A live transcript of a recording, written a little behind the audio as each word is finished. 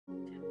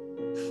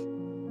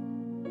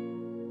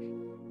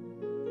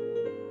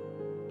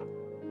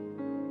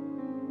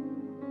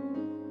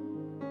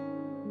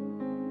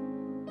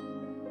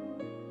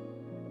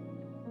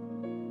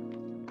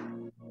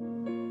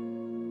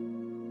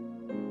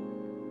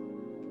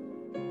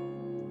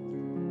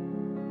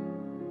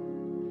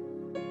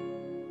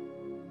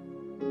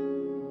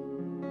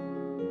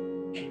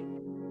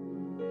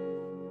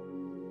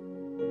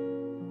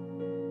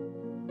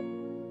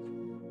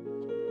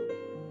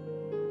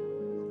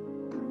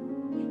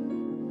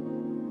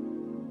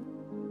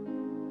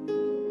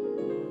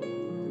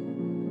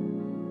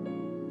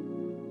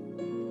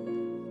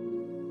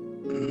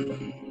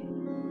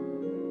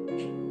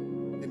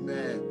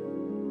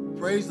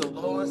Praise the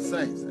Lord,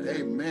 saints.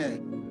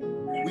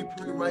 Amen. We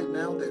pray right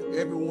now that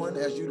everyone,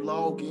 as you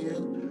log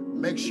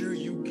in, make sure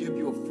you give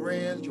your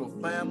friends, your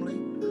family,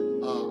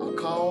 a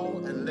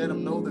call and let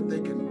them know that they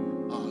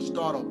can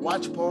start a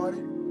watch party.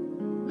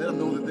 Let them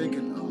know that they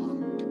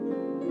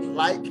can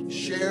like,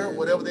 share,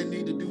 whatever they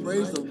need to do.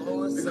 Praise the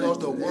Lord, because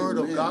the word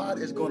of God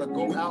is going to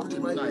go out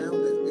tonight. Right now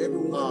that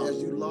everyone,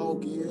 as you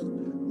log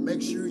in,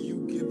 make sure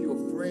you give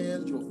your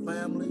friends, your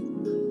family,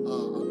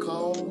 a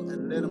call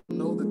and let them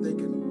know that they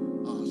can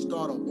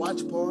start a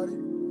watch party.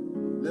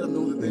 Let them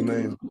know that they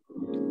can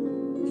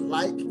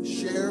like,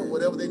 share,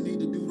 whatever they need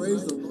to do.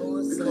 Praise the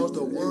Lord, because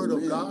the word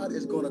of God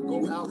is going to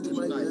go out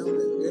tonight. Right now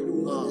that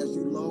everyone, as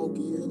you log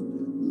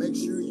in, make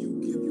sure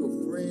you give your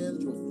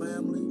friends, your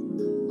family,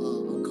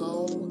 a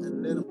call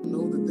and let them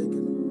know that they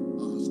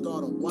can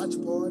start a watch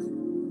party.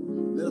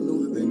 Let them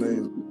know that they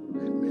can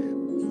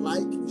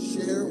like,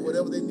 share,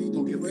 whatever they need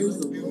to do. Praise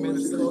the Lord,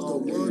 because the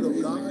word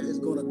of God is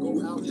going to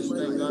go out. We just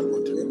thank God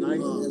for tonight.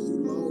 As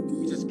you log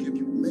in, we just give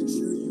you, make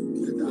sure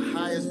you give the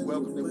highest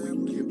welcome that we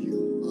can give you.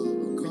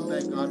 We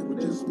thank God for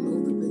just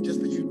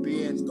for you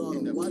being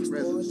in the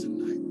presence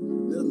tonight.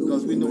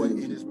 Because we know in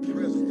his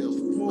presence there's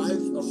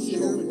fullness of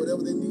joy.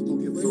 Whatever they need to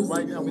give. So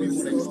right now we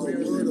want to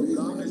experience that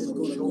fullness of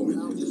joy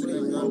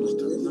that God is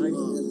tonight.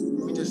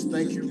 We just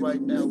thank you right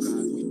now,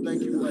 God. We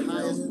thank you right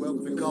now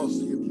because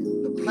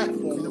the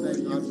platform that we're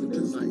using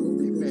tonight,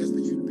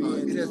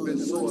 amen, it has been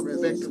so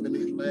effective in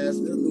these last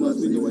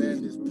months. We know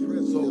in his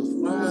presence. So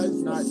why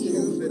not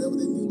use it? So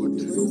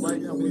right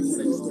now we want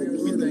to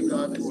experience. We thank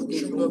God for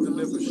True Love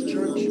Deliverance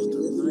Church.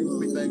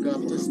 We thank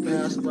God for this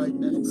pastor right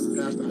now,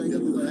 Pastor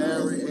Idella,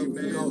 Larry,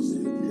 amen.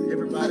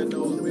 Everybody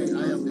knows me.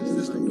 I am the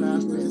assistant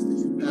pastor,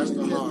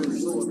 Pastor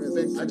Horace.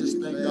 I just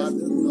thank God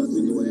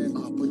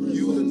for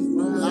using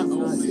not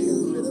only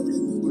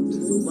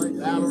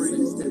Valerie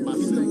and my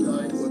sister,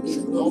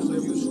 but also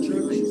use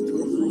church to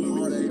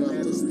heart,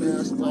 amen. This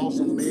pastor,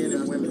 also men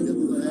and women,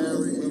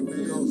 Larry,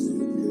 amen.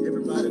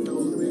 Everybody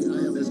knows me. I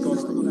am that's going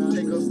to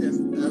take us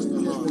in Pastor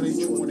Horace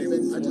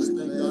 2020. I just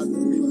thank God,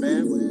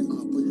 amen.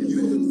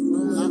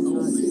 Not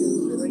only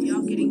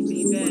y'all getting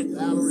feedback.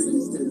 Valerie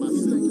and my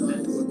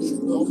sister,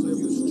 but also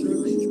use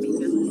church to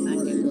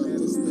heart, amen.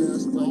 This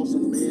pastor, also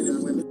men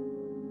and women.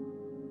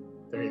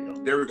 There you go.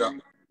 There we go.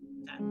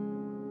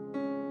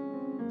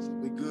 So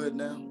we good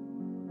now?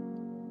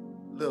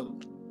 Little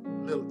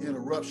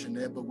interruption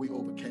there, but we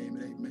overcame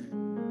it. Amen.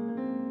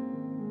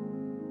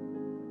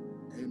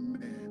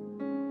 Amen.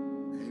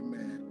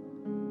 Amen.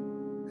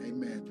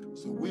 Amen.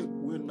 So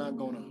we're not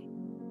gonna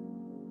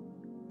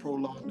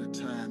prolong the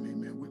time.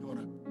 Amen. We're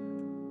gonna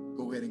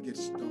go ahead and get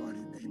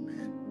started.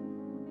 Amen.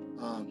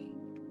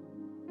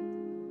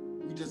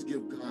 We just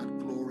give God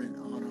glory and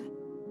honor.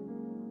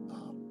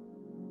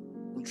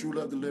 From True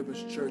Love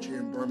Deliverance Church here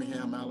in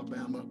Birmingham,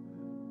 Alabama.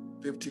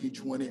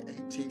 1520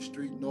 18th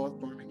Street North,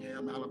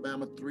 Birmingham,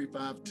 Alabama,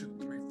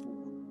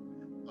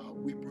 35234.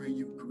 We bring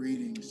you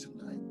greetings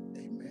tonight.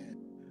 Amen.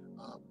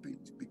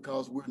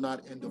 Because we're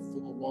not in the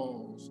four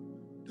walls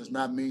does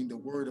not mean the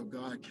word of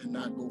God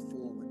cannot go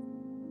forward.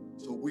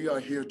 So we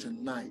are here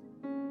tonight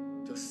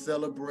to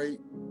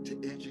celebrate, to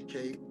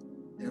educate,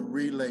 and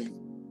relay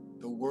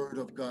the word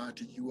of God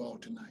to you all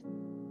tonight.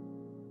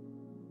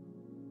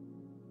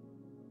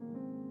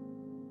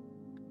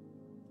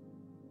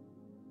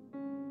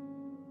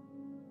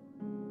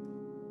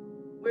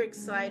 We're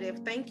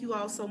excited. Thank you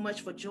all so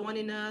much for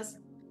joining us.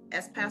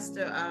 As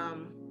Pastor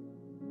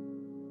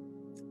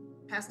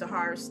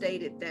Horace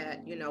stated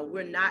that,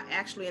 we're not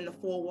actually in the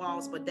four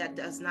walls, but that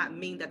does not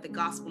mean that the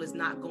gospel is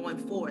not going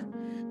forth.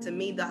 To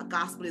me, the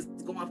gospel is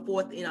going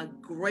forth in a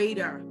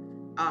greater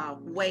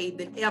way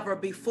than ever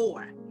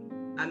before.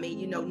 I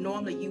mean,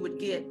 normally you would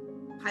get,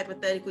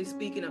 hypothetically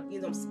speaking, of,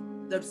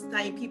 the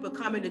same people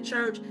coming to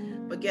church,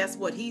 but guess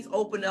what? He's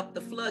opened up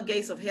the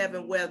floodgates of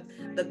heaven where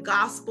the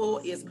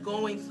gospel is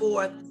going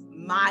forth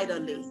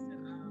mightily.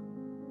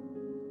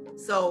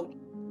 So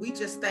we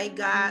just thank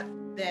God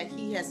that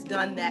he has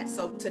done that.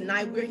 So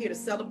tonight we're here to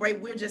celebrate.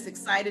 We're just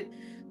excited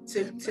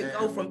to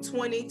go from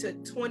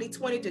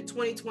 2020 to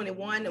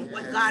 2021, and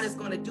what God is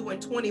going to do in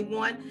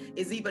 21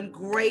 is even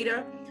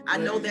greater. I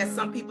know that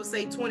some people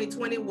say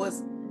 2020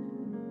 was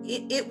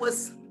it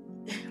was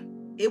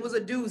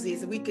a doozy,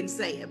 as we can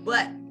say it,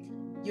 but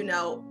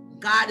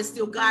God is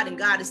still God, and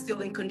God is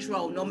still in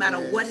control. No matter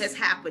what has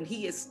happened,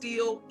 he is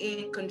still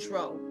in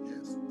control.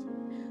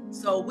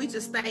 So we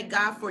just thank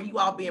God for you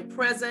all being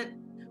present.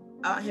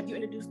 Have you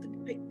introduced the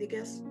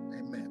guests?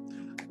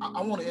 Amen.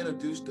 I want to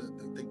introduce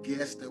the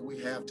guests that we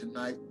have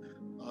tonight.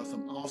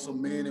 Some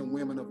awesome men and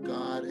women of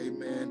God.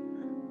 Amen.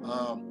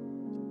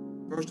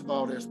 First of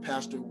all, there's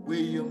Pastor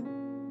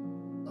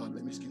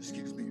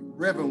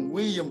Reverend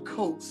William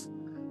Coates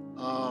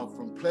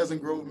from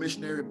Pleasant Grove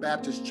Missionary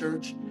Baptist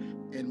Church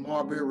in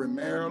Marbury,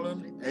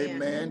 Maryland.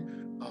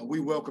 Amen. We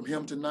welcome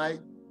him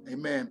tonight.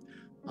 Amen.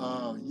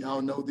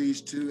 Y'all know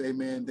these two.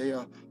 Amen. They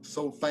are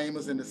so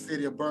famous in the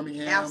city of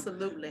Birmingham.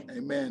 Absolutely.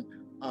 Amen.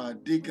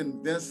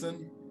 Deacon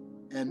Vincent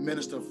and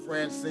Minister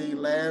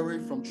Francine Larry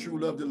from True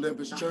Love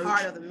Deliverance Church.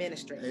 Heart of the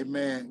ministry.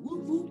 Amen. Woo,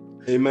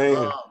 woo. Amen.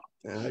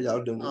 How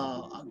y'all doing?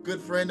 A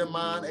good friend of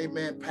mine,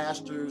 amen,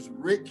 Pastors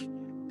Rick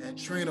and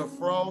Trina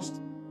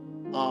Frost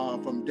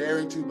from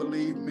Daring to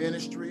Believe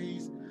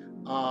Ministries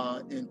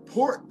in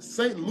Port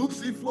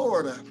St.Lucie,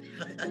 Florida.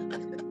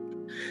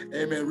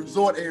 Amen.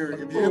 Resort area.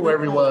 If you ever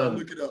everyone.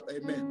 Look it up.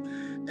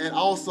 Amen. And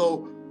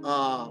also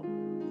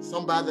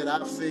somebody that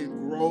I've seen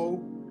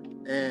grow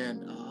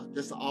and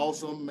just an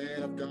awesome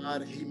man of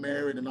God. He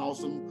married an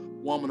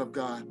awesome woman of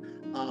God.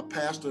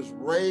 Pastors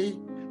Ray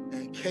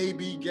and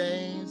KB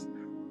Gaines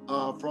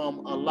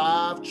from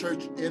Alive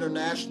Church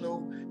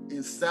International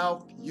in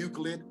South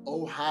Euclid,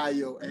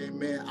 Ohio.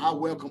 Amen. I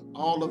welcome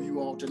all of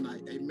you all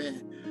tonight.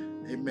 Amen.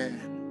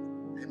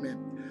 Amen. Amen.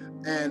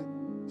 And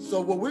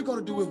so what we're going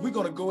to do is we're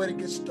going to go ahead and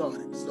get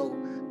started. So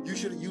you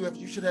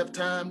should have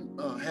time,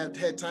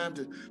 had time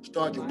to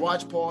start your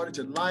watch party,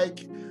 to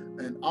like,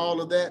 and all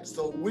of that.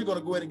 So we're going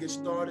to go ahead and get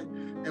started.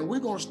 And we're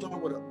going to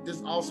start with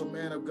this awesome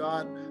man of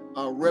God,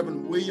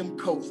 Reverend William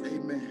Coates.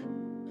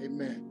 Amen.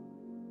 Amen.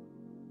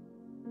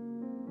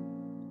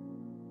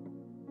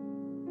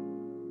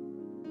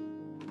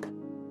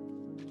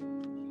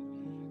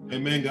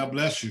 Amen. God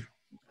bless you.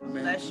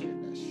 Amen. Bless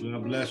you.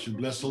 God bless you.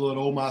 Bless the Lord,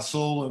 oh my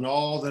soul, and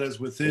all that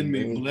is within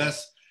me.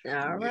 Bless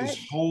his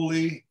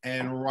holy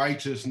and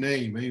righteous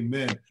name.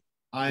 Amen.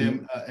 I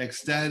am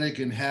ecstatic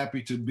and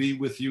happy to be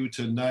with you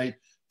tonight.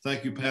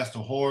 Thank you, Pastor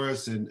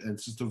Horace and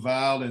Sister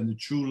Val and the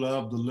True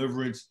Love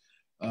Deliverance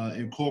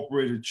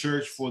Incorporated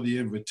Church for the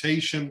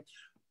invitation.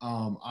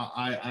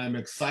 I'm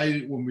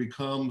excited when we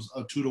come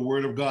to the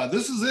Word of God.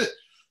 This is it.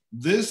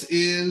 This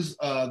is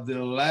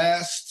the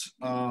last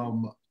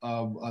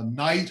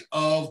night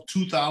of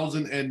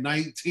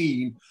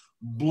 2019.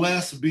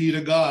 Blessed be to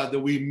God that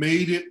we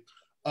made it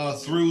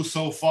through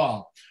so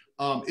far.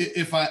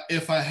 If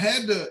I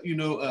had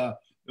to,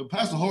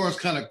 Pastor Horace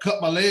kind of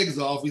cut my legs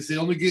off. He said,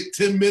 "Only get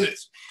 10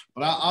 minutes,"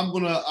 but I'm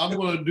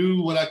gonna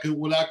do what I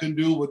can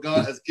do, what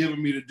God has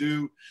given me to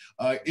do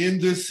in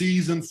this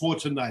season for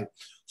tonight.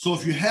 So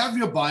if you have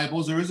your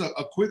Bibles, there is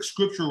a quick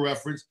scripture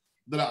reference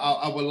that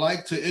I would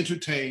like to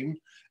entertain,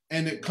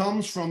 and it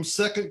comes from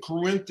 2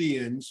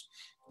 Corinthians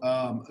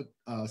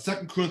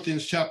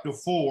chapter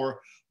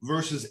 4,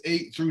 verses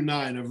 8 through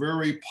 9, a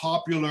very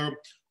popular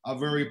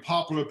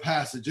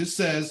passage. It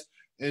says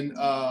in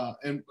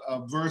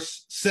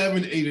verse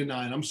 7, 8, and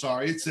 9, I'm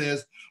sorry, it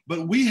says,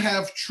 "But we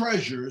have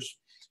treasures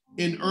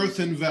in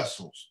earthen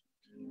vessels,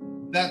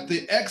 that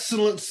the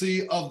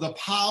excellency of the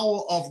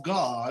power of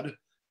God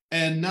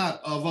and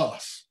not of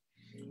us.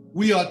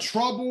 We are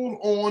troubled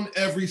on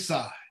every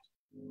side,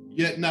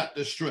 yet not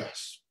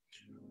distressed.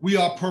 We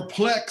are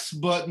perplexed,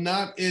 but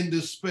not in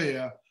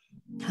despair,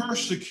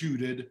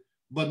 persecuted,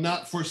 but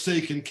not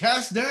forsaken,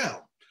 cast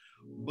down,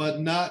 but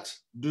not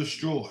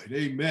destroyed."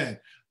 Amen.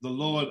 The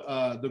Lord,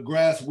 the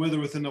grass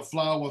withereth and the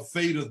flower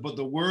fadeth, but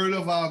the word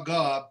of our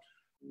God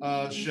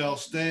shall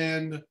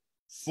stand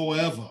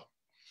forever.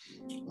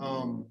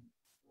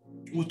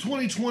 With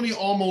 2020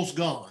 almost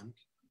gone,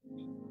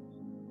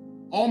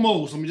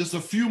 just a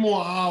few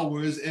more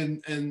hours,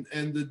 and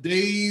the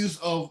days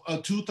of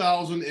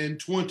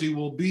 2020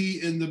 will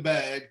be in the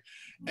bag,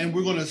 and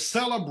we're going to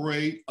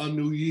celebrate a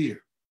new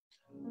year.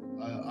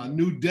 A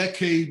new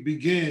decade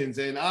begins,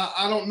 and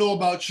I don't know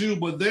about you,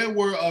 but there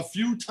were a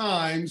few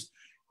times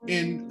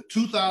in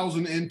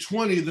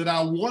 2020 that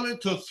I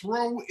wanted to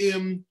throw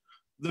in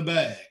the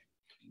bag.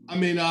 I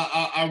mean,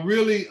 I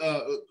really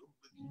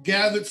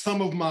gathered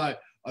some of my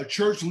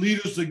church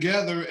leaders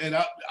together, and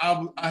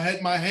I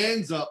had my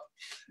hands up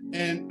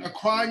and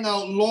crying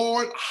out,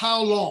 "Lord,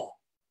 how long?"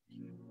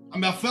 I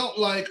mean, I felt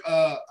like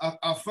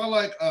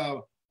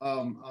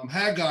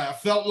Haggai. I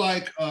felt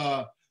like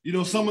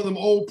some of them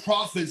old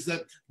prophets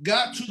that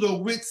got to the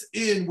wits'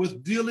 end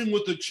with dealing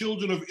with the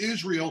children of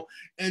Israel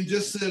and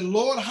just said,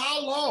 "Lord, how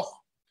long?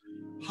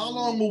 How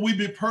long will we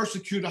be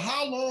persecuted?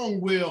 How long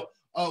will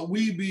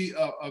we be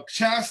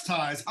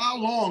chastised? How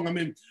long?" I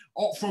mean,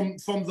 from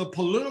the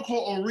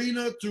political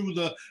arena through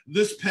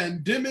this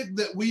pandemic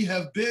that we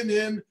have been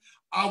in,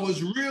 I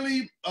was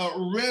really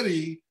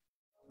ready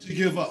to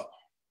give up.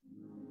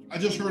 I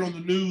just heard on the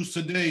news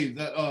today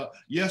that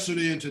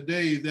yesterday and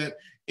today that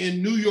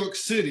in New York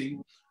City,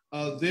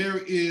 there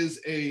is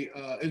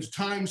in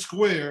Times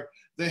Square,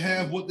 they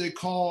have what they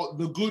call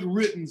the good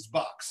riddance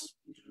box,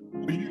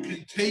 where you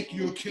can take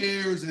your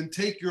cares and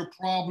take your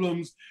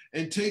problems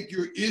and take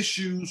your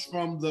issues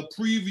from the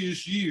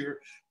previous year,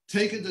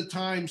 take it to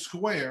Times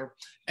Square,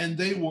 and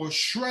they will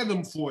shred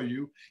them for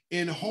you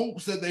in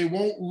hopes that they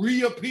won't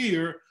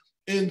reappear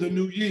in the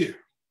new year.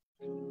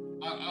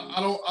 I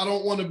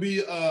don't want to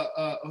be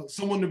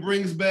someone that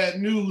brings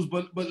bad news,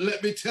 but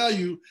let me tell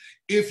you,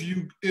 if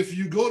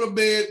you go to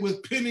bed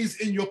with pennies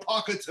in your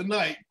pocket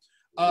tonight,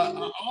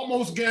 I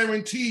almost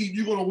guaranteed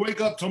you're going to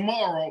wake up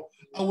tomorrow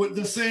with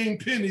the same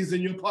pennies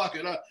in your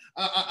pocket.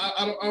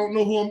 I don't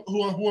know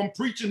who I'm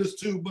preaching this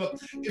to, but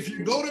if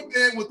you go to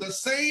bed with the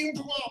same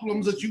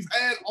problems that you've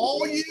had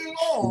all year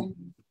long,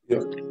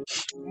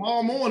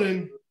 tomorrow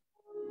morning,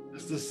 the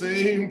It's the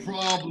same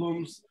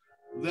problems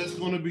that's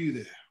going to be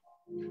there.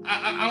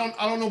 I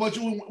don't know about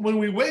you. When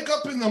we wake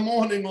up in the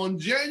morning on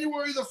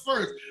January the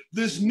 1st,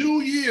 this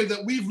new year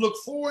that we've looked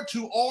forward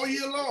to all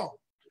year long.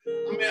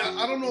 I mean,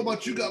 I don't know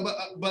about you guys,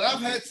 but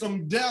I've had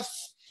some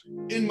deaths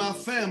in my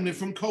family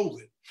from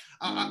COVID.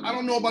 I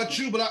don't know about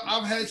you, but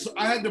I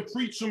had to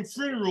preach some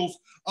funerals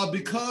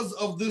because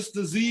of this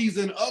disease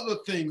and other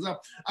things.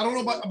 I don't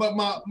know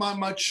about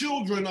my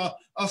children.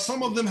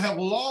 Some of them have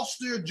lost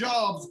their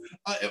jobs.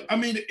 I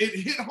mean, it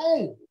hit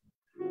home.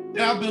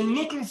 And I've been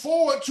looking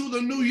forward to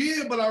the new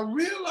year, but I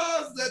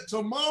realized that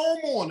tomorrow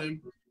morning,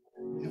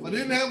 if I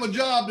didn't have a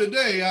job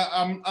today,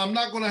 I'm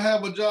not going to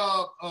have a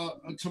job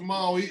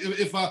tomorrow.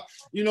 If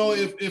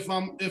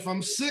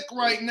I'm sick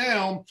right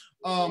now,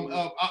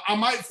 I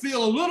might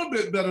feel a little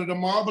bit better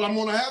tomorrow, but I'm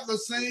going to have the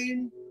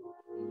same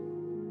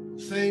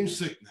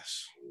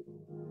sickness.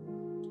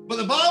 But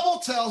the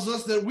Bible tells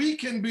us that we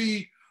can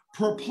be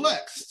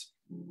perplexed,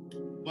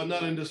 but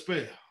not in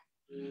despair.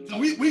 So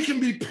we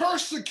can be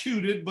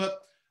persecuted, but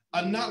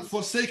are not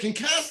forsaken.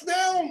 Cast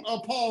down,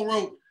 Paul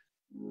wrote,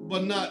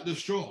 but not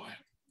destroyed.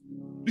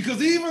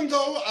 Because even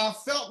though I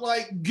felt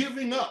like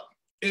giving up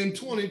in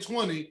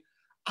 2020,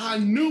 I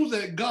knew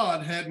that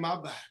God had my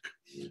back.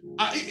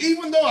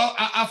 Even though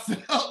I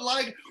felt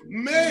like,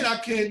 man, I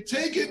can't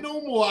take it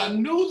no more, I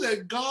knew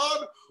that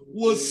God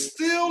was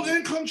still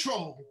in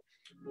control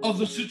of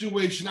the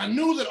situation. I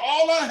knew that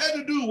all I had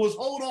to do was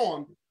hold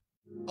on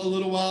a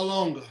little while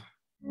longer.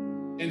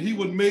 And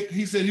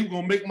he said he was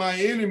going to make my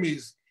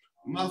enemies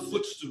my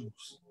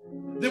footstools.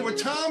 There were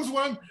times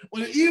when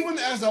even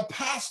as a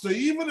pastor,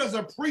 even as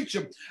a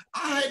preacher,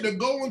 I had to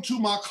go into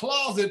my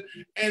closet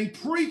and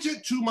preach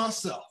it to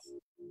myself.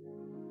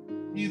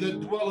 He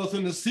that dwelleth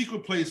in the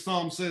secret place,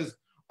 Psalm says,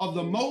 of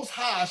the Most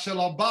High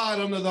shall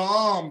abide under the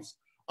arms,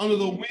 under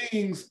the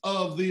wings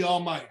of the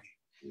Almighty.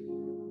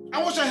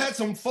 I wish I had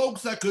some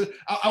folks that could,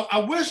 I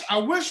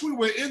wish we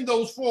were in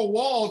those four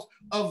walls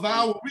of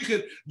vow where we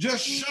could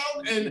just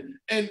shout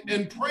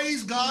and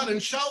praise God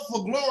and shout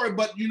for glory.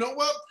 But you know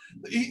what?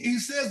 He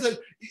says that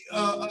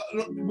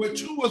where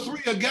two or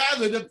three are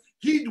gathered, that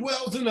he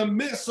dwells in the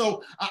midst.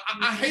 So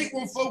I hate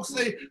when folks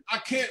say, I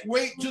can't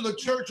wait till the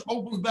church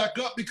opens back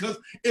up, because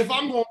if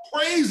I'm going to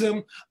praise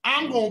him,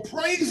 I'm going to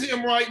praise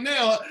him right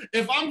now.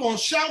 If I'm going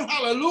to shout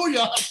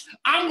hallelujah,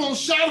 I'm going to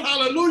shout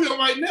hallelujah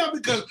right now,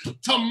 because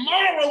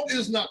tomorrow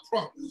is not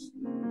promised.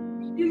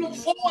 You look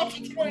forward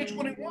to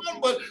 2021,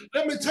 but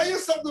let me tell you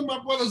something, my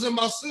brothers and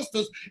my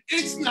sisters,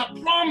 it's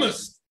not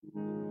promised.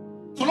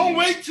 So don't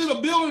wait till the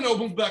building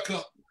opens back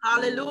up.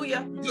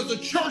 Hallelujah. Because the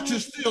church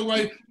is still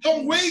right.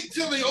 Don't wait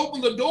till they open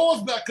the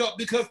doors back up,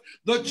 because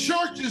the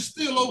church is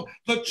still open.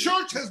 The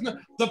church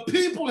the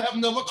people have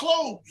never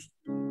closed.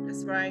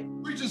 That's right.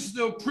 Preachers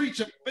still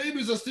preaching.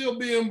 Babies are still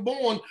being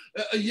born.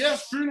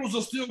 Yes, funerals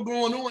are still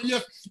going on.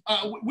 Yes,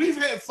 we've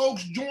had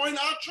folks join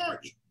our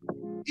church,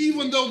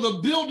 even though the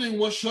building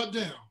was shut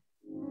down.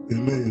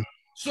 Amen.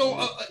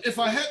 So if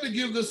I had to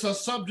give this a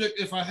subject,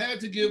 if I had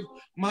to give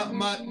my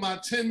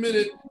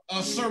 10-minute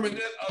sermon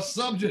a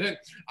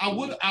subject, I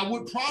would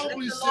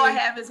probably say, Lord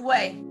have his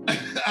way.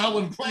 I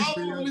would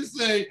probably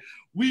say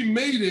we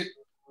made it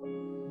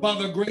by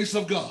the grace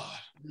of God.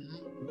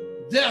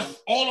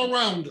 Death all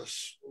around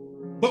us,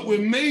 but we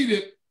made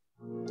it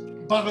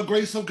by the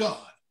grace of God.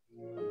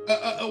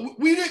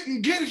 We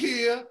didn't get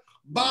here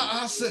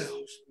by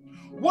ourselves.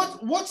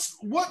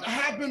 What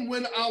happened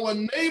when our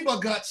neighbor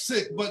got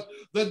sick, but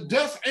the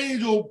death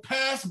angel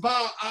passed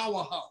by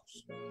our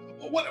house?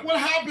 What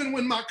happened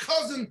when my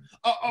cousin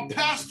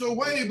passed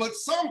away, but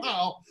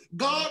somehow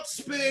God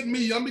spared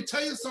me? Let me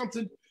tell you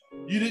something.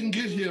 You didn't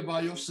get here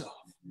by yourself.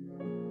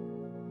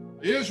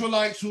 The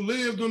Israelites who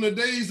lived in the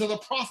days of the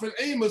prophet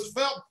Amos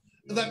felt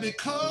that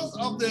because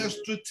of their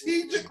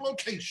strategic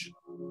location,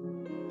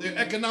 their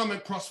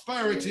economic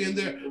prosperity, and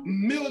their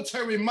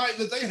military might,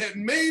 that they had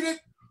made it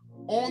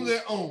on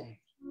their own.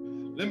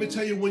 Let me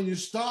tell you, when you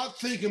start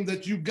thinking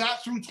that you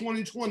got through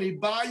 2020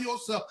 by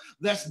yourself,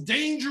 that's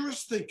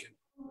dangerous thinking.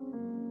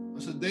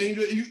 That's a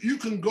danger. You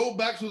can go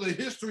back to the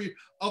history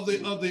of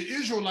the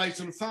Israelites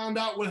and find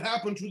out what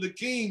happened to the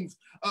kings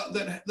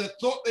that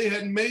thought they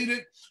had made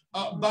it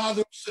by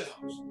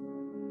themselves.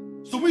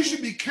 So we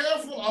should be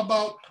careful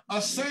about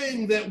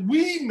saying that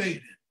we made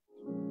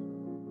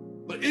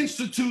it, but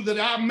institute that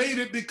I made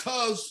it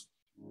because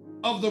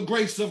of the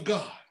grace of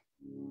God.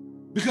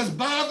 Because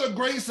by the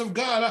grace of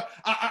God,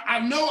 I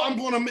know I'm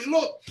going to make,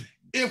 look,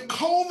 if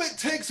COVID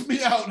takes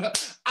me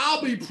out,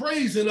 I'll be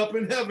praising up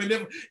in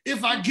heaven.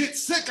 If I get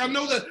sick, I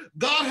know that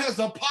God has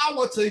the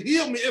power to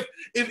heal me.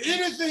 If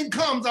anything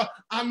comes,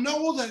 I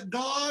know that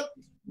God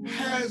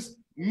has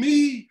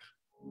me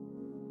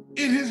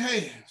in his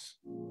hands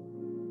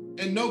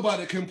and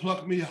nobody can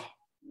pluck me out.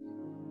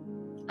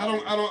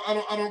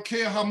 I don't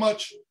care how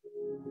much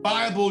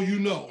Bible you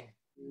know.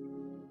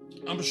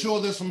 I'm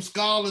sure there's some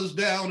scholars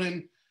down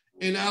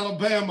in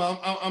Alabama.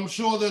 I'm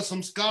sure there's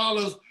some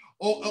scholars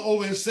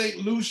over in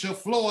St.Lucie,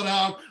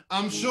 Florida.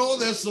 I'm sure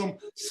there's some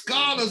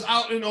scholars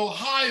out in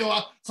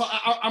Ohio. So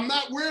I'm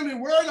not really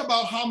worried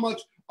about how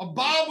much a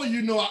Bible,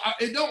 you know,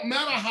 it don't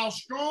matter how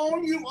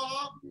strong you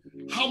are,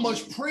 how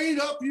much prayed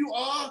up you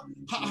are,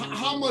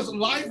 how much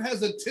life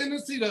has a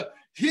tendency to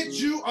hit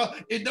you.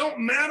 It don't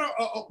matter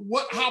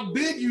how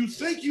big you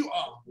think you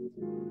are.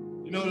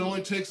 You know, it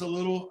only takes a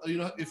little, you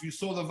know, if you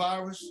saw the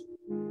virus,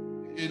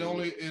 it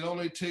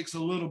only takes a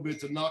little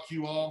bit to knock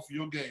you off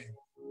your game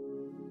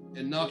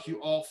and knock you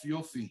off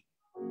your feet.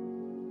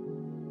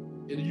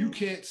 And you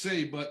can't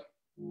say, but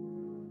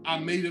I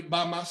made it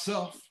by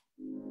myself.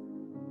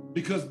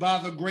 Because by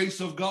the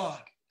grace of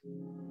God,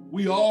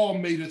 we all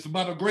made it. So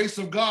by the grace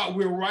of God,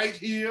 we're right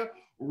here,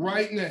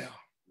 right now.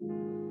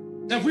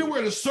 Now, if we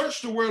were to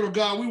search the word of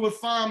God, we would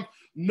find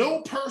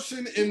no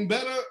person in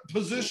better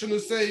position to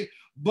say,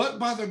 but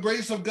by the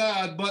grace of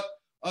God, but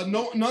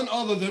none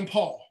other than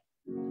Paul.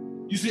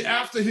 You see,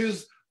 after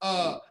his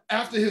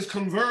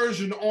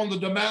conversion on the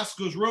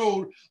Damascus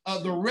road,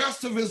 the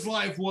rest of his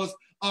life was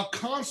a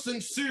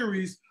constant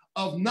series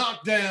of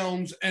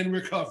knockdowns and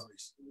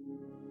recoveries.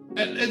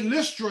 At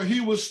Lystra,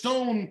 he was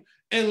stoned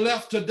and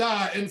left to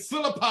die. In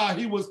Philippi,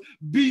 he was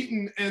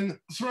beaten and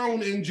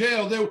thrown in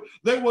jail.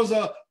 There was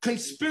a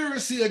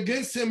conspiracy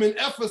against him in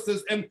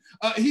Ephesus, and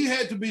he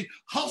had to be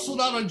hustled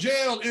out of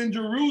jail in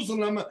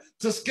Jerusalem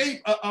to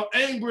escape an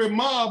angry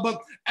mob.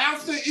 But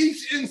after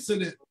each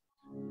incident,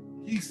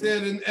 he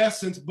said, in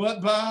essence,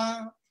 but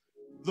by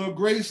the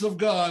grace of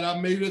God, I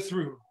made it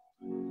through.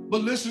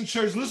 But listen,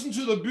 church, listen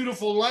to the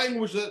beautiful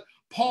language that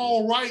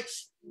Paul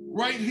writes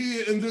right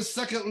here in this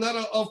second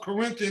letter of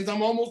Corinthians.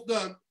 I'm almost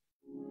done.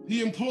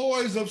 He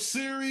employs a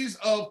series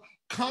of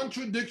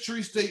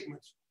contradictory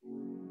statements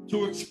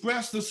to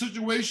express the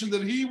situation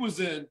that he was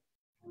in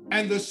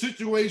and the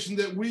situation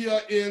that we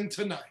are in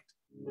tonight,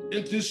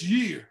 in this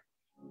year.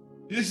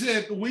 He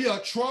said, we are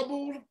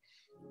troubled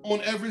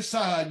on every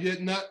side,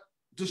 yet not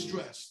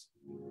distressed.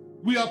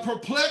 We are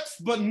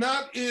perplexed, but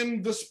not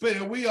in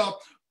despair. We are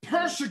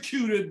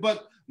persecuted,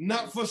 but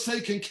not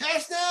forsaken,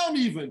 cast down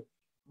even,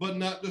 but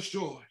not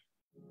destroyed.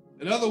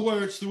 In other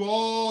words, through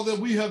all that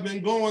we have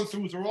been going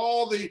through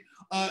all the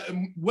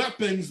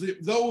weapons,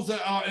 those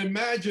that are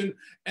imagined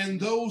and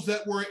those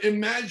that were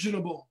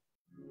imaginable,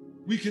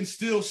 we can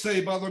still say,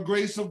 by the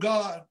grace of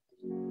God,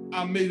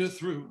 I made it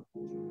through.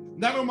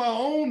 Not on my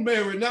own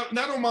merit,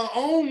 not on my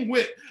own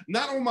wit,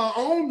 not on my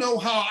own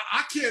know-how.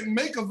 I can't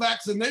make a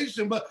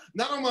vaccination, but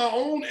not on my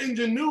own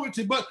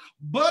ingenuity, but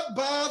by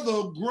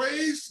the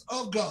grace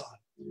of God,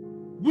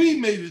 we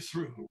made it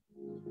through.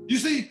 You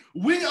see,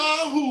 we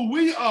are who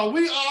we are.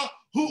 We are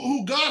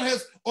who God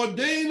has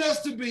ordained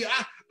us to be.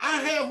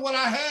 I have what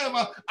I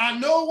have. I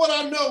know what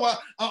I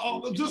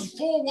know. Just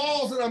 4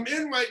 walls that I'm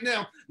in right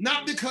now,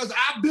 not because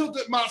I built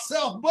it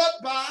myself, but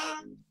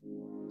by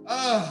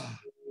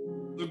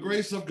the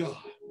grace of God.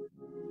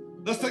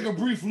 Let's take a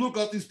brief look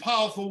at these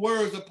powerful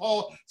words that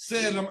Paul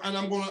said, and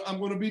I'm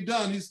going to be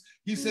done.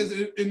 He says,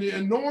 in the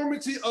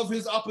enormity of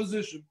his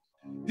opposition,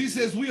 he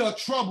says, we are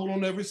troubled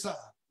on every side.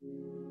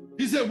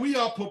 He said, we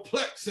are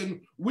perplexed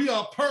and we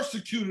are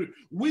persecuted.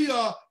 We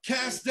are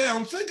cast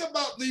down. Think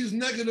about these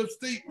negative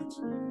statements.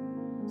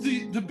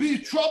 See, to be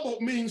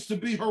troubled means to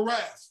be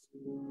harassed.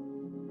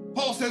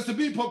 Paul says to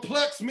be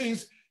perplexed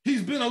means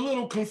he's been a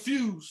little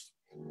confused.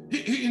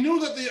 He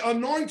knew that the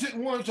anointed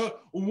wanted to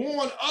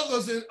warn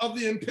others of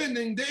the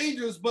impending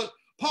dangers, but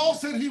Paul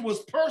said he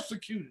was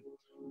persecuted.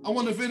 I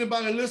wonder if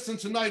anybody listening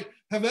tonight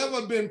have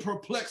ever been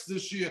perplexed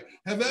this year,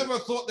 have ever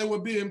thought they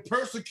were being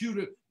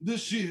persecuted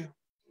this year.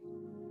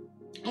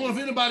 I wonder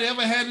if anybody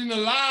ever had any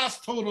lies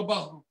told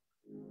about them.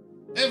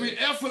 Every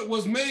effort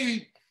was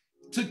made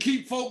to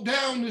keep folk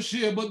down this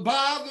year, but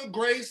by the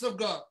grace of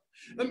God.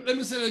 Let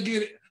me say it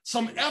again.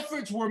 Some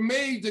efforts were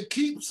made to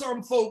keep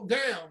some folk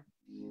down,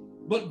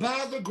 but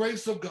by the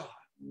grace of God.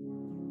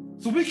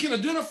 So we can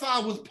identify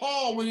with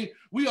Paul when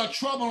we are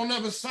troubled on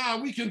every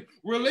side. We can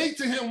relate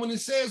to him when he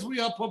says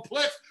we are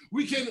perplexed.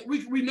 We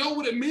know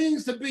what it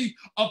means to be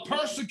a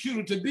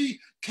persecutor, to be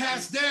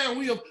cast down.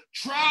 We have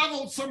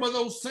traveled some of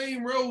those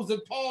same roads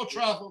that Paul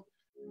traveled.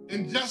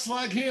 And just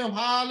like him,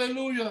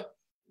 hallelujah,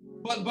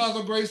 but by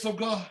the grace of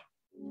God.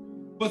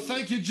 But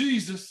thank you,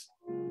 Jesus,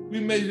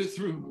 we made it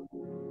through.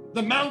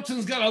 The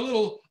mountains got a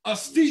little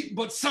steep,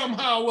 but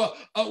somehow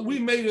we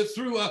made it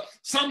through.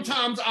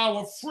 Sometimes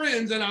our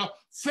friends and our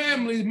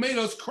family made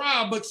us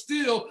cry, but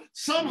still,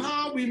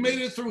 somehow we made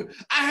it through.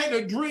 I had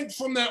to drink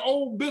from that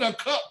old bitter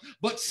cup,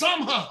 but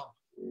somehow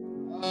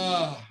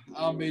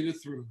I made it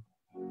through.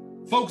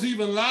 Folks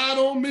even lied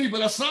on me,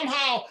 but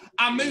somehow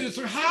I made it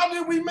through. How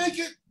did we make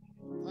it?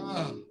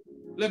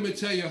 Let me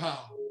tell you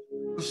how.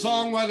 The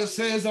songwriter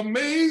says,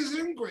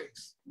 amazing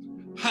grace,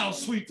 how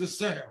sweet the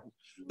sound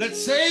that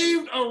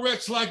saved a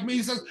wretch like me.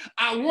 He says,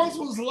 I once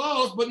was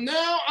lost, but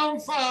now I'm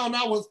found.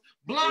 I was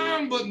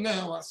blind, but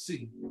now I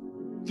see.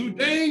 Through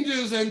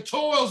dangers and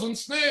toils and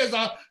snares,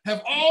 I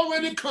have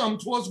already come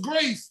towards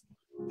grace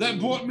that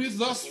brought me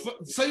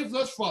safe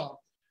thus far,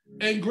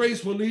 and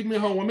grace will lead me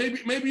home. Or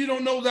maybe you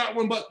don't know that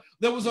one, but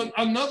there was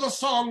another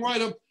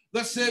songwriter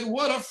that said,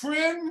 what a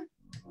friend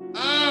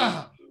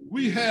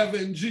we have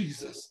in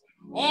Jesus.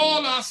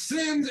 all our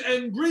sins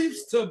and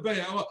griefs to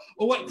bear,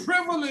 or what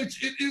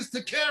privilege it is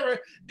to carry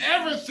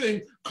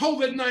everything,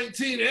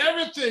 COVID-19,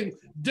 everything,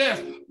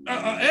 death,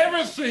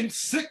 everything,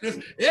 sickness,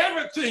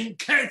 everything,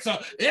 cancer,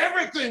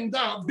 everything,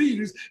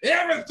 diabetes,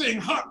 everything,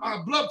 heart,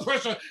 blood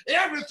pressure,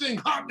 everything,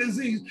 heart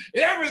disease,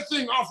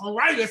 everything,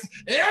 arthritis,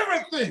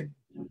 everything,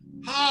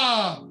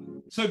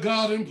 to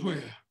God in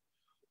prayer.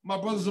 My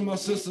brothers and my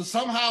sisters,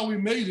 somehow we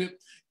made it,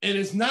 and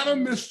it's not a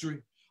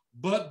mystery,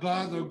 but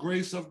by the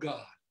grace of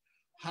God.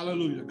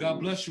 Hallelujah. God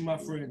bless you, my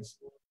friends.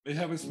 May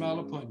heaven smile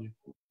upon you.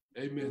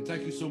 Amen.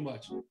 Thank you so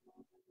much.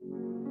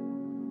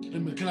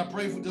 Amen. Can I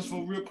pray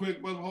for real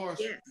quick, Brother Horace?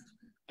 Yes.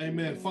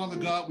 Amen. Father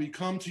God, we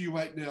come to you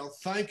right now,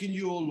 thanking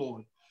you, O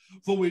Lord.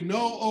 For we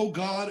know, oh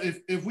God,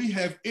 if we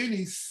have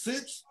any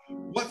sense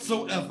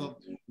whatsoever,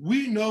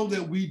 we know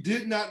that we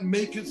did not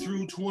make it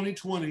through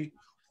 2020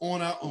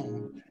 on our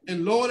own.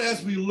 And Lord,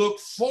 as we look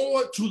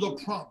forward to the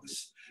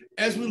promise,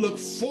 as we look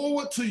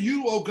forward to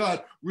you, oh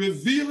God,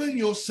 revealing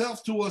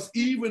yourself to us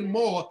even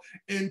more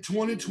in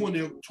 2020,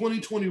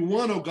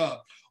 2021, oh God.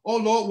 Oh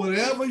Lord,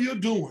 whatever you're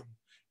doing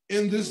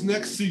in this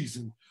next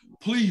season,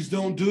 please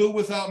don't do it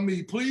without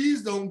me.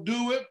 Please don't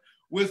do it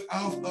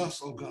without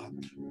us, oh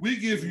God. We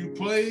give you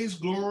praise,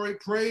 glory,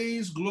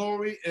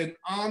 and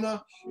honor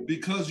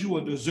because you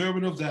are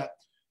deserving of that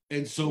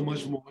and so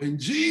much more. In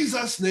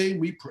Jesus' name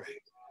we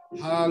pray.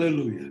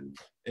 Hallelujah.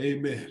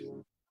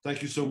 Amen.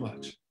 Thank you so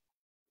much.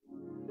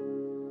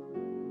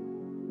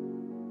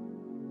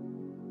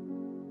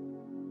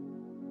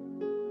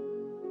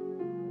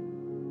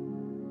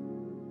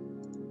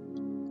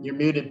 You're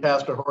muted,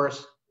 Pastor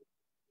Horace.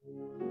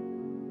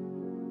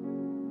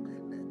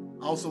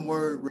 Awesome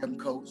word, Reverend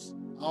Coach.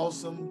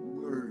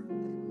 Awesome word.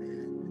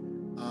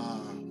 Amen.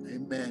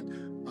 Amen.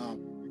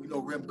 You know,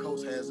 Reverend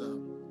Coach has a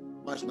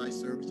much nice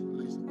service.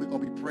 We're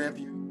going to be praying for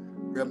you,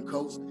 Reverend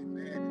Coach.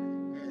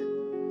 Amen.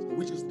 And so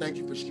we just thank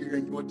you for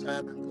sharing your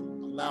time and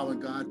for allowing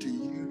God to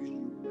use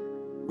you.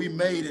 We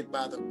made it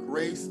by the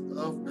grace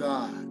of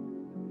God.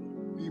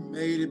 We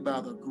made it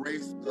by the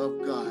grace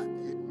of God.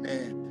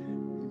 Amen.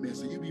 Amen.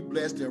 So you be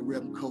blessed there,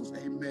 Reverend Coach.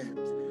 Amen.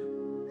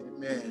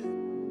 Amen.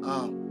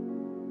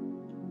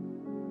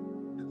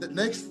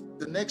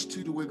 The next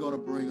two that we're going to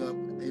bring up,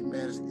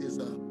 amen, is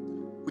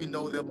we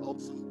know them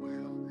also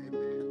well,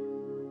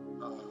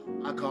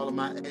 amen. I call them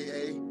my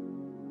AA,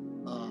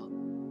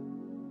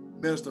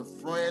 Minister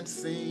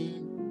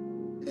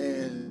Francine,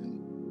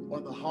 and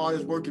one of the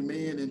hardest working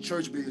men in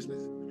church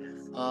business,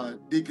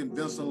 Deacon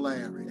Vincent,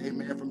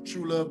 amen, from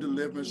True Love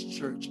Deliverance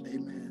Church,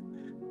 amen.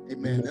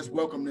 Amen. Let's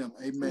welcome them.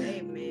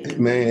 Amen.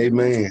 Amen.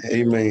 Amen.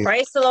 Amen.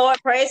 Praise the Lord.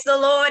 Praise the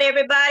Lord,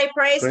 everybody.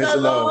 Praise the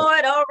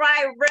Lord. All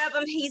right,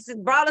 Reverend. He's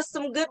brought us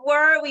some good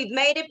word. We've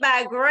made it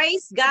by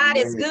grace. God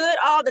is good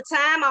all the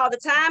time. All the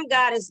time,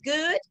 God is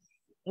good.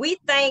 We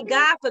thank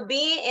God for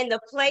being in the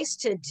place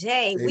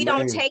today. Amen. We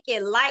don't take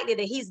it lightly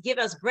that he's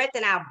given us breath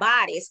in our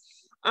bodies.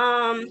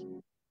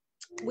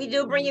 We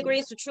do bring you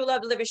greetings to True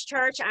Love Deliverance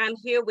Church. I'm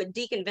here with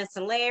Deacon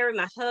Vincent,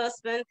 my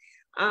husband.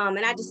 And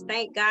I just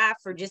thank God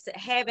for just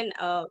having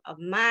a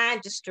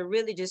mind just to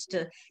really just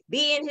to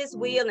be in his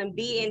will and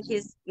be in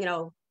his,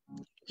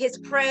 his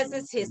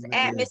presence, his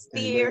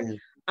atmosphere.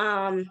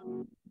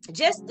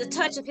 Just the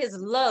touch of his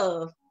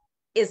love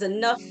is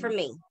enough for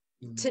me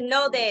to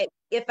know that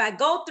if I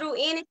go through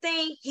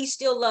anything, he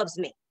still loves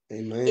me.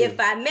 Amen. If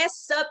I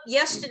mess up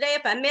yesterday,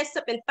 if I mess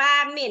up in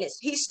 5 minutes,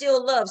 he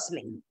still loves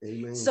me.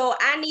 Amen. So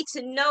I need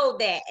to know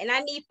that. And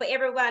I need for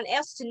everyone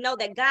else to know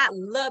that God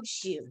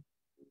loves you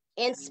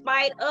in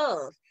spite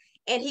of,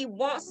 and he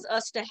wants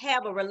us to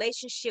have a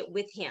relationship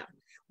with him.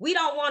 We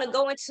don't want to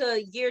go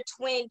into year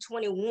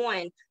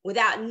 2021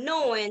 without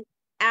knowing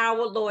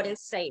our Lord and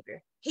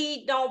Savior.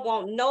 He don't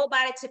want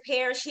nobody to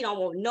perish. He don't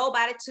want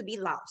nobody to be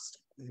lost.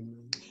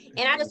 Amen.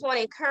 And I just want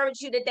to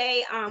encourage you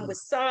today with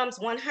Psalms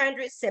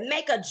 100, said,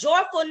 make a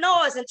joyful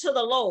noise unto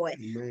the Lord,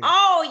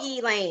 all ye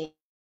lands.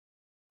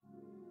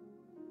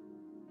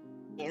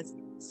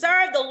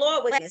 Serve the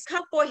Lord with this.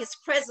 Come for his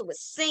presence with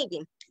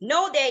singing.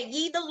 Know that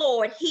ye the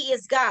Lord, he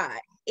is God.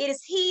 It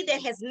is he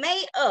that has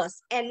made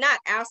us and not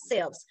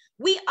ourselves.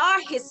 We are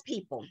his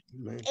people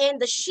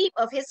and the sheep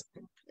of his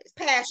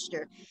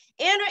pasture.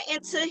 Enter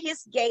into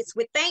his gates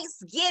with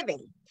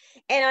thanksgiving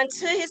and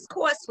unto his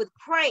courts with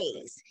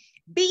praise.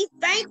 Be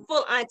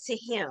thankful unto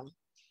him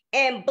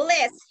and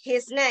bless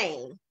his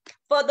name.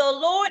 For the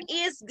Lord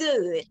is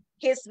good.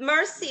 His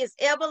mercy is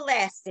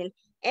everlasting,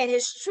 and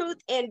his truth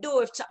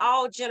endureth to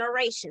all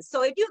generations.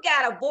 So if you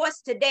got a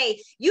voice today,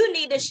 you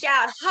need to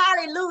shout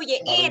hallelujah,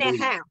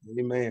 anyhow.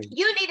 Amen.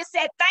 You need to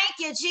say, thank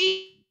you,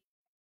 Jesus.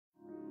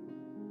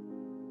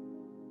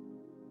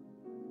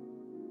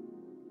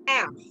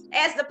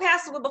 As the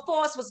pastor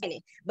before us was in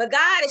it, but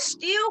God is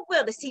still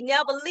with us. He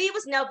never leave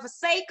us, never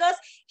forsake us.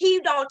 He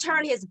don't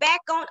turn his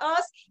back on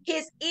us.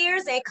 His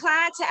ears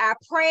incline to our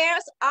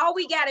prayers. All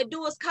we got to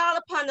do is call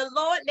upon the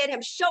Lord. Let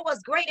him show us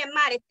great and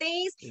mighty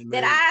things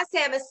that eyes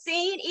haven't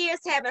seen, ears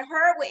haven't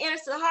heard, will enter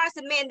the hearts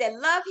of men that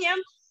love him.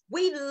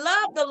 We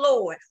love the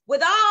Lord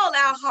with all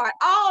our heart,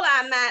 all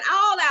our mind,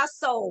 all our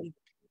soul.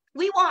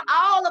 We want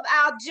all of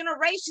our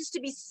generations to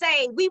be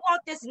saved. We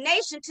want this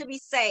nation to be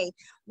saved.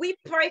 We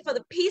pray for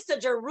the peace of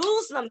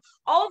Jerusalem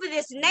over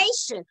this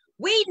nation.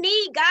 We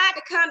need God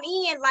to come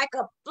in like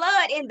a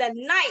flood in the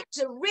night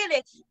to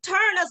really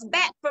turn us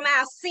back from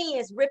our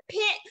sins.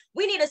 Repent.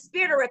 We need a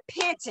spirit of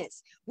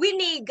repentance. We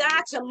need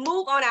God to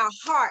move on our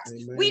hearts.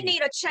 Amen. We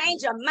need a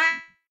change of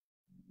mind.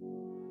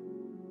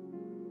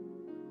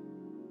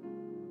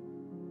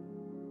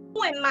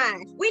 In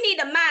mind. We need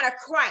the mind of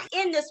Christ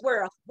in this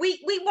world. We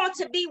want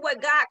to be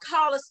what God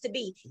called us to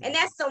be. And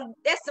that's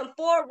some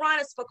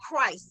forerunners for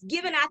Christ,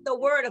 giving out the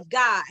word of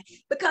God,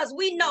 because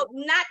we know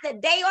not the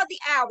day or the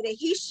hour that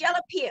he shall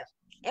appear.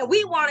 And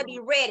we want to be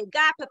ready.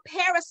 God,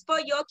 prepare us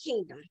for your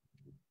kingdom,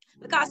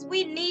 because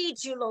we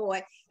need you,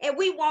 Lord. And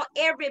we want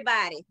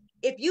everybody.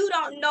 If you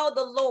don't know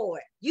the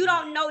Lord, you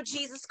don't know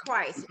Jesus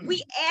Christ,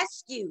 we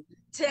ask you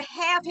to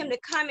have him to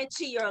come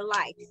into your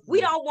life.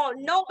 We don't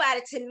want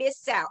nobody to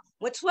miss out.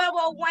 When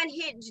 1201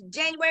 hit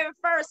January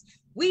 1st,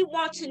 we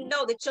want to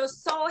know that your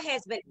soul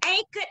has been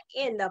anchored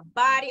in the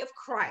body of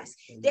Christ,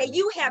 that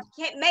you have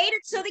made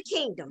it to the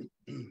kingdom.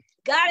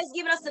 God has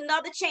given us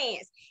another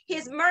chance.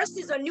 His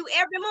mercies are new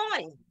every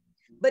morning,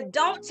 but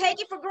don't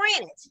take it for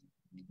granted.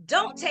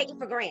 Don't take it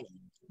for granted,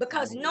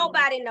 because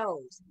nobody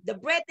knows the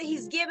breath that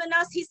he's given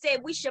us. He said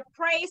we should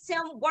praise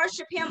him,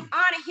 worship him,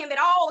 honor him at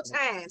all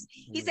times.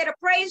 He said a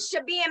praise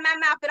should be in my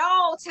mouth at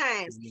all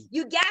times.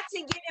 You got to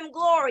give him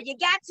glory. You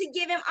got to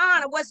give him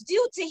honor, what's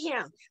due to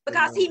him,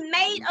 because he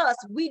made us.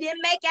 We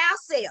didn't make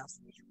ourselves.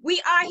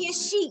 We are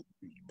his sheep.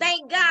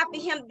 Thank God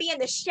for him being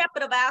the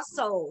shepherd of our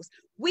souls.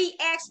 We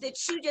ask that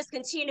you just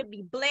continue to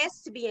be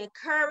blessed, to be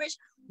encouraged.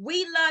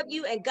 We love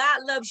you, and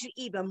God loves you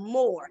even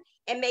more.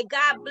 And may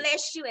God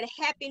bless you, and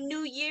Happy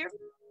New Year.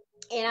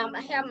 And I'm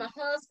gonna have my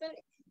husband.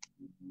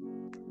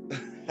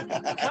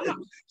 Come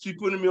on. She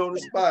putting me on the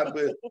spot,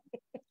 but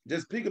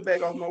just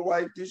piggyback off my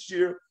wife this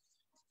year.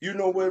 You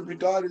know what?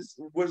 Regardless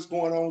of what's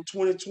going on,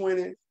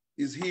 2020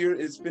 is here.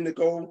 It's been the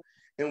goal,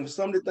 and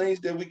some of the things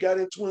that we got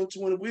in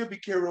 2020 will be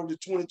carried over to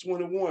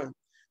 2021.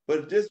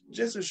 But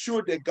just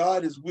assure that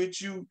God is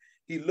with you.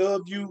 He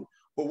loves you.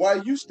 But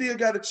while you still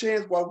got a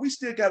chance, while we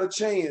still got a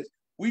chance,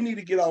 we need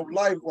to get our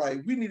life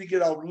right. We need to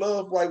get our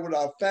love right with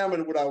our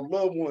family, with our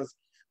loved ones.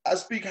 I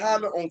speak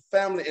highly on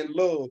family and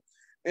love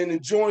and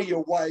enjoying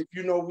your wife.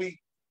 You know,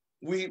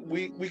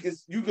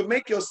 you can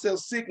make yourself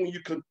sick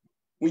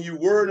when you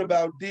worried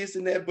about this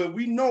and that, but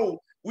we know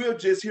we're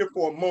just here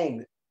for a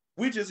moment.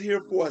 We're just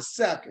here for a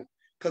second,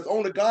 because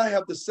only God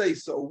have to say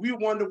so. We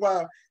wonder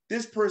why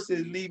this person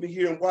is leaving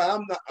here and why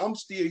I'm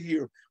still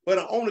here,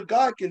 but only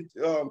God can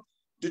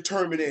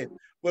determine that.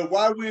 But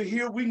while we're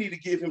here, we need to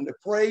give him the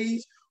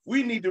praise.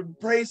 We need to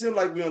praise him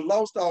like we have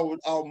lost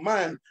our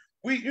mind.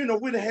 We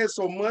done had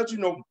so much,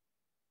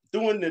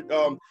 doing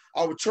the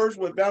our church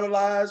was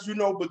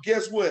vandalized, but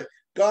guess what?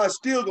 God's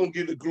still gonna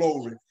give the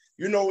glory.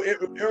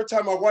 Every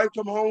time my wife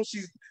come home,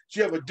 she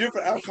have a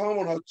different outcome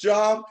on her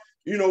job.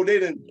 They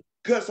didn't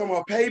cut some of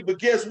her pay, but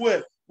guess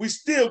what? We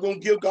still gonna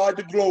give God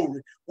the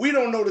glory. We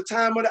don't know the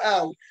time of the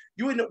hour.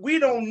 We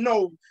don't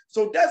know.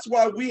 So that's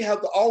why we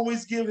have to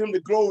always give him the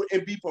glory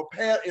and be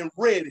prepared and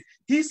ready.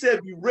 He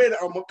said, be ready,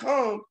 I'm gonna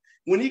come.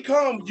 When he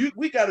comes,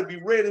 we got to be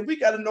ready. We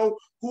got to know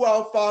who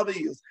our Father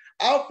is.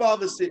 Our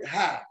Father said,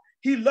 hi.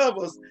 He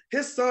loves us.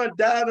 His son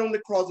died on the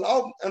cross.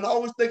 And I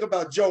always think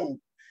about Job.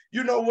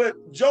 You know what?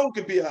 Job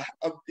could be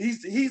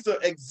he's an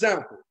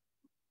example.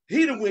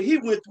 He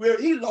went through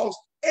it. He lost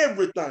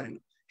everything.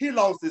 He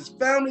lost his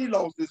family. He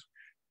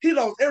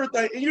lost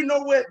everything. And you know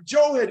what?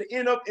 Job had to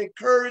end up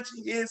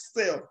encouraging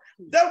himself.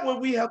 That's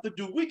what we have to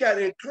do. We got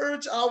to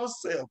encourage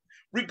ourselves.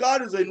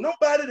 Regardless of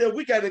nobody there,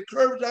 we got to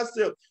encourage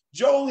ourselves.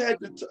 Job had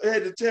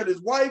to tell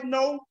his wife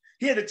no.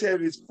 He had to tell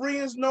his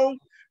friends no.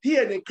 He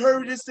had to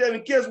encourage himself.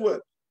 And guess what?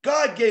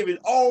 God gave it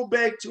all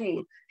back to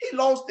him. He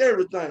lost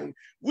everything.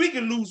 We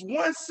can lose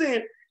 1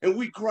 cent and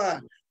we cry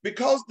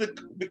because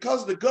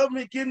the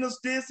government giving us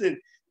this and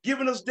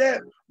giving us that.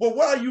 Well,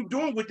 what are you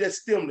doing with that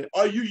stimulus?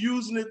 Are you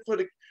using it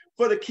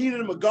for the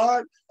kingdom of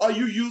God? Are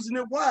you using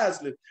it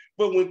wisely?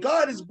 But when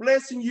God is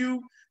blessing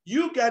you,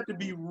 you got to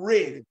be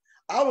ready.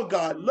 Our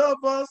God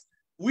loves us.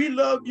 We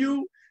love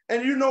you.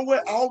 And you know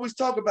what? I always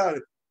talk about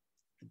it.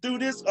 Through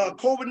this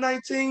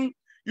COVID-19,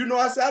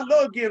 I said, I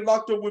love getting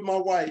locked up with my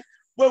wife.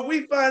 But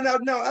we find out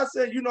now, I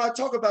said, I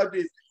talk about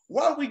this.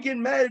 Why are we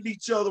getting mad at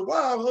each other?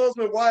 Why our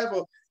husband and wife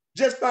are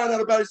just find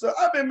out about each other?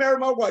 I've been married to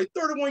my wife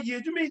 31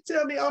 years. You mean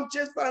tell me I'm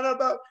just finding out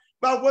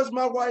about what's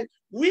my wife?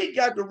 We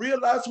got to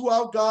realize who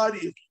our God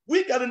is.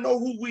 We got to know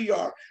who we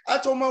are. I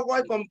told my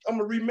wife I'm going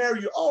to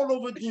remarry you all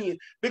over again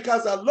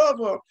because I love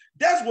her.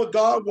 That's what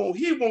God wants.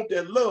 He wants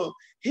that love.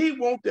 He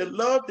wants that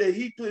love that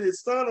he put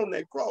his son on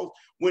that cross.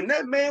 When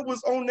that man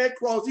was on that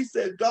cross, he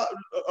said, God,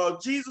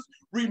 Jesus,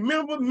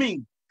 remember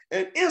me.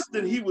 And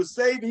instant he was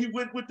saved and he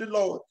went with the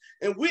Lord.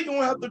 And we're going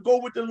to have to go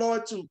with the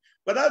Lord too.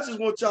 But I just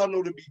want y'all to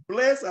know to be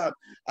blessed.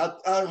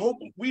 I hope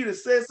we have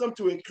said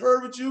something to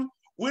encourage you.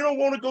 We don't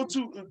want to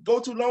go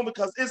too long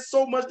because it's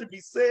so much to be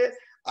said.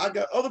 I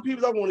got other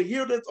people I want to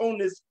hear that's on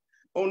this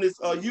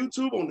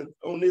YouTube,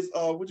 on this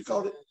what you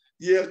call it?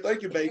 Yeah,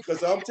 thank you, baby.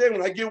 Because I'm telling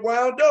you, when I get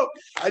wound up,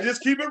 I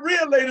just keep it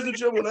real, ladies and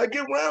gentlemen. When I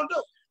get wound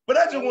up. But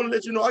I just want to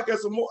let you know I got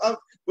some more. I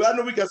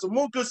know we got some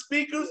more good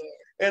speakers,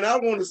 and I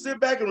want to sit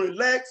back and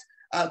relax.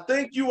 I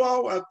thank you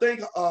all. I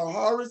thank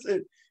Horace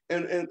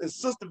and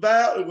Sister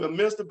Val, and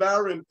Minister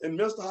Val and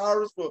Mr.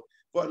 Horace for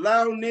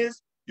allowing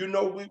this. You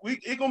know,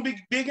 it's gonna be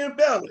big and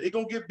better. It's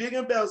gonna get big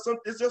and better.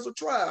 It's just a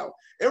trial.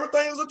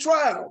 Everything is a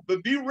trial,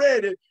 but be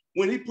ready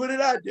when he put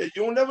it out there.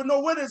 You don't never know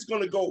where it's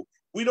gonna go.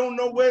 We don't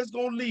know where it's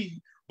gonna lead,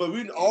 but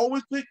we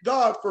always put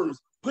God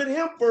first. Put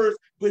him first.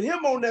 Put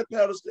him on that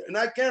pedestal, and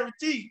I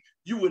guarantee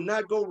you will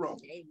not go wrong.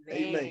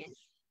 Amen. Amen.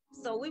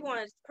 So we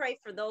want to pray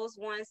for those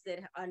ones that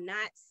are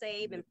not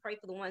saved and pray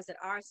for the ones that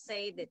are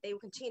saved, that they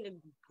will continue to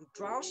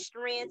draw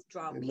strength,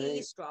 draw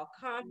peace, draw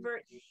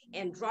comfort,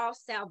 and draw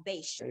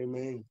salvation.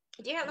 Amen.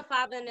 Dear Heavenly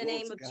Father, in the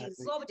name of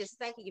Jesus, Lord, we just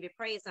thank you, give you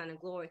praise, honor, and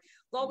glory.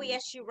 Lord, we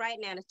ask you right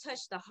now to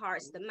touch the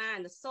hearts, the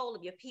mind, the soul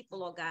of your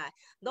people, oh God.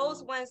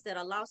 Those ones that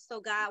are lost,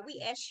 oh God,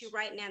 we ask you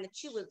right now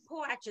that you would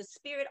pour out your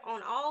spirit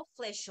on all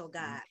flesh, oh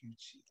God.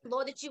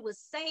 Lord, that you would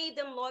save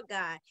them, Lord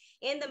God,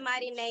 in the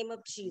mighty name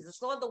of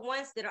Jesus. Lord, the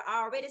ones that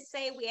are already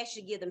saved, we ask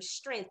you to give them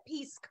strength,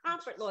 peace,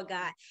 comfort, Lord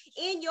God,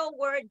 in your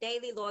word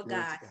daily, Lord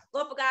God.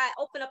 Lord, for God,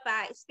 open up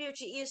our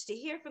spiritual ears to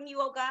hear from you,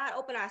 oh God.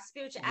 Open our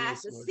spiritual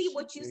eyes to see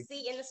what you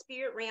see in the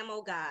spirit realm,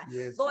 oh God.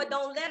 Lord,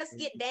 don't let us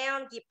get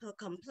down, get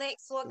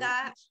complex, Lord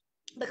God,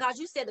 because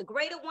you said the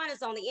greater one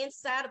is on the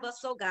inside of us,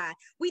 oh God.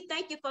 We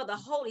thank you for the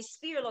Holy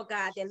Spirit, oh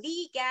God, that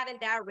lead, guide, and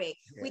direct.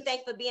 We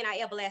thank you for being our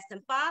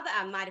everlasting Father,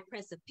 our mighty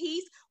Prince of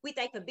Peace. We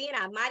thank you for being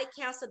our mighty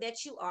counselor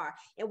that you are.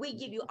 And we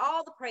give you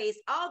all the praise,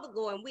 all the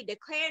glory, and we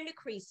declare and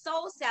decree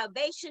soul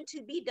salvation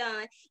to be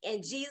done.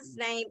 In Jesus'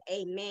 name,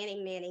 amen,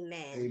 amen,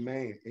 amen.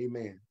 Amen,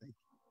 amen. Thank you.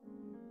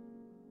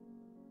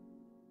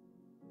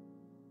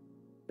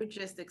 We're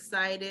just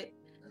excited.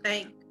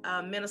 Thank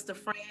Minister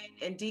Fran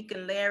and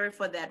Deacon Larry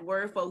for that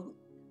word. For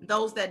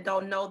those that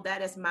don't know,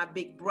 that is my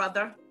big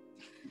brother.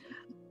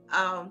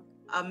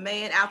 A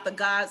man after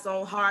God's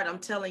own heart, I'm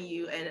telling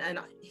you, and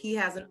he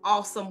has an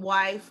awesome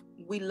wife.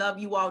 We love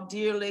you all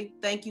dearly.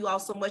 Thank you all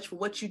so much for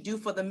what you do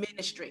for the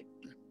ministry.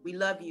 We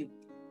love you.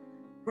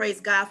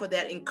 Praise God for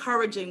that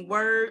encouraging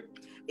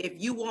word.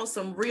 If you want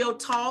some real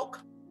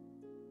talk,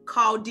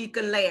 call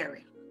Deacon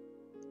Larry.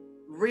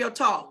 Real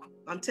talk.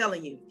 I'm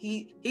telling you,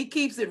 he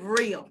keeps it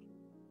real.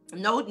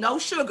 No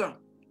sugar.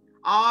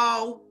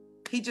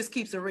 He just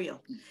keeps it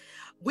real.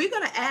 We're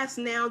going to ask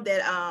now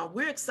that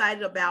we're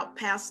excited about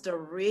Pastor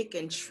Rick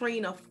and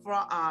Trina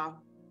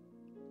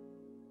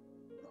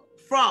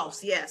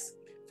Frost, yes,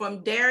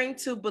 from Daring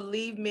to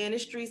Believe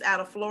Ministries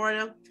out of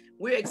Florida.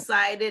 We're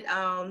excited.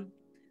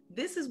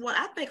 This is one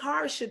I think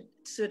Horace should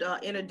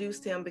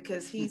introduce him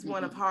because he's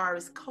one of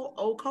Horace's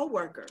old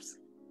co-workers.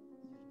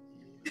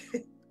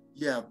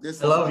 Yeah,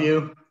 I love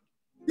you.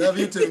 Love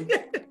you too.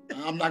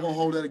 I'm not gonna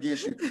hold that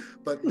against you,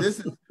 but this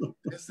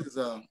is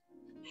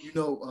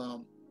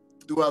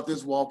throughout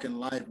this walk in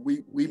life,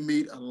 we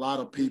meet a lot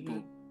of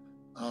people.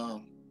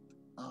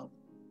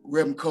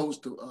 Reverend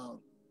Coach, the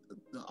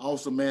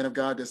awesome man of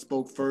God that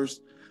spoke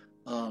first.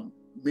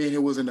 Me and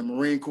him was in the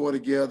Marine Corps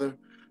together.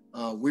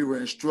 We were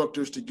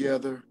instructors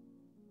together,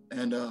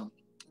 and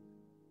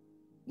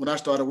when I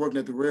started working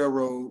at the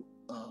railroad,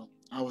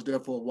 I was there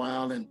for a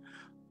while, and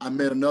I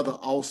met another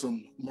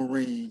awesome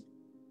Marine.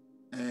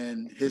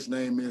 And his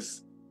name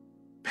is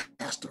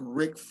Pastor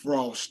Rick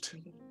Frost.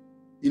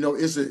 You know,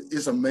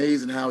 it's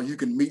amazing how you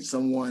can meet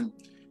someone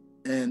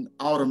and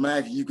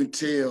automatically you can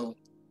tell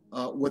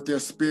what their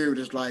spirit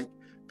is like,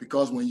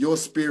 because when your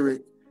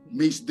spirit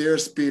meets their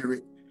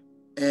spirit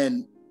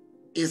and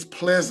it's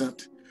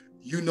pleasant,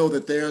 you know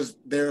that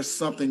there's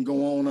something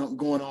going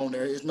on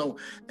there. There's no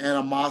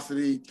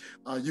animosity.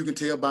 You can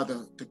tell by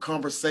the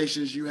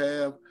conversations you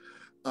have.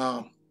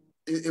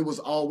 It was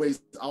always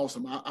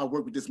awesome. I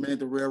worked with this man at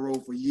the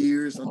railroad for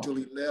years until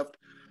he left.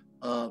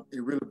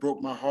 It really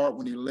broke my heart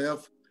when he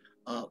left.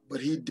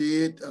 But he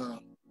did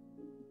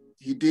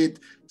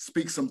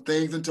speak some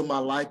things into my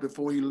life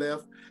before he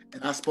left,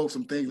 and I spoke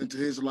some things into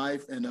his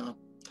life, and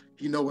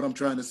he know what I'm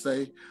trying to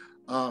say.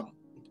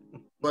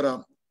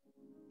 But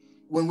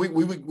when we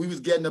was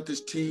getting up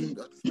this team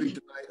to speak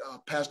tonight,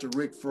 Pastor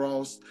Rick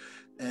Frost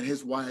and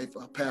his wife,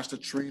 Pastor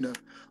Trina,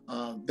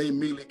 they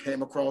immediately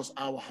came across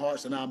our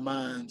hearts and our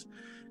minds.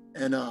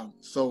 And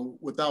so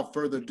without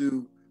further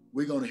ado,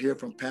 we're going to hear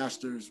from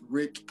Pastors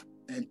Rick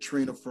and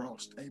Trina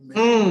Frost.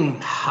 Amen.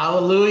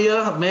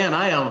 Hallelujah. Man,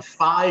 I am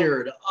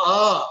fired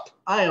up.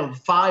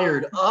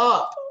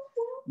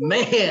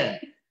 Man,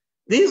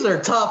 these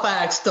are tough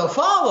acts to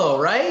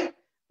follow, right?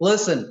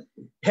 Listen,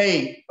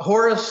 hey,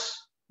 Horace,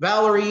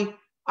 Valerie,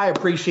 I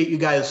appreciate you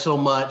guys so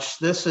much.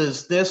 This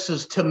is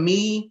to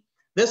me,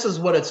 this is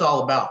what it's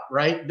all about,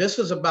 right? This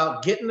is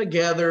about getting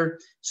together,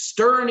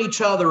 stirring each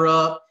other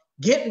up,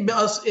 getting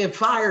us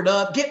fired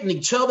up, getting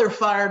each other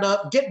fired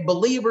up, getting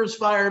believers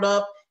fired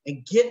up,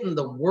 and getting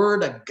the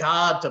word of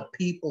God to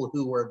people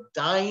who are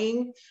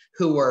dying,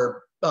 who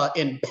are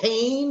in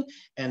pain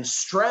and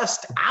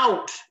stressed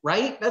out,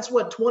 right? That's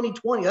what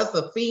 2020, that's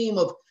the theme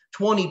of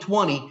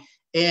 2020.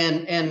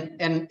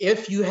 And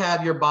if you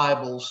have your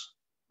Bibles,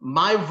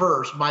 my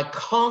verse, my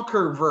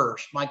concrete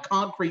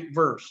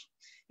verse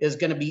is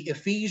going to be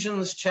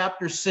Ephesians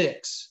chapter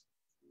 6,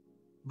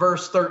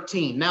 verse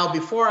 13. Now,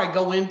 before I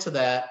go into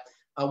that,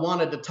 I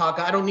wanted to talk,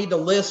 I don't need to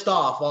list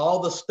off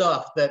all the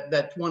stuff that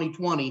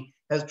 2020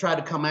 has tried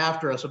to come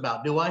after us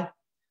about, do I?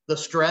 The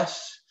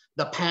stress,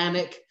 the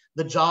panic,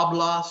 the job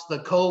loss, the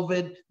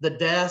COVID, the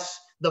deaths,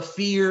 the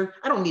fear.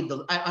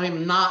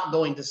 I'm not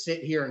going to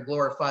sit here and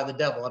glorify the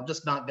devil. I'm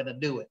just not going to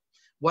do it.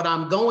 What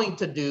I'm going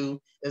to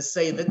do is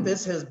say that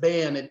this has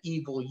been an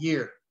evil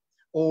year,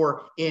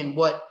 or in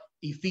what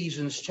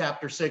Ephesians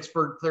chapter 6,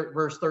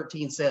 verse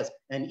 13 says,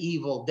 an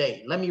evil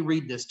day. Let me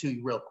read this to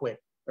you real quick,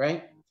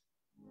 right?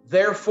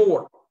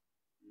 Therefore,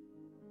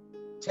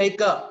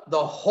 take up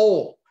the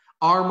whole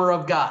armor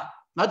of God,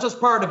 not just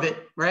part of it,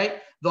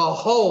 right? The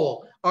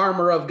whole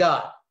armor of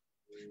God,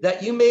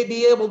 that you may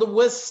be able to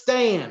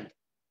withstand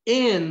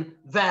in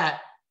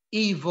that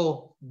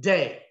evil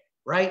day,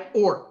 right?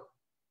 Or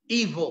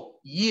evil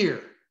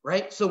year,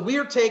 right? So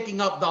we're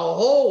taking up the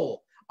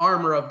whole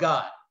armor of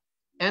God.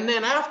 And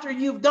then after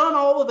you've done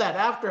all of that,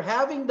 after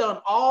having done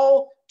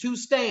all to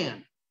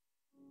stand,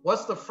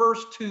 what's the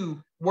first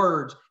two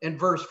words in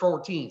verse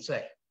 14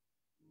 say?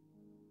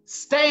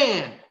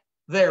 Stand,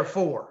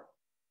 therefore.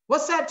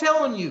 What's that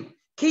telling you?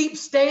 Keep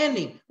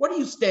standing. What are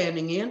you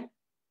standing in?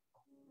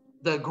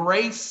 The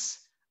grace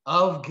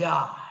of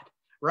God,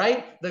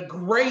 right? The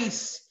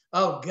grace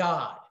of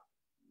God.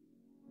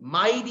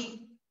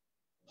 Mighty,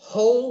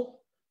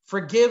 whole,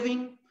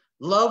 forgiving,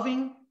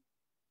 loving.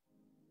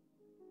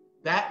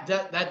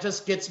 That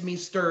just gets me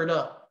stirred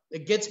up.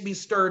 It gets me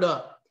stirred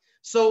up.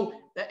 So,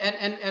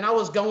 and I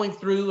was going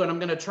through, and I'm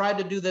going to try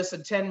to do this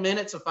in 10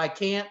 minutes. If I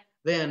can't,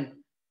 then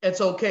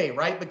it's okay,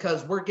 right?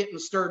 Because we're getting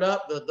stirred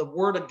up. The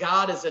word of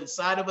God is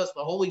inside of us.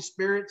 The Holy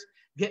Spirit's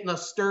getting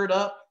us stirred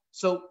up.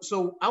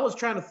 So I was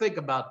trying to think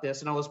about this,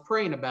 and I was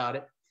praying about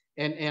it.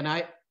 And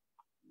I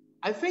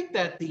think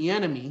that the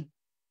enemy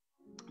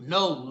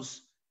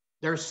knows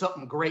there's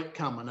something great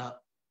coming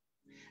up.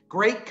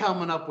 Great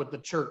coming up with the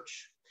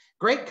church.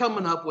 Great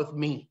coming up with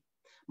me,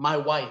 my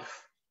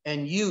wife,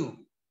 and you,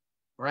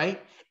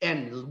 right?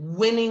 And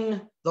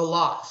winning the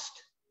lost.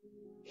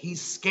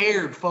 He's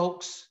scared,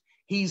 folks.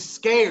 He's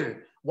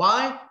scared.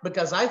 Why?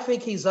 Because I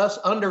think he's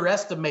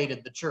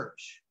underestimated the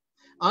church.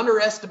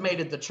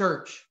 Underestimated the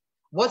church.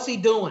 What's he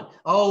doing?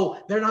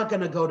 Oh, they're not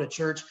going to go to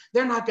church.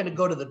 They're not going to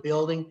go to the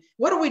building.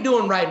 What are we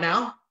doing right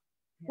now?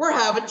 We're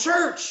having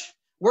church.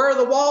 Where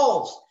are the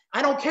walls?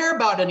 I don't care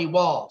about any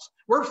walls.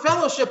 We're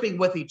fellowshipping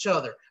with each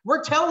other.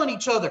 We're telling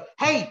each other,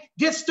 hey,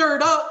 get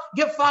stirred up,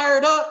 get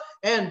fired up.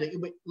 And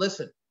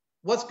listen,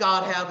 what's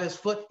God have his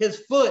foot? His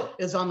foot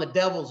is on the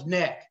devil's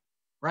neck,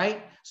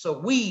 right? So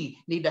we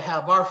need to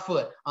have our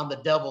foot on the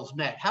devil's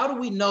neck. How do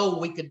we know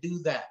we could do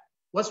that?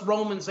 What's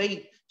Romans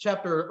 8,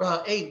 chapter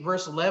 8,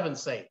 verse 11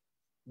 say?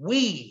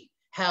 We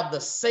have the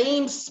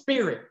same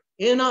spirit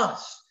in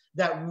us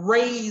that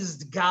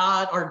raised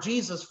God or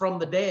Jesus from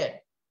the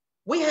dead.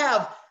 We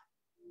have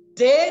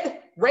dead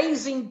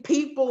raising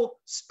people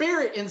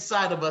spirit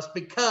inside of us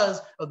because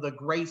of the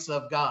grace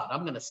of God.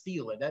 I'm going to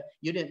steal it.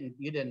 You didn't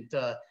you didn't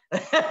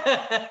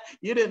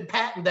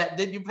patent that,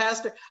 did you,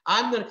 Pastor?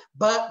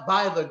 But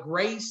by the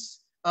grace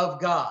of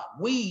God,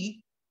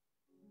 we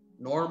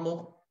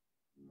normal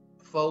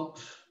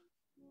folks,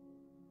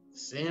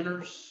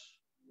 sinners.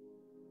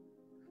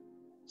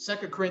 2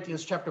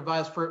 Corinthians chapter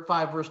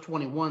 5, verse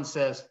 21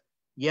 says,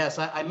 yes,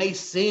 I may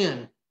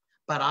sin,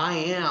 but I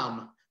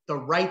am the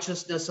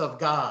righteousness of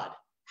God.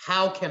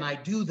 How can I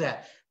do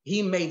that?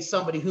 He made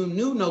somebody who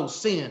knew no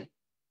sin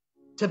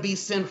to be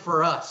sin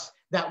for us,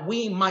 that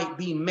we might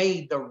be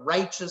made the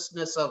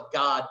righteousness of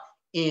God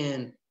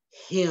in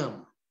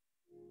him.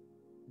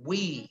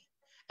 We,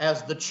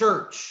 as the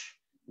church,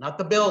 not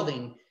the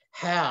building,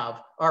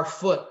 have our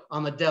foot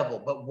on the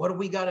devil. But what do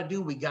we got to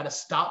do? We got to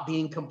stop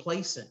being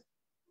complacent.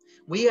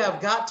 We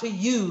have got to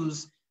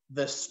use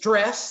the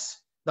stress,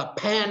 the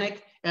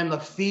panic, and the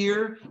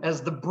fear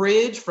as the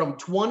bridge from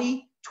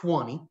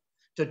 2020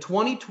 to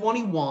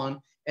 2021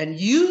 and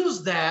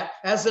use that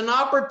as an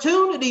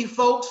opportunity,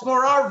 folks,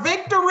 for our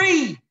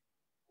victory.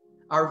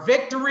 Our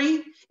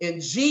victory in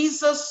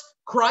Jesus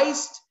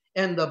Christ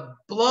and the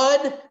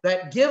blood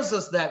that gives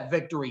us that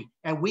victory.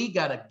 And we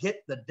got to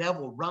get the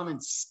devil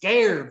running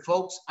scared,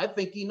 folks. I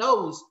think he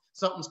knows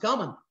something's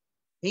coming.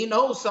 He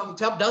knows something,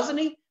 doesn't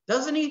he?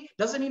 Doesn't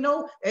he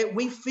know? And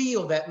we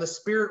feel that in the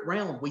spirit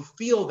realm. We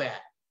feel that.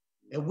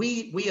 And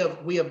we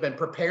have been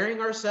preparing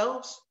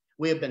ourselves.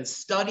 We have been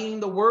studying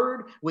the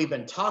word. We've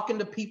been talking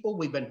to people.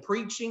 We've been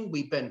preaching.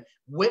 We've been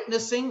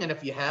witnessing. And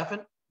if you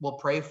haven't, we'll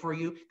pray for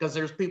you, because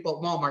there's people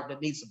at Walmart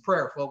that need some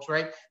prayer, folks,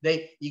 right?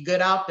 You get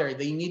out there.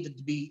 They need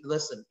to be,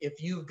 listen,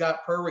 if you've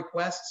got prayer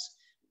requests,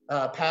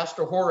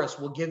 Pastor Horace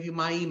will give you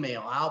my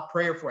email. I'll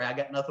pray for you. I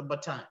got nothing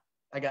but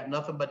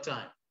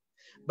time.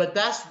 But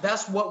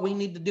that's what we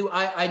need to do.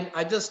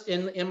 I just,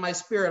 in my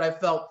spirit, I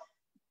felt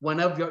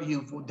whenever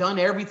you've done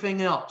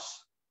everything else,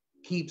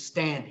 keep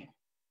standing.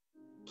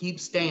 Keep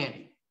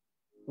standing.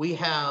 We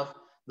have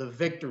the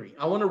victory.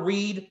 I want to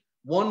read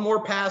one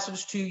more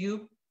passage to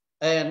you.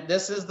 And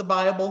this is the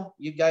Bible.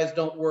 You guys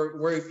don't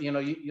worry,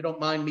 you don't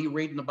mind me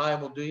reading the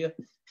Bible, do you?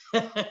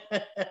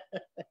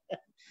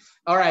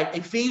 All right,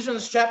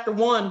 Ephesians chapter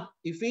 1.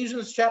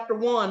 Ephesians chapter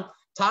 1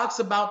 talks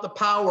about the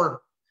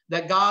power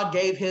that God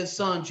gave his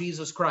son,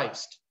 Jesus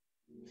Christ.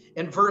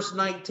 In verse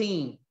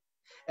 19,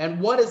 and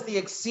what is the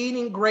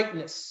exceeding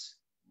greatness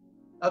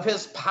of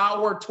his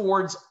power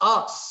towards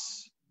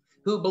us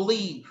who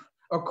believe,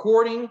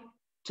 according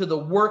to the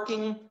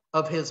working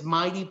of his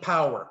mighty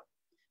power,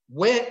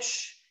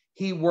 which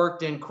he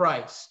worked in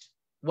Christ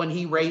when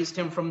he raised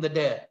him from the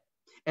dead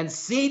and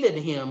seated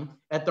him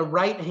at the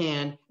right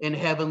hand in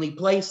heavenly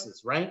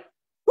places, right?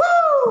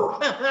 Woo!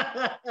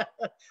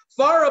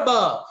 far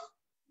above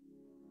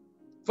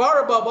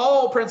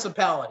all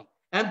principality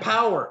and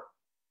power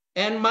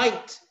and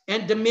might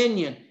and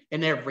dominion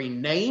and every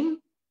name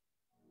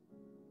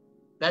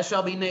that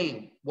shall be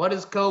named. What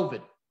is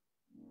COVID?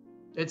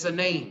 It's a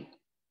name.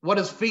 What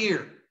is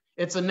fear?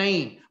 It's a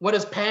name. What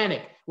is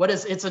panic?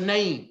 It's a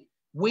name.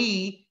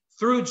 We,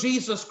 through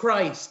Jesus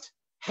Christ,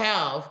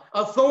 have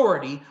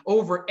authority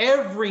over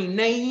every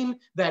name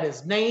that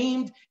is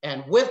named.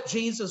 And with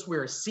Jesus,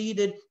 we're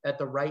seated at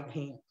the right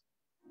hand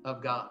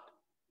of God.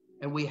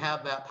 And we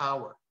have that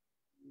power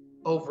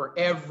over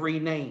every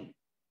name.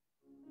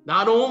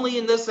 Not only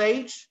in this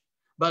age,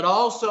 but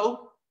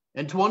also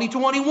in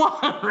 2021,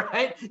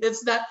 right?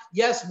 It's not,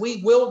 yes,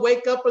 we will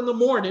wake up in the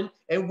morning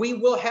and we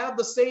will have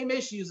the same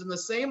issues and the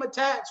same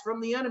attacks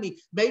from the enemy,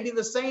 maybe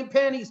the same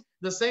pennies,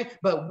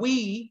 but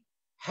we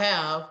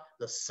have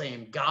the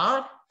same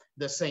God,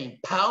 the same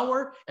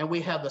power, and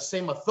we have the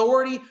same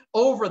authority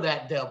over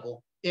that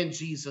devil in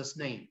Jesus'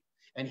 name.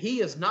 And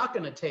he is not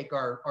going to take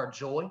our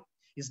joy.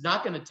 He's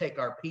not going to take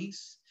our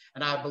peace.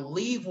 And I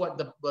believe what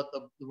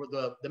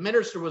the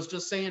minister was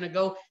just saying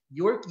ago,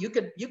 you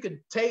could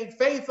take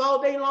faith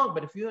all day long,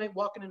 but if you ain't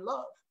walking in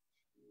love,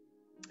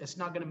 it's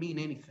not going to mean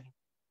anything,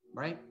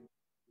 right?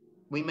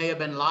 We may have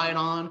been lied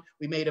on,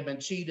 we may have been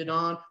cheated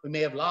on, we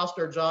may have lost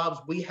our jobs.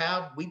 We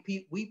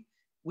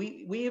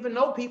even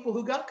know people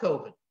who got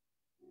COVID.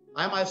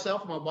 I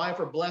myself and my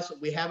wife are blessed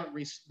that we haven't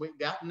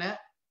gotten that.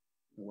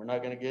 We're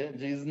not going to get it in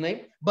Jesus'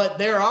 name, but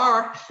there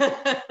are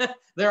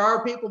there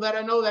are people that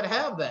I know that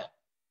have that.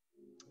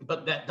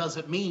 But that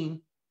doesn't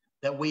mean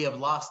that we have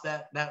lost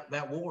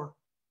that war,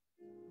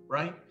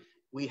 right?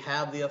 We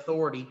have the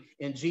authority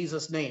in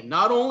Jesus' name.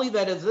 Not only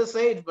that is this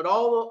age, but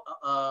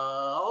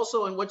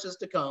also in which is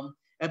to come.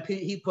 And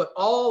he put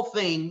all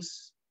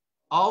things,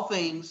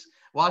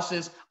 watch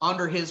this,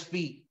 under his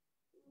feet.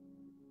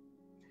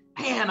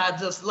 Man, I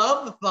just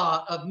love the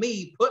thought of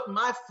me putting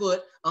my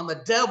foot on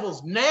the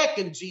devil's neck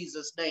in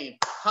Jesus' name.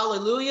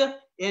 Hallelujah.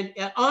 And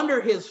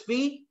under his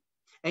feet.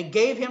 And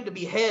gave him to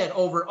be head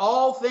over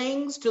all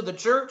things to the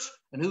church.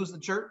 And who's the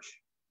church?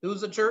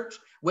 Who's the church?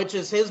 Which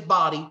is his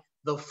body,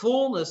 the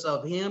fullness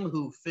of him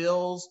who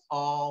fills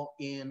all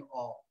in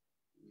all.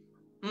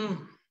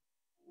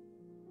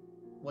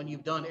 When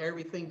you've done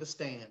everything to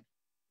stand.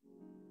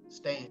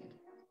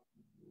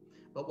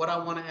 But what I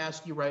want to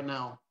ask you right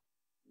now,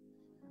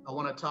 I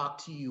want to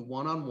talk to you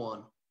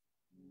one-on-one.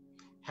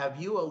 Have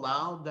you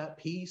allowed that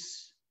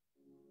peace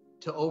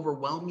to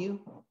overwhelm you?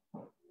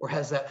 Or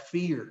has that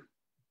fear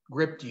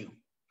gripped you?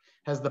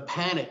 Has the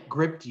panic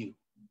gripped you?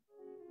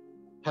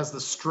 Has the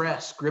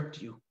stress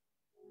gripped you?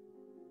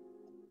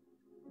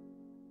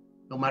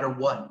 No matter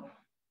what,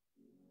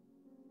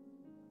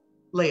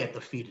 lay at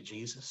the feet of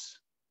Jesus.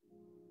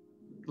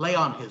 Lay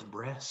on his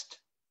breast.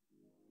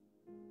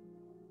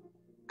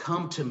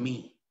 Come to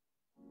me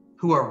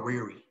who are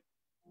weary,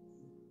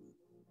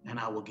 and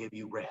I will give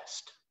you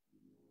rest.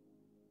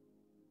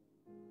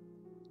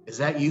 Is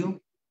that you?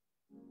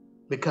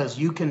 Because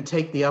you can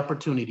take the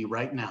opportunity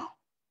right now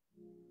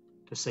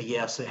to say,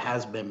 yes, it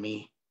has been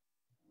me,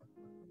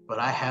 but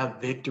I have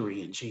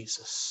victory in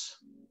Jesus.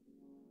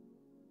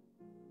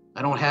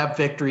 I don't have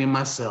victory in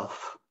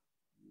myself.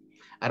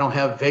 I don't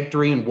have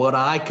victory in what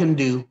I can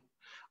do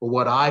or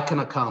what I can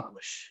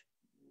accomplish,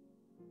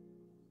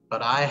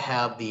 but I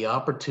have the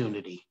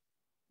opportunity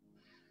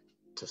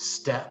to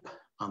step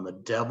on the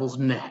devil's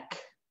neck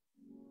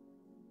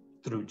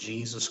through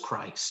Jesus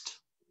Christ,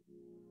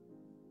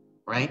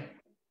 right?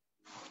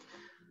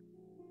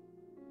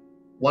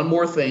 One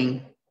more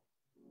thing.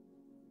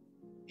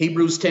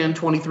 Hebrews 10,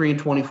 23 and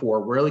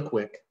 24, really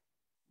quick.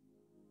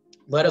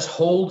 Let us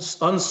hold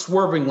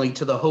unswervingly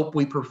to the hope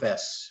we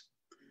profess,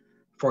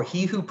 for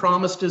he who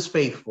promised is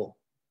faithful.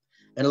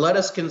 And let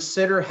us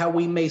consider how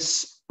we may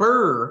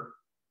spur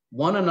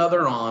one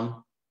another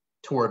on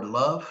toward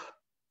love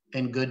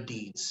and good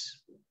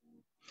deeds.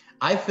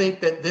 I think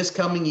that this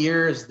coming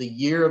year is the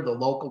year of the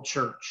local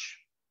church,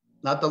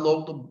 not the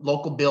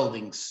local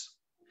buildings,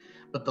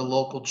 but the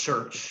local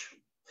church.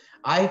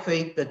 I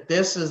think that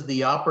this is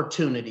the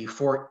opportunity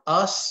for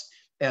us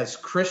as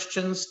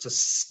Christians to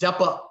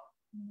step up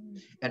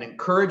and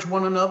encourage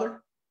one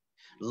another,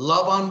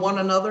 love on one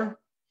another.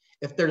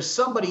 If there's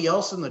somebody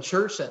else in the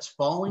church that's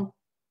falling,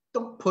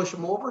 don't push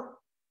them over.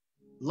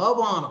 Love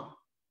on them.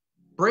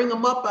 Bring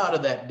them up out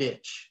of that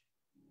ditch.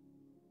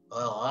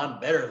 Well, I'm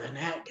better than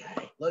that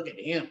guy. Look at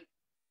him.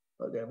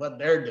 Look at what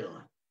they're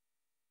doing.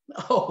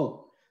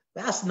 No,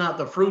 that's not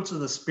the fruits of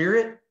the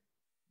Spirit.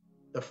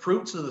 The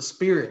fruits of the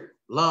Spirit: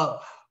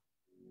 love,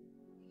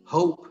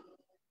 hope,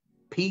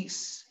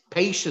 peace,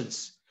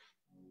 patience.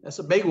 That's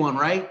a big one,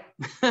 right?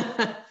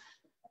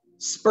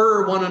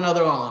 Spur one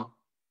another on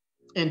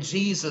in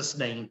Jesus'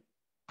 name.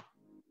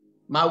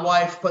 My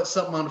wife put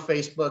something on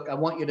Facebook. I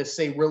want you to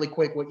say really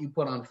quick what you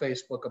put on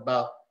Facebook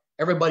about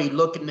everybody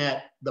looking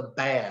at the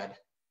bad.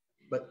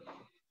 But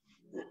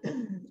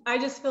I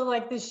just feel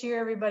like this year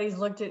everybody's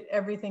looked at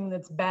everything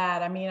that's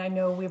bad. I mean, I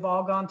know we've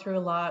all gone through a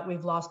lot.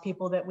 We've lost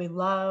people that we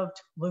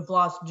loved. We've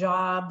lost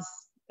jobs.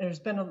 There's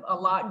been a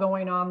lot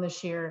going on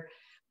this year.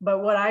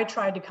 But what I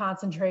tried to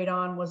concentrate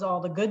on was all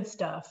the good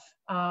stuff.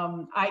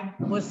 I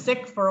was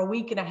sick for a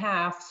week and a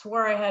half,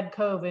 swore I had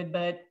COVID,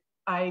 but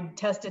I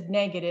tested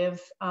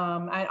negative.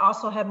 I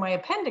also had my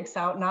appendix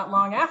out not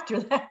long after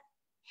that.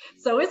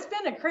 So it's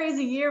been a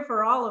crazy year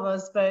for all of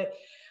us, but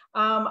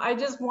I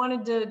just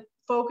wanted to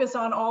focus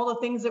on all the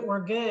things that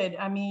were good.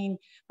 I mean,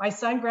 my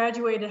son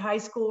graduated high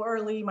school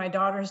early. My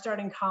daughter's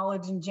starting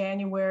college in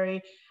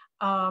January.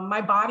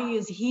 My body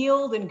is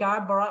healed and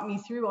God brought me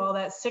through all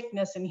that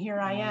sickness and here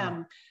I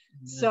am.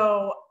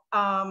 So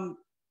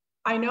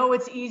I know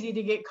it's easy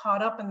to get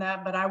caught up in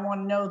that, but I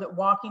want to know that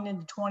walking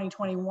into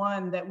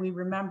 2021, that we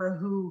remember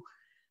who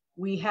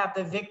we have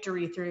the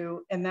victory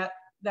through, and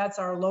that's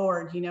our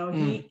Lord. You know,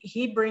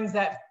 he brings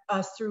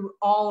us through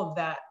all of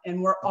that, and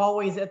we're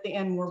always at the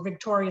end, we're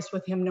victorious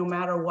with him no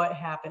matter what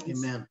happens.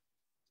 Amen.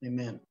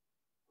 Amen.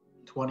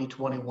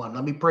 2021.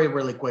 Let me pray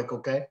really quick,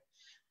 okay?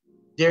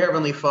 Dear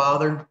Heavenly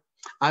Father,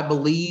 I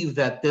believe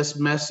that this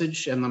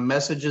message and the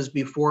messages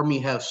before me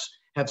have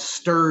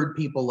stirred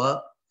people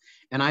up.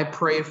 And I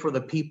pray for the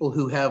people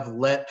who have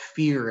let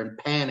fear and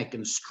panic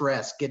and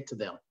stress get to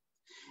them,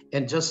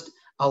 and just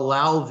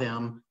allow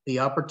them the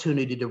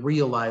opportunity to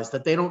realize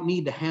that they don't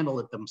need to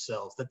handle it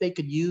themselves, that they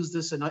could use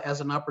this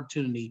as an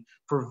opportunity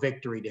for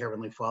victory, to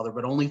Heavenly Father,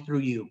 but only through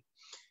you.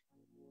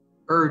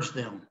 Urge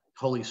them,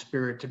 Holy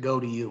Spirit, to go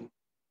to you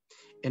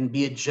and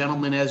be a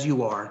gentleman as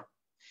you are,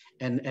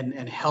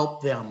 and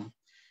help them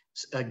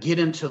get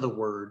into the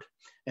Word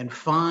and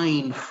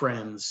find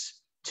friends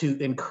to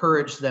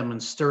encourage them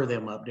and stir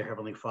them up, dear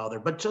Heavenly Father.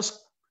 But just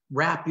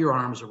wrap your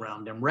arms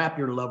around them, wrap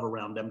your love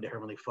around them, dear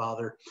Heavenly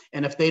Father.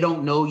 And if they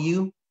don't know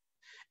you,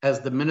 as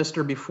the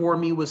minister before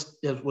me was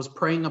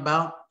praying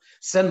about,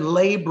 send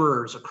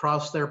laborers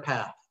across their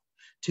path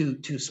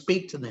to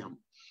speak to them.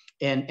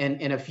 And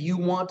if you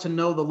want to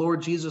know the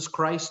Lord Jesus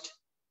Christ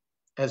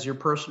as your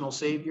personal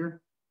Savior,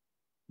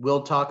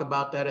 we'll talk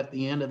about that at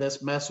the end of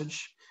this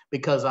message,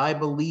 because I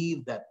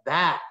believe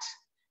that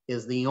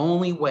is the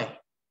only way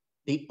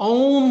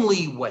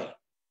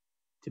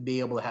to be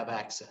able to have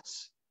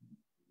access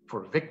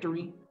for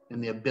victory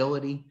and the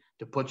ability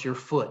to put your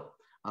foot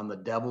on the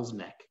devil's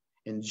neck.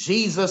 In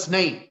Jesus'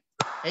 name,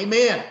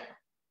 amen.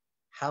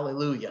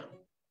 Hallelujah.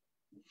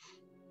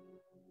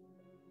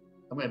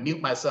 I'm going to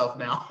mute myself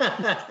now.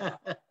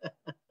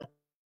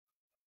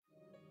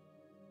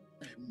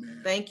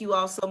 Thank you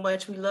all so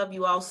much. We love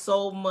you all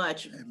so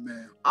much.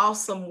 Amen.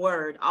 Awesome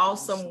word.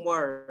 Awesome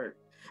word.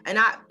 And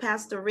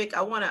Pastor Rick,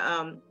 I want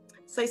to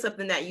say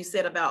something that you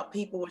said about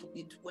people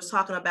was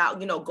talking about,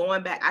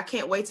 going back. I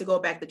can't wait to go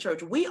back to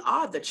church. We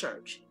are the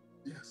church.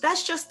 Yes.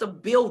 That's just a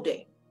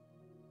building.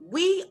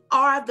 We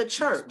are the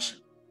church.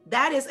 Right.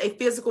 That is a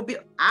physical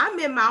building. I'm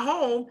in my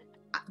home.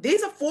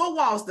 These are 4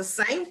 walls, the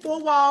same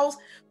 4 walls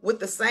with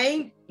the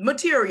same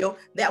material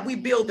that we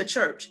build the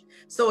church.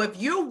 So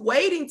if you're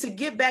waiting to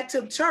get back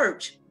to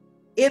church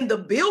in the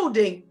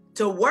building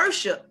to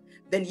worship,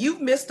 then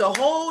you've missed a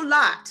whole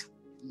lot.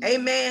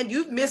 Amen.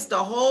 You've missed a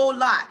whole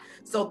lot.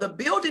 So the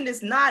building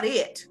is not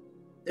it.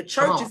 The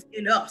church is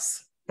in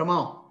us. Come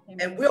on.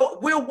 And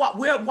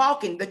we're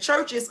walking. The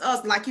church is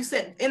us, like you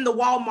said, in the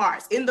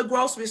Walmarts, in the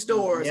grocery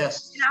stores,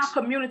 yes, in our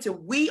community.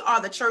 We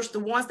are the church, the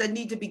ones that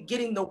need to be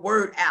getting the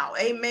word out.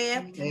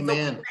 Amen. Amen.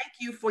 So thank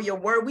you for your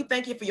word. We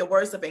thank you for your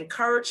words of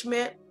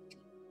encouragement.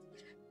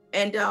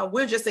 And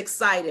we're just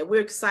excited.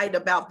 We're excited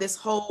about this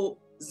whole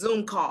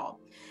Zoom call.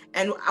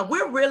 And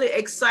we're really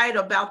excited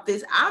about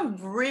this. I'm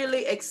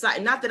really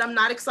excited. Not that I'm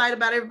not excited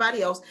about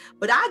everybody else,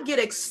 but I get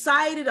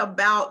excited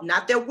about,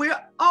 not that we're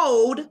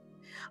old,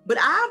 but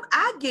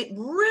I get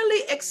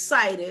really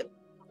excited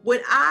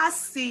when I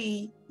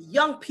see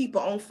young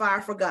people on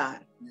fire for God.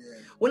 Yeah.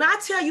 When I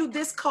tell you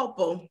this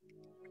couple,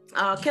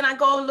 can I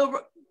go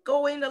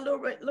in a little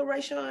bit,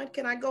 Rayshawn?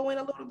 Can I go in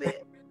a little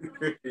bit?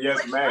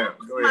 Yes, ma'am.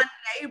 Go ahead. My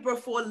neighbor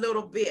for a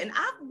little bit, and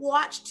I've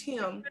watched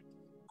him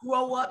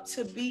grow up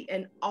to be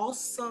an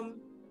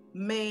awesome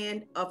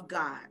man of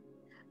God.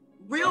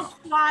 Real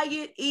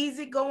quiet,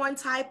 easygoing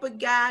type of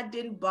guy,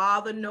 didn't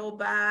bother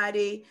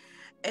nobody.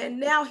 And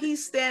now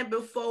he's standing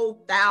before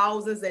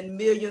thousands and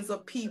millions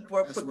of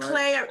people,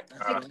 declaring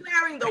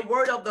the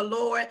word of the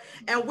Lord.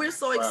 And we're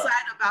so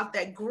excited about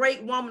that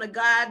great woman of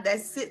God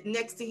that's sitting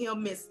next to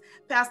him, Miss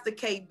Pastor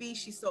KB.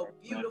 She's so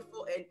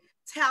beautiful and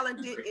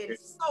talented in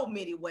so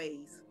many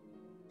ways.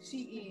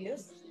 She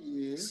is.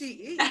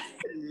 She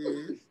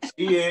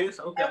is.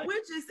 Okay. And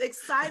we're just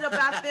excited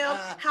about them,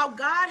 how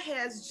God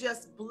has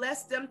just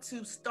blessed them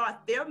to start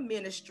their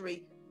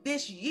ministry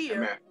this year.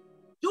 Amen.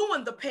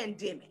 During the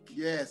pandemic.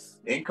 Yes.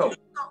 In COVID.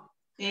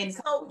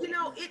 So, you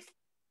know, it's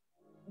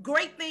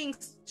great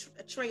things,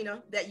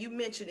 Trina, that you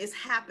mentioned is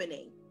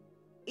happening.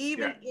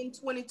 Even in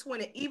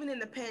 2020, even in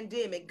the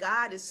pandemic,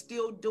 God is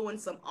still doing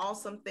some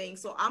awesome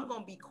things. So I'm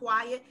going to be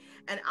quiet,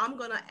 and I'm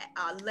going to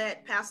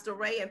let Pastor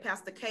Ray and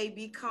Pastor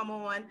KB come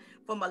on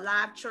from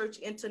Alive Church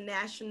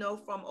International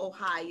from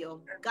Ohio.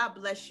 God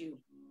bless you.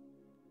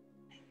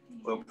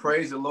 Well,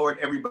 praise the Lord,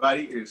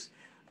 everybody. It is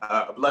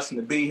a blessing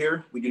to be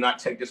here. We do not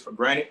take this for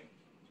granted.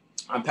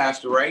 I'm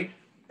Pastor Ray,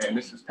 and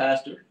this is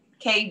Pastor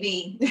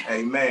KB.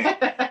 Amen.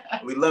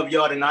 We love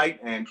y'all tonight,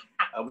 and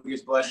we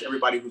just bless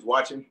everybody who's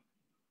watching.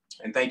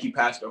 And thank you,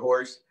 Pastor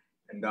Horace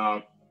and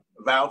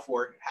Val,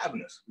 for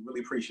having us. We really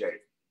appreciate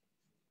it.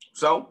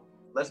 So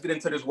let's get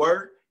into this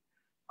word.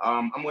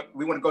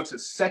 We want to go to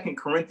 2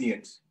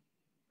 Corinthians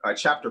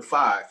chapter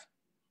 5,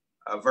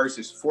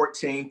 verses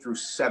 14 through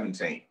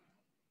 17.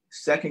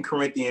 2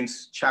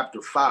 Corinthians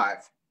chapter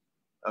 5,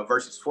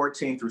 verses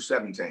 14 through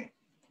 17.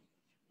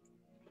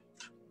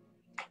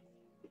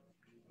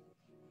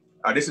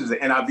 This is the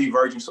NIV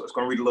version, so it's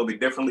going to read a little bit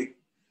differently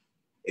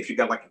if you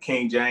got like a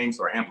King James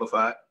or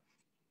Amplified.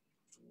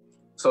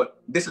 So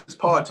this is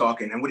Paul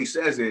talking, and what he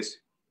says is,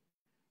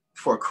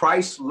 for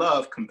Christ's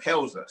love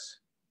compels us,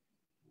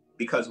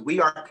 because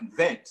we are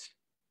convinced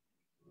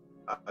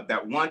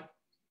that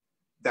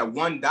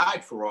one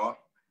died for all,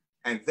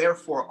 and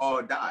therefore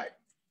all died.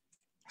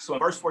 So in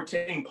verse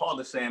 14, Paul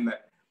is saying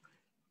that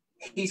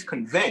he's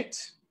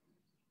convinced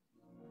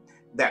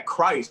that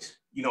Christ,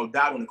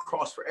 died on the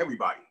cross for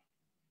everybody.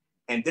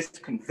 And this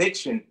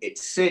conviction, it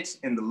sits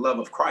in the love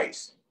of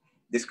Christ.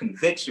 This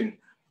conviction,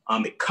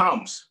 it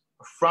comes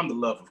from the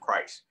love of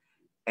Christ.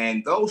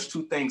 And those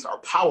two things are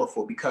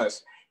powerful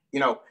because,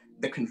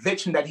 the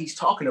conviction that he's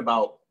talking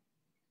about,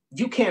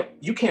 you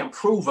can't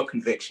prove a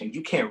conviction.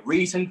 You can't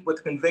reason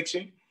with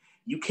conviction.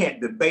 You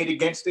can't debate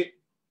against it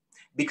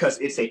because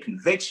it's a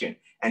conviction.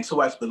 And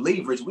so as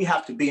believers, we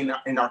have to be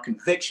in our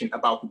conviction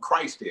about who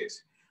Christ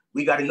is.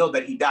 We got to know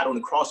that he died on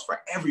the cross for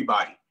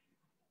everybody.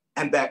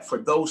 And that for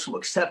those who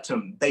accept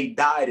him, they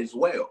died as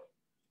well.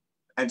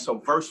 And so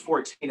verse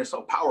 14 is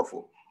so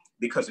powerful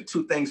because the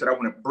two things that I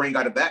want to bring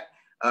out of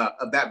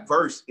that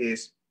verse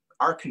is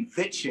our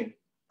conviction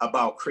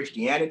about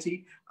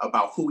Christianity,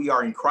 about who we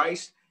are in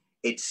Christ.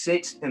 It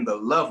sits in the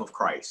love of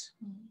Christ.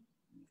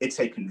 It's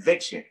a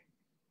conviction.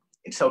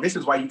 And so this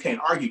is why you can't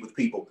argue with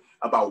people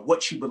about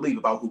what you believe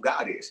about who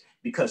God is,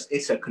 because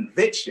it's a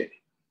conviction.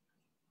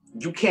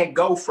 You can't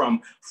go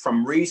from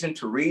reason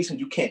to reason.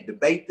 You can't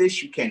debate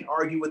this. You can't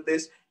argue with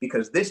this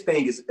because this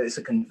thing is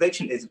a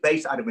conviction. It's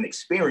based out of an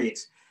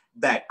experience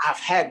that I've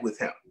had with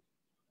him.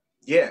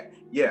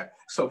 Yeah.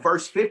 So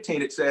verse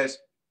 15, it says,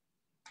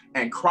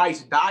 and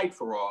Christ died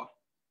for all,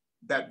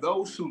 that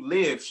those who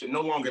live should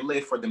no longer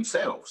live for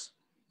themselves,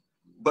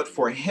 but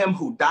for him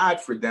who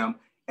died for them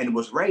and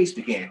was raised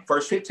again.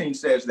 Verse 15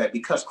 says that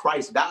because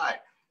Christ died,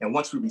 and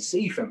once we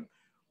receive him,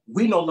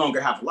 we no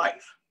longer have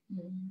life.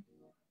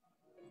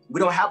 We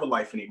don't have a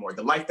life anymore.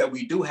 The life that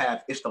we do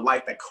have is the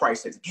life that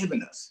Christ has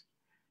given us.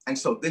 And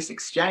so this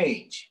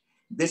exchange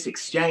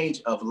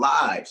of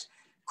lives,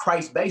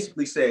 Christ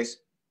basically says,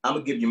 I'm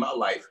gonna give you my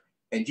life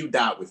and you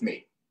die with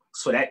me.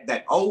 So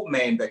that old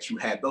man that you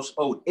had, those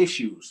old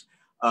issues,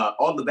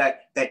 all of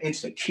that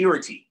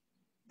insecurity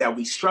that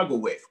we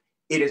struggle with,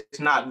 it is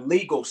not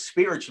legal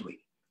spiritually,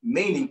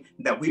 meaning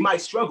that we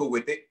might struggle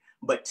with it,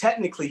 but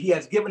technically he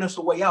has given us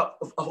a way out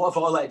of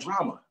all that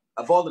drama,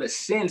 of all of the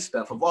sin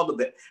stuff, of all of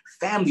the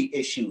family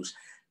issues.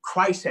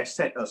 Christ has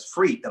set us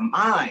free. The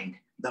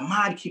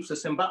mind keeps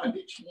us in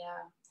bondage. Yeah.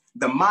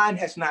 The mind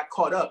has not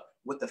caught up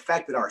with the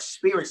fact that our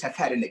spirits have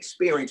had an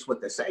experience with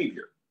the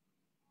Savior.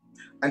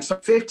 And so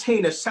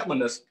 15 is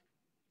telling us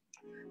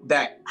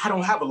that I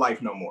don't have a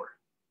life no more.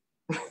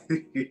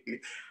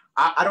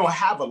 I don't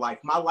have a life.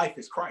 My life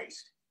is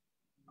Christ.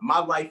 My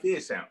life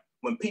is him.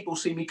 When people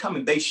see me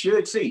coming, they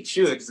should is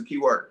the key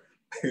word.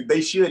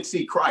 They should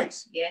see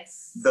Christ.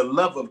 Yes. The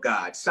love of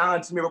God,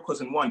 signs,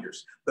 miracles, and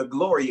wonders, the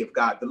glory of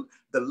God,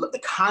 the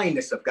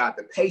kindness of God,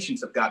 the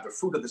patience of God, the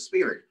fruit of the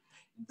Spirit.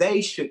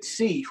 They should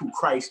see who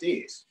Christ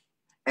is.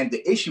 And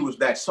the issue is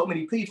that so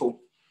many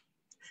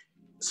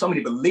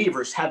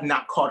believers have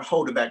not caught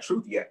hold of that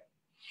truth yet.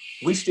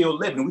 We still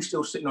live and we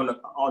still sitting on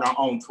our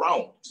own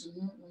thrones.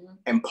 Mm-hmm.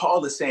 And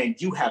Paul is saying,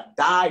 you have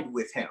died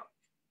with him.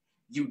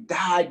 You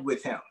died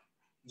with him.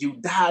 You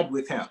died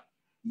with him.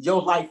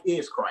 Your life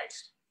is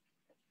Christ.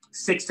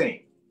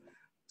 16.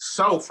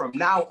 So from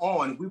now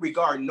on, we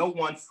regard no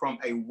one from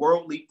a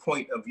worldly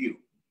point of view.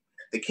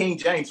 The King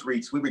James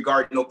reads, we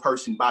regard no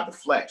person by the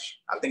flesh.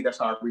 I think that's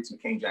how it reads in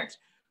the King James.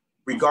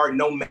 Regard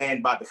no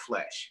man by the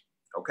flesh.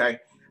 Okay.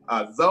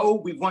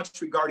 Though we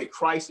once regarded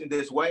Christ in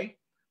this way,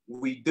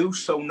 we do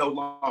so no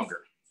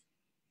longer.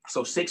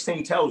 So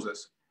 16 tells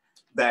us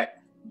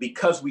that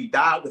because we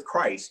died with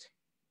Christ,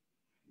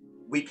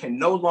 we can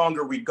no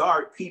longer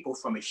regard people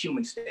from a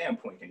human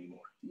standpoint anymore.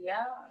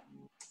 Yeah.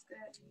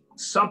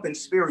 Something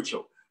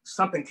spiritual,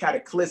 something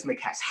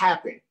cataclysmic has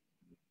happened.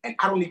 And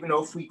I don't even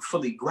know if we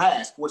fully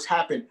grasp what's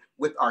happened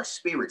with our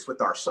spirits,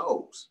 with our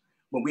souls,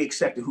 when we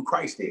accepted who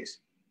Christ is.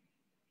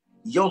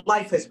 Your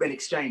life has been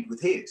exchanged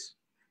with his.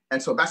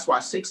 And so that's why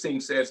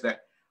 16 says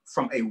that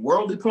from a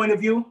worldly point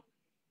of view,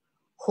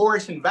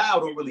 Horace and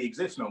Val don't really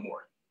exist no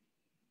more.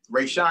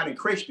 Ray, Sean, and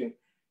Christian,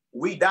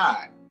 we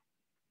died.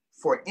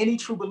 For any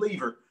true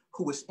believer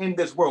who was in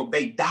this world,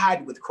 they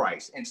died with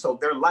Christ. And so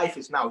their life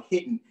is now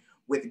hidden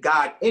with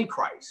God in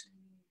Christ.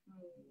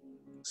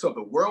 So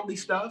the worldly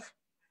stuff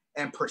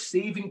and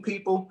perceiving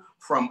people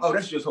from, oh,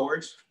 that's just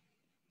Horace,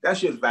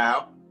 that's just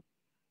Val.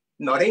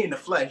 No, they in the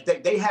flesh.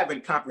 They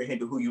haven't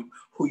comprehended who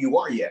you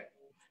are yet.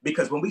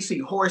 Because when we see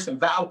Horace and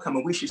Val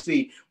coming, we should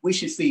see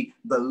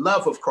the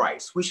love of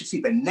Christ. We should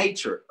see the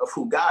nature of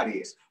who God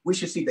is. We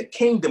should see the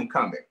kingdom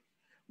coming.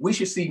 We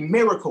should see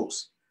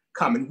miracles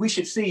coming. We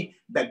should see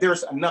that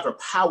there's another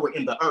power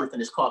in the earth,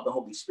 and it's called the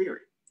Holy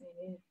Spirit.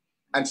 Amen.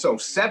 And so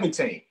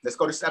 17, let's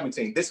go to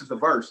 17. This is the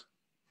verse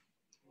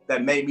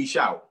that made me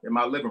shout in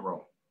my living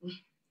room.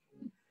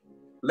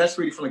 Let's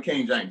read it from the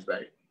King James,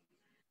 baby.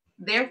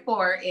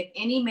 Therefore, if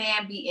any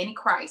man be in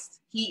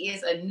Christ, he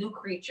is a new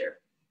creature.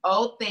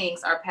 Old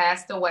things are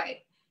passed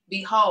away.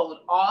 Behold,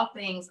 all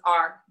things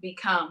are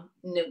become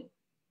new.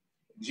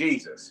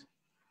 Jesus.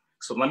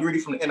 So let me read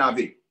it from the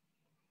NIV.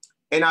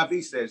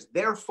 NIV says,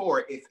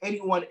 therefore, if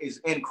anyone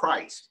is in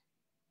Christ,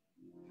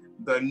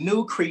 the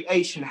new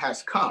creation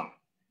has come.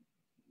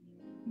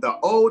 The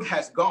old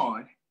has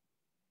gone,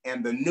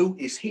 and the new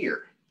is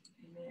here.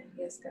 Amen.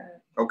 Yes, God.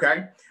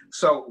 Okay?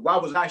 So why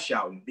was I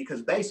shouting?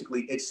 Because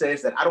basically it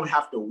says that I don't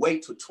have to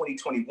wait till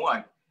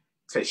 2021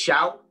 to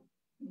shout,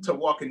 to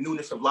walk in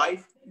newness of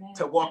life, Amen.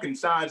 To walk in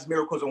signs,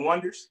 miracles, and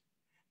wonders,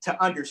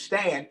 to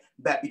understand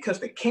that because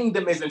the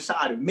kingdom is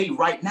inside of me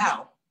right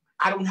now,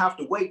 I don't have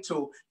to wait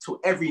till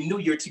every New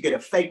Year to get a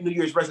fake New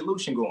Year's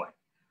resolution going.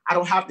 I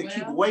don't have to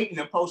keep waiting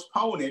and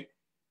postponing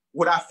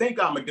what I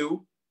think I'm gonna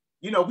do.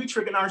 You know, we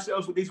tricking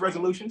ourselves with these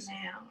resolutions.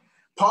 Now.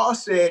 Paul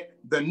said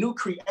the new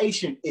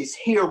creation is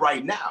here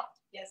right now.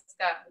 Yes,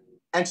 God.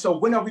 And so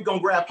when are we gonna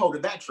grab hold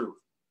of that truth?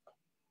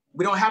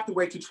 We don't have to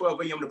wait till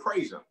 12 a.m. to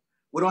praise him.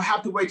 We don't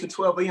have to wait till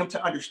 12 a.m.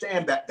 to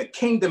understand that the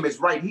kingdom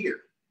is right here.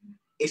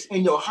 It's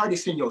in your heart,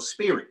 it's in your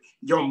spirit.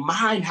 Your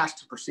mind has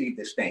to perceive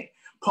this thing.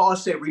 Paul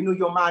said, renew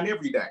your mind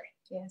every day.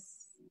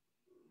 Yes.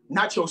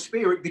 Not your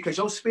spirit, because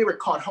your spirit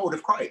caught hold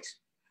of Christ.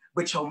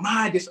 But your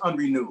mind is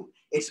unrenewed.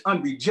 It's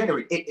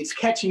unregenerate. It's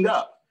catching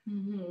up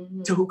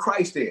to who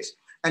Christ is.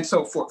 And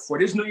so for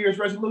this New Year's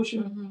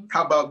resolution,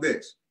 how about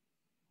this?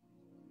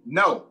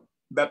 Know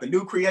that the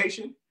new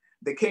creation,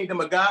 the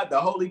kingdom of God, the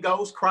Holy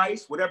Ghost,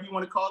 Christ, whatever you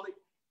want to call it,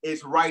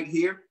 is right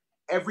here.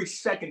 Every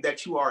second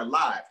that you are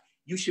alive,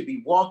 you should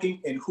be walking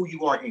in who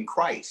you are in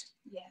Christ.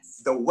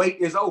 Yes. The wait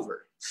is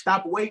over.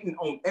 Stop waiting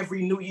on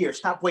every new year.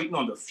 Stop waiting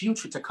on the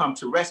future to come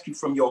to rescue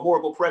from your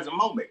horrible present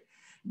moment.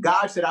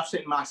 God said, I've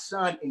sent my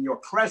son in your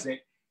present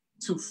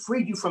to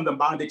free you from the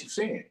bondage of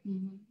sin.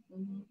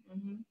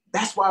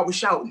 That's why I was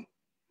shouting,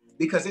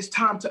 because it's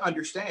time to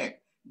understand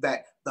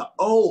that the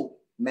old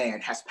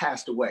man has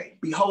passed away.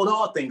 Behold,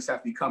 all things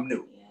have become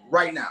new.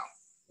 Right now.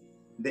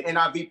 The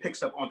NIV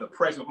picks up on the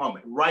present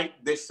moment. Right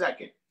this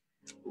second,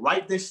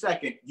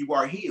 you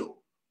are healed.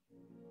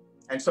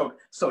 And so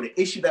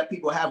the issue that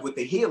people have with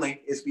the healing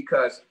is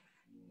because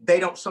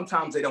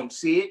sometimes they don't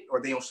see it, or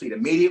they don't see it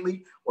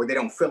immediately, or they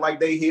don't feel like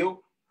they healed.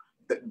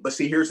 But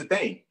see, here's the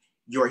thing.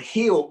 You're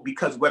healed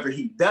because whether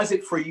he does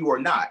it for you or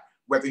not,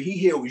 whether he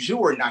heals you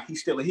or not,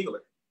 he's still a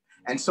healer.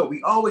 And so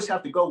we always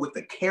have to go with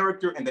the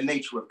character and the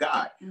nature of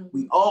God.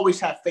 We always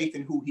have faith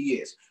in who he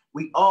is.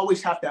 We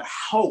always have to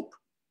hope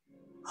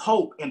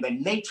in the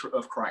nature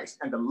of Christ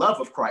and the love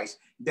of Christ,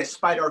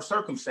 despite our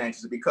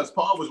circumstances, because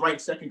Paul was writing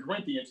 2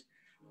 Corinthians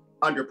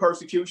under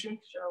persecution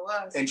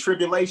and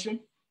tribulation.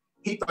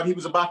 He thought he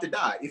was about to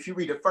die. If you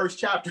read the first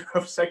chapter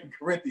of 2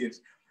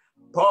 Corinthians,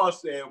 Paul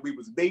said, we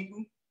was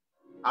beaten.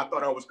 I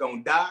thought I was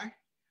going to die.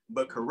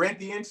 But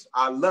Corinthians,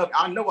 I know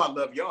I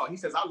love y'all. He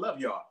says, I love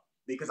y'all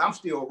because I'm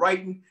still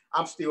writing.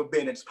 I'm still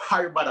being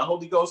inspired by the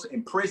Holy Ghost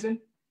in prison,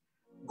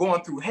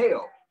 going through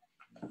hell.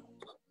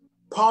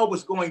 Paul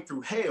was going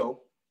through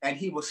hell, and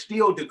he was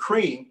still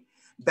decreeing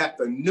that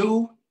the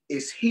new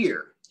is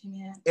here.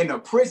 Amen. In a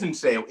prison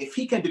cell. If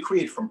he can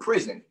decree it from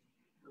prison,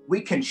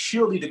 we can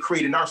surely decree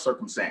it in our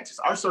circumstances.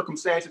 Our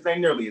circumstances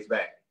ain't nearly as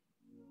bad.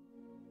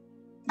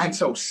 And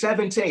so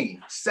 2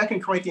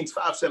 Corinthians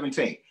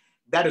 5:17,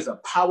 that is a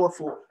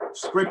powerful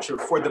scripture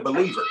for the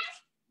believer,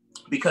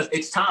 because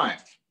it's time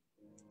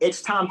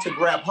to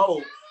grab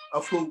hold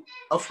of who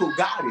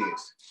God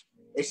is.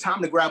 It's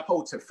time to grab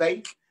hold to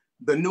faith.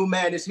 The new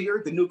man is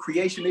here. The new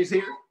creation is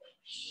here.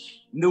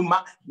 New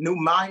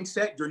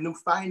mindset, your new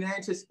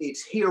finances,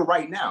 it's here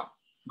right now.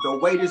 The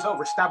wait is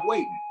over. Stop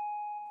waiting.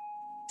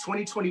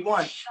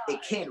 2021,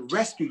 it can't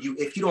rescue you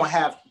if you don't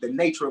have the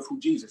nature of who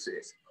Jesus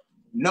is.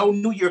 No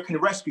new year can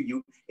rescue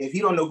you if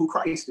you don't know who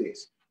Christ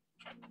is.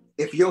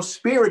 If your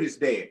spirit is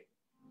dead,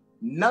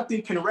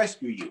 nothing can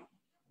rescue you.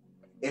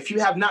 If you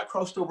have not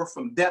crossed over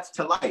from death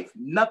to life,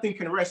 nothing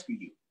can rescue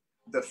you.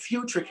 The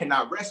future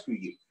cannot rescue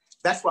you.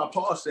 That's why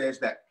Paul says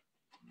that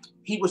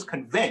he was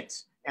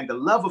convinced, and the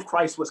love of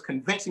Christ was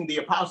convincing the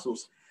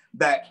apostles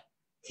that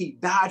he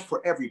died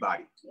for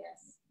everybody.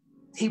 Yes.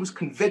 He was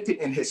convicted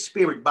in his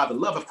spirit by the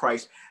love of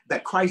Christ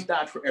that Christ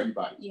died for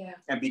everybody. Yeah.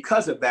 And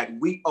because of that,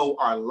 we owe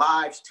our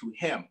lives to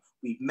him.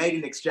 We've made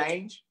an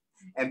exchange,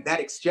 and that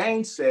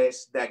exchange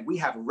says that we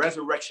have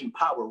resurrection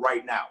power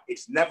right now.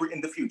 It's never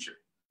in the future.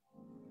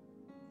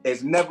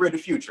 It's never in the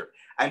future.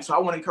 And so I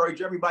want to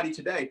encourage everybody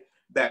today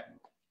that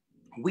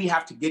we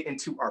have to get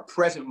into our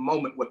present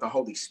moment with the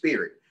Holy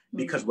Spirit,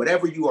 because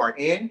whatever you are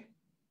in,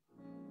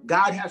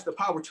 God has the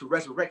power to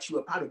resurrect you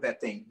up out of that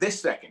thing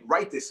this second,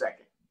 right this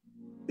second,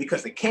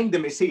 because the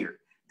kingdom is here.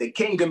 The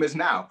kingdom is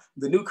now.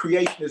 The new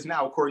creation is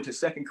now, according to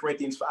 2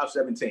 Corinthians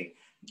 5:17.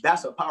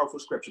 That's a powerful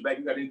scripture. Babe,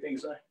 you got anything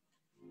to say?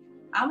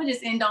 I'm going to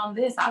just end on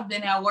this. I've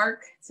been at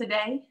work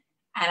today,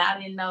 and I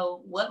didn't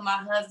know what my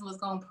husband was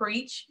going to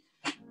preach.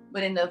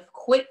 But in the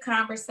quick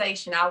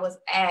conversation, I was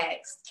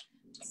asked,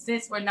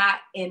 since we're not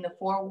in the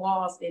four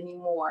walls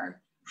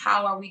anymore,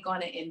 how are we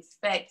going to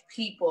infect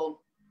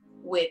people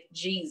with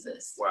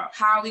Jesus? Wow.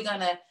 How are we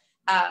going to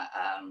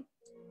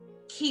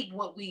keep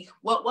what we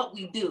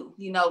do?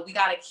 You know, we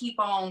got to keep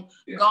on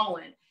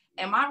going.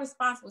 And my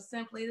response was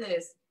simply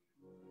this: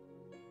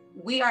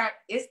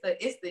 it's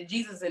the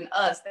Jesus in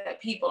us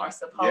that people are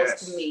supposed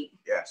to meet.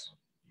 Yes.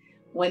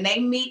 When they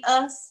meet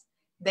us,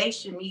 they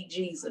should meet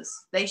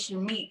Jesus. They should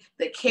meet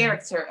the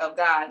character of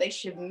God. They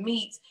should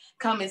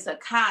come into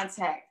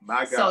contact.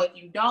 My God. So if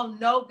you don't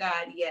know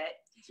God yet,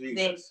 Jesus.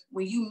 Then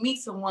when you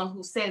meet someone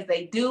who says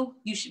they do,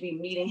 you should be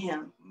meeting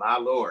him. My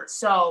Lord.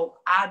 So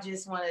I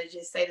just want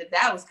to say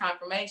that was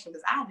confirmation,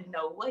 because I didn't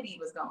know what he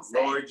was going to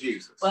say. Lord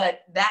Jesus.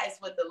 But that is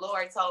what the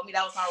Lord told me.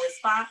 That was my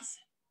response.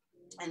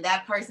 And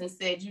that person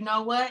said, you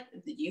know what?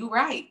 You're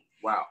right.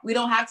 Wow. We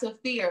don't have to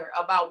fear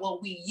about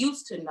what we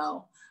used to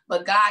know.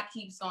 But God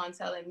keeps on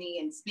telling me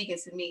and speaking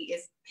to me,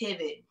 it's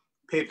pivot.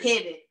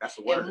 That's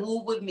a word. And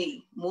move with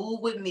me.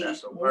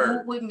 That's a word.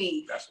 Move with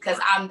me. Because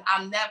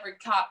I'm never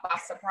caught by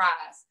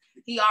surprise.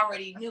 He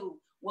already knew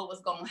what was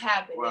going to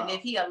happen. Wow. And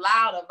if he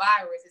allowed a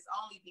virus, it's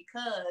only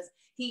because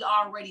he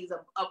already is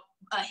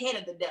ahead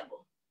of the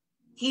devil.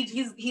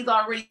 He's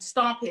already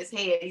stomped his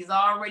head. He's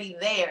already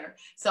there.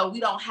 So we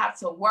don't have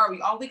to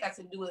worry. All we got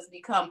to do is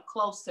become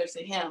closer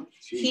to him,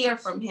 hear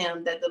from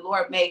him, that the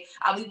Lord may,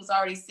 I believe it was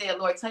already said,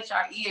 Lord, touch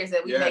our ears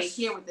that we may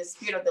hear what the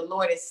Spirit of the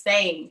Lord is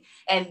saying.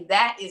 And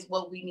that is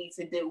what we need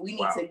to do. We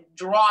need to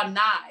draw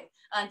nigh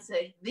unto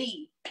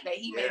thee, that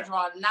he may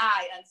draw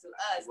nigh unto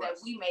us, that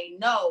we may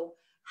know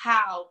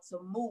how to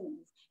move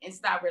and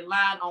stop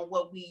relying on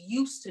what we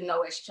used to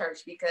know as church,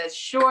 because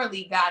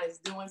surely God is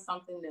doing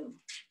something new.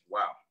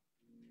 Wow.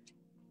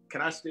 Can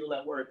I steal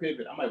that word,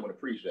 pivot? I might want to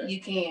preach that. You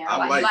can.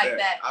 I like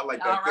that. I like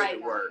that All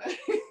pivot word.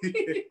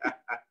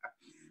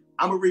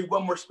 I'm going to read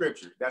one more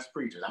scripture. That's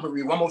preachers. I'm going to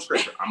read one more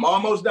scripture. I'm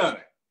almost done.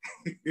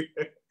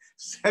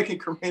 2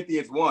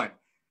 Corinthians 1,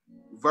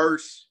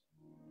 verse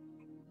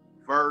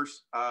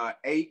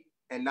 8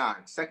 and 9.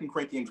 2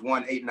 Corinthians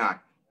 1, 8, 9.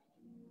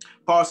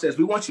 Paul says,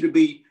 we don't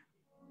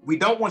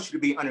want you to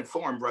be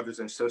uninformed, brothers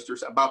and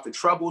sisters, about the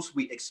troubles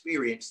we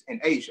experienced in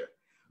Asia.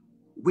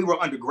 We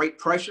were under great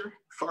pressure,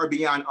 far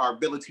beyond our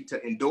ability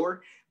to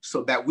endure,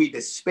 so that we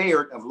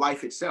despaired of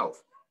life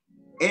itself.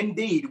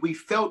 Indeed, we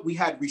felt we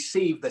had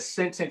received the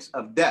sentence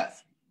of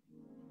death.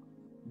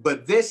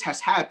 But this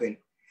has happened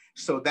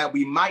so that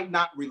we might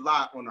not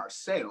rely on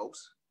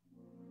ourselves,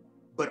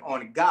 but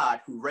on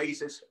God who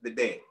raises the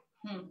dead.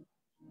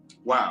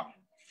 Wow.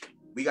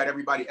 We got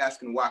everybody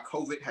asking why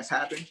COVID has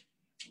happened,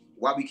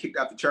 why we kicked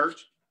out the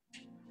church.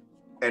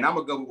 And I'm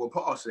going to go with what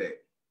Paul said.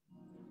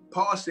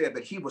 Paul said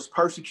that he was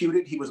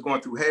persecuted. He was going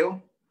through hell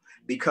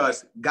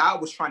because God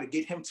was trying to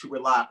get him to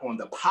rely on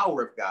the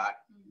power of God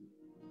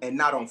and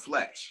not on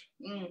flesh.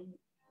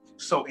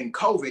 So in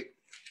COVID,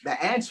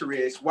 the answer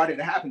is, why did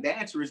it happen? The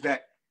answer is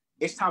that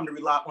it's time to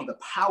rely on the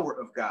power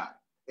of God.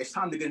 It's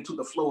time to get into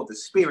the flow of the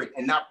Spirit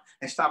and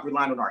stop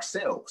relying on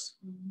ourselves.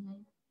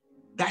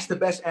 That's the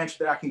best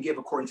answer that I can give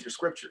according to the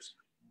scriptures.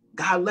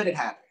 God let it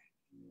happen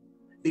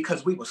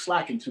because we were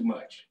slacking too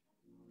much.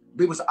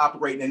 We was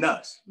operating in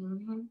us.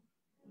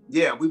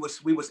 Yeah, we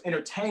was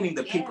entertaining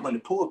the people in the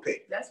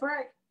pulpit. That's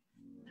right.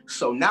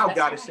 So now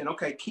God is saying,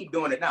 okay, keep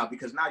doing it now,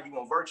 because now you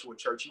on virtual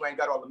church. You ain't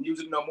got all the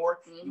music no more.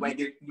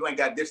 You ain't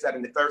got this, that,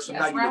 and the third. So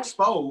now you're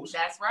exposed.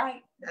 That's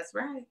right. That's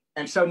right.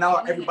 And so now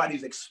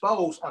everybody's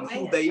exposed on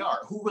who they are.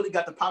 Who really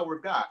got the power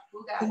of God?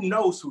 Who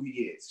knows who he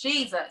is?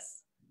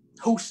 Jesus.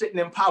 Who's sitting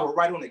in power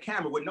right on the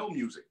camera with no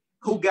music?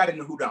 Who got it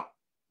and who don't?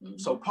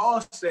 So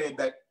Paul said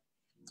that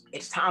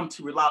it's time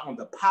to rely on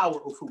the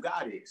power of who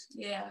God is.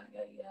 Yeah,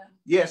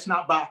 it's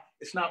not by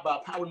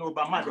power nor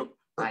by might,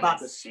 but by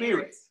the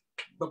Spirit.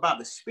 But by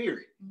the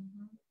Spirit.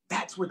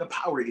 That's where the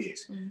power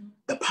is.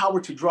 The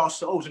power to draw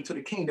souls into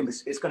the kingdom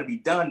is going to be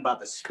done by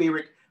the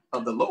Spirit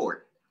of the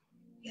Lord.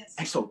 Yes.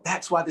 And so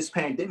that's why this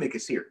pandemic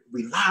is here.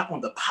 Rely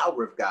on the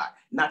power of God,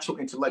 not your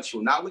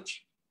intellectual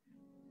knowledge,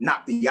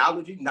 not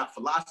theology, not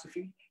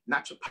philosophy,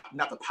 not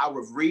the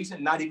power of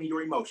reason, not even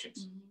your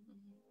emotions.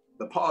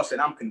 But Paul said,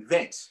 I'm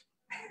convinced.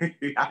 I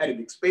had an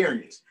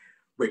experience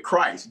with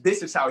Christ.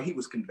 This is how he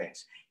was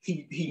convinced.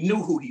 He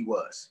knew who he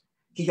was.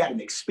 He had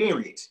an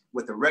experience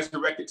with the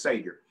resurrected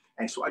Savior.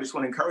 And so I just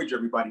want to encourage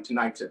everybody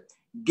tonight to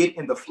get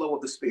in the flow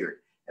of the Spirit.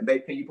 And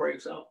babe, can you pray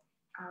yourself?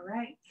 All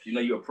right. You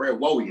know you're a prayer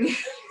warrior.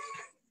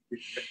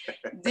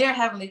 Dear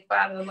Heavenly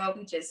Father, Lord,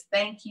 we just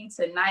thank you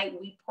tonight.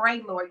 We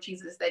pray, Lord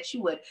Jesus, that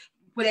you would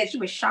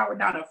shower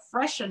down a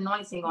fresh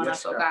anointing on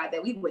us, oh God,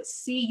 that we would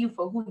see you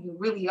for who you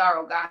really are,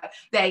 oh God,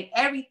 that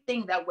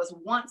everything that was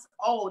once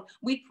old,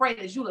 we pray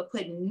that you would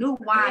put new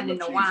wine in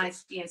the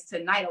wineskins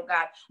tonight, oh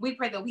God. We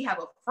pray that we have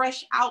a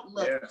fresh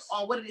outlook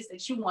on what it is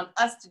that you want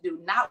us to do,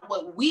 not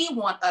what we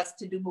want us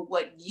to do, but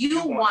what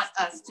you want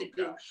us to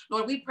do.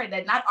 Lord, we pray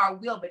that not our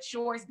will, but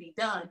yours be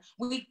done.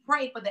 We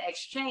pray for the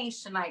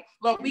exchange tonight.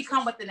 Lord, we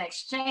come with an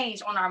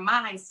exchange on our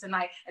minds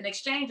tonight, an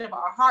exchange of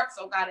our hearts,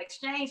 oh God,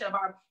 exchange of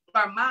our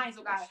minds,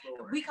 oh God.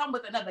 We come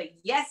with another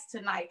yes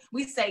tonight.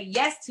 We say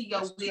yes to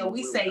your will.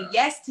 We say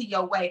yes to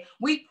your way.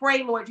 We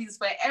pray, Lord Jesus,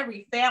 for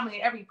every family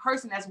and every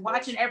person that's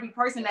watching, every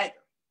person that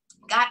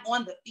got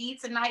on the feed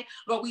tonight.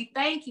 Lord, we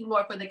thank you,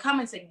 Lord, for the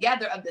coming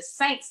together of the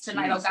saints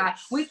tonight, oh God.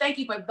 We thank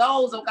you for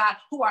those, oh God,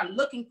 who are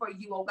looking for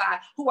you, oh God,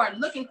 who are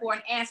looking for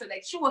an answer,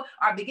 that you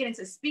are beginning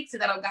to speak to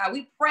that, oh God.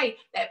 We pray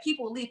that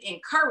people leave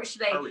encouraged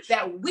today,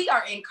 that we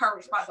are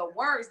encouraged by the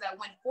words that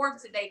went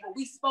forth today, for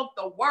we spoke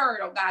the word,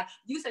 oh God.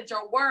 You said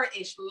your word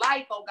is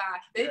life, oh God,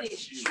 that it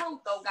is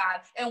truth, oh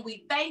God. And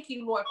we thank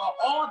you, Lord, for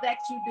all that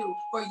you do,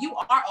 for you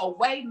are a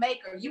way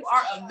maker. You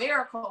are a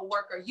miracle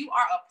worker. You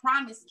are a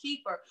promise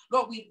keeper.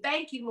 Lord, we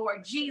thank you,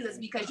 Lord Jesus,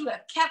 because you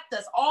have kept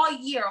us all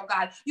year, oh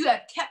God. You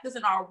have kept us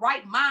in our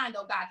right mind,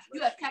 oh God.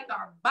 You have kept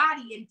our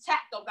body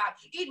intact, oh God.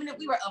 Even if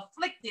we were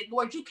afflicted,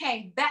 Lord, you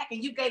came back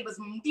and you gave us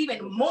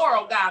even more,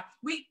 oh God.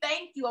 We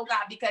thank you, oh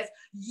God, because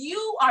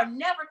you are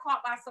never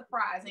caught by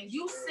surprise. And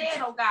you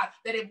said, oh God,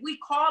 that if we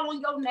call on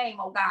your name,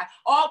 oh God,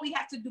 all we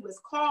have to do is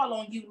call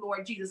on you,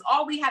 Lord Jesus.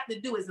 All we have to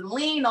do is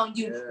lean on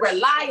you,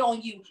 rely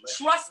on you,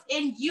 trust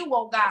in you,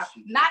 oh God.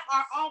 Not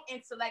our own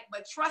intellect,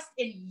 but trust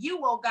in you,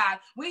 oh God.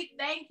 We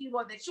thank you,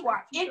 Lord, that you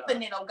are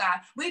infinite, oh God.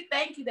 We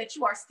thank you that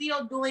you are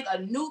still doing a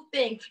new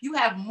thing. You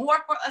have more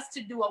for us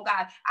to do, oh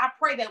God. I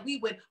pray that we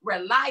would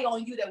rely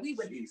on you, that we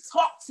would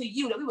talk to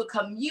you, that we would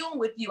commune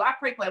with you. I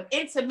pray for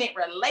intimate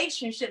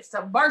relationships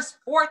to burst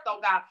forth, oh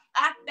God.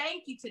 I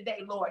thank you today,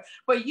 Lord,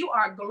 for you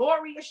are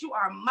glorious, you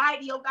are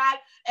mighty, oh God,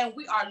 and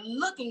we are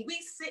looking, we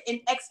sit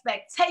in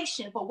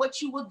expectation for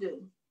what you will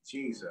do.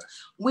 Jesus.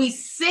 We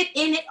sit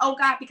in it, oh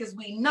God, because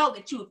we know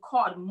that you have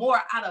called more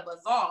out of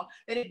us all.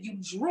 That if you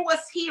drew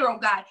us here, oh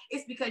God,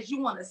 it's because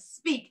you want to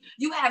speak.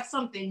 You have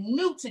something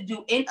new to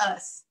do in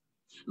us.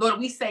 Lord,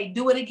 we say,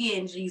 do it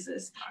again,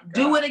 Jesus.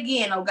 Do it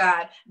again, oh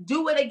God.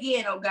 Do it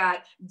again, oh God.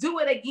 Do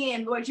it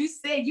again, Lord. You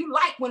said you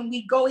like when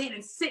we go ahead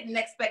and sit in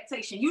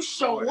expectation. You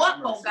show up,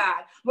 oh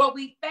God. Lord,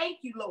 we thank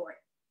you, Lord.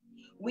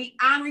 We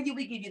honor you.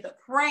 We give you the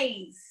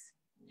praise.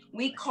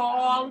 We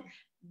call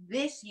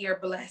this year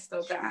blessed,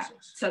 oh God,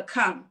 to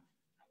come.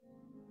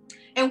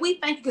 And we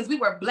thank you because we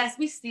were blessed.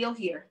 We still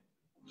here.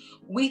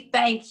 We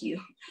thank you.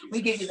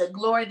 We give you the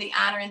glory, the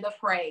honor, and the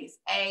praise.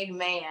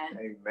 Amen.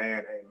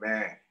 Amen.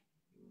 Amen.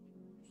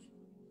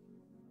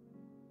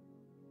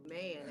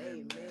 Amen.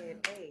 Amen.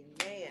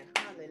 Amen.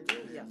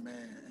 Hallelujah.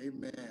 Amen.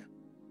 Amen.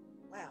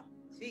 Wow.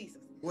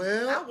 Jesus.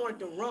 Well, I wanted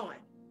to run.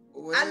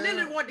 I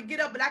literally wanted to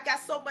get up, but I got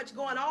so much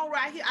going on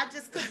right here.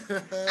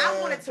 I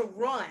wanted to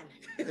run.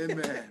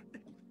 Amen.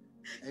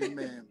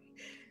 Amen.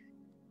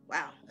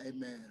 Wow.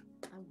 Amen.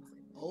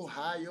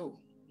 Ohio.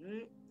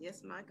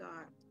 Yes, my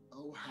God.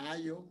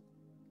 Ohio.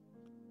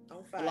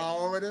 On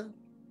Florida.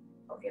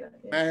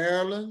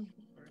 Maryland.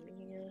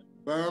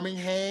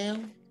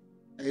 Birmingham.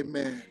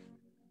 Amen.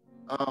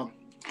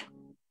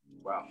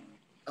 Wow.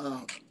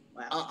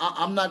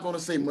 I'm not going to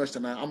say much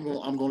tonight. I'm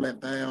going to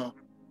let Val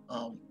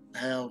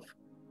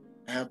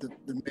have the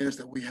minutes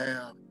that we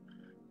have.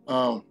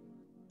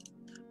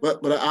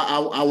 But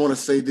I want to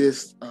say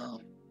this.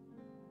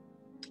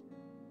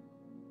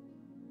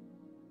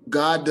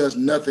 God does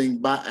nothing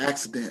by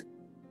accident.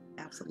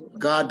 Absolutely.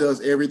 God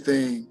does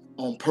everything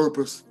on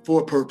purpose,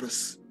 for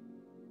purpose.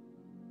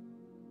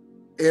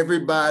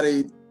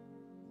 Everybody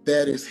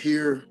that is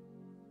here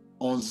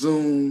on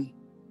Zoom,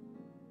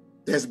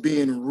 that's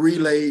being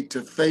relayed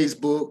to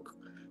Facebook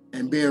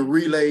and being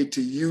relayed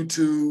to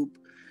YouTube,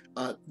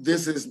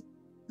 this is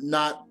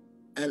not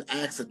an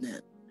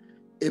accident.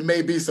 It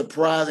may be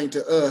surprising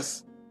to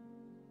us,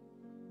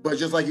 but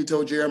just like he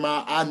told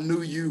Jeremiah, I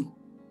knew you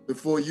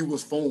before you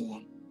was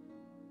formed.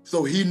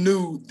 So he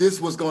knew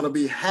this was going to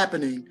be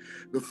happening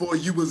before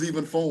you was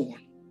even formed.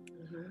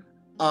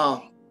 I'm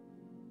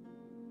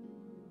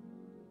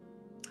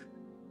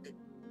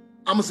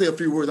going to say a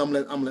few words. I'm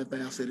going to let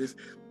Val say this.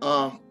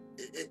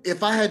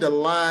 If I had to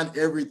line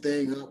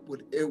everything up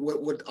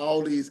with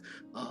all these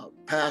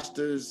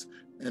pastors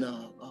and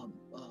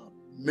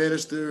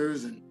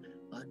ministers and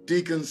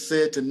deacons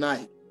said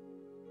tonight,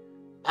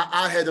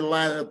 I had to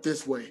line it up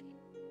this way.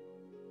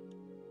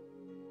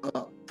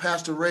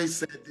 Pastor Ray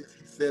said this.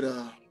 He said,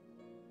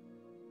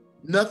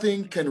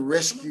 nothing can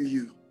rescue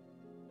you.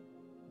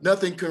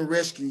 Nothing can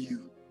rescue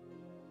you.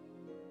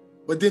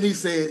 But then he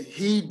said,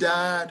 he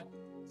died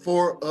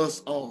for us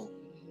all.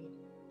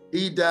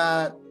 He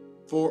died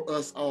for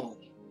us all.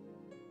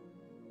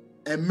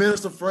 And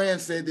Minister Fran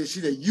said this.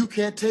 She said, you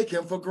can't take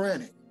him for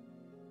granted.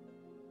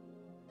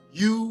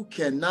 You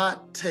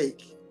cannot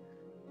take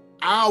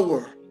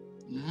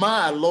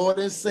my Lord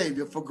and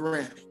Savior for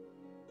granted.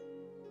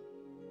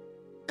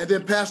 And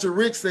then Pastor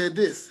Rick said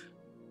this,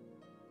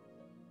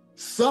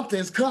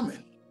 something's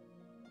coming.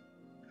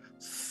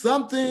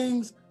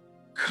 Something's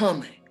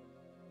coming.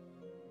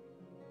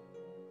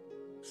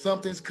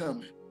 Something's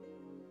coming.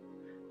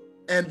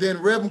 And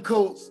then Reverend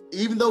Coates,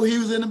 even though he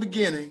was in the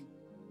beginning,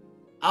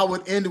 I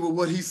would end it with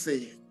what he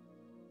said.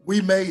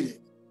 We made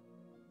it.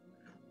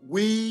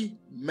 We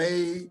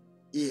made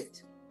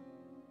it.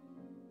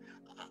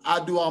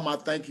 I'll do all my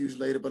thank yous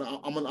later, but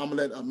I'm gonna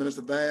let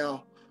Minister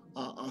Val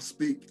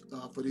speak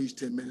for these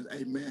 10 minutes.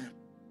 Amen.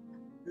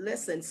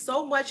 Listen,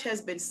 so much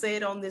has been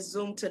said on this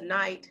Zoom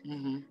tonight.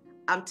 Mm-hmm.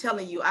 I'm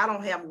telling you, I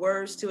don't have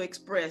words to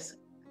express.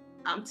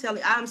 I'm telling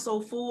you, I'm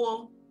so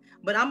full,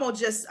 but I'm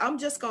just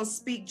gonna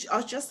speak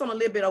just on a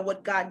little bit of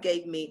what God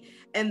gave me.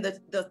 And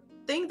the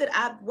thing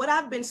that what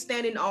I've been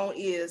standing on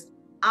is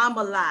I'm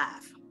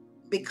alive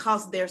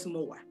because there's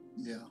more.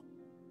 Yeah.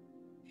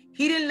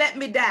 He didn't let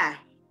me die.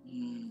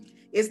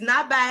 It's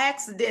not by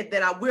accident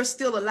that we're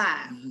still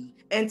alive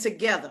and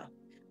together,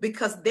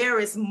 because there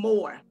is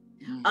more.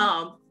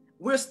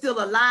 We're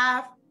still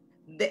alive.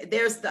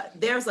 There's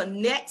a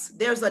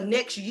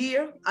next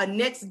year, a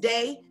next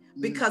day,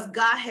 because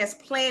God has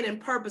plan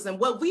and purpose. And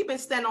what we've been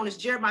standing on is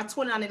Jeremiah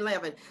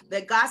 29:11,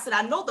 that God said,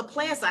 I know the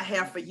plans I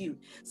have for you.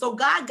 So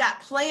God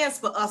got plans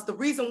for us. The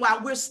reason why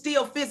we're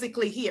still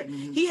physically here,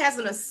 he has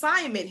an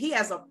assignment. He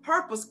has a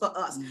purpose for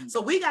us.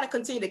 So we got to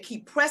continue to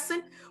keep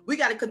pressing. We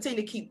got to continue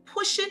to keep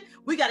pushing.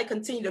 We got to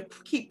continue to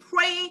keep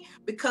praying,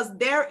 because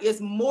there is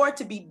more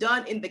to be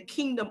done in the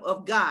kingdom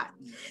of God.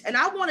 And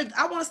I want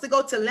us to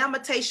go to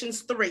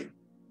Lamentations 3.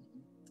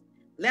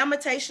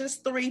 Lamentations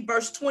 3,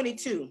 verse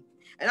 22.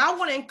 And I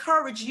want to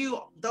encourage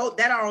you, those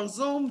that are on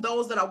Zoom,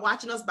 those that are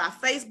watching us by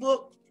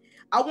Facebook,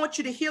 I want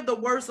you to hear the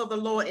words of the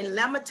Lord in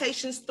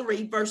Lamentations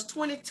 3, verse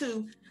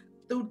 22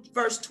 through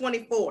verse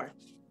 24.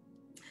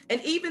 And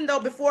even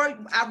though before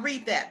I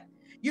read that,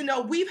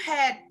 we've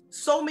had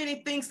so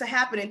many things to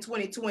happen in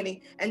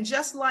 2020. And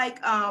just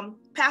like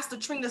Pastor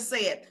Trina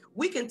said,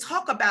 we can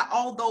talk about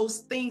all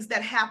those things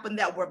that happened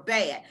that were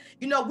bad.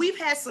 We've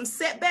had some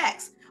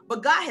setbacks,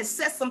 but God has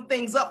set some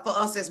things up for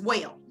us as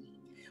well.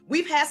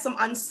 We've had some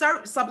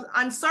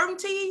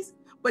uncertainties,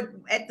 but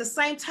at the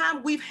same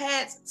time, we've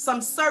had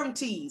some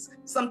certainties,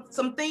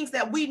 some things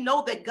that we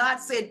know that God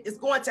said is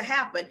going to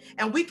happen,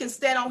 and we can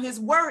stand on his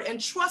word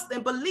and trust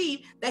and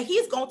believe that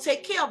he's going to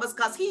take care of us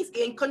because he's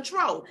in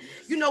control.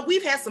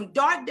 We've had some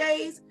dark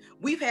days.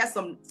 We've had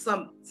some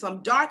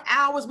dark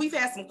hours. We've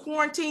had some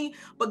quarantine,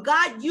 but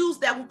God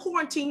used that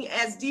quarantine,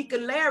 as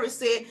Deacon Larry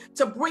said,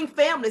 to bring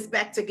families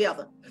back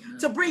together,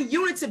 to bring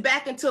unity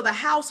back into the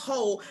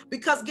household.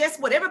 Because guess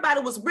what? Everybody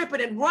was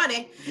ripping and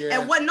running,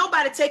 and wasn't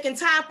nobody taking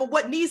time for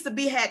what needs to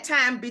be had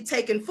time be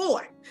taken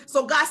for.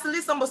 So God said,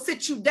 listen, I'm gonna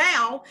sit you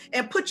down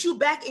and put you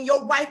back in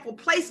your rightful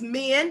place,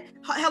 men.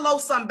 Hello,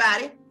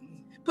 somebody.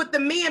 Put the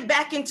men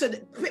back into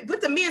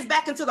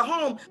the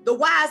home, the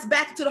wives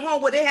back into the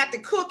home where they have to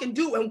cook and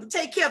do and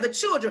take care of the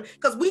children,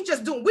 because we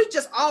just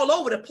all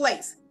over the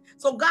place.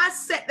 So God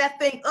set that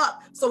thing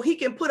up so he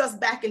can put us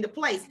back into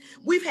place.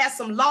 We've had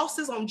some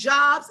losses on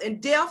jobs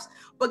and deaths,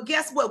 but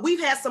guess what?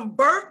 We've had some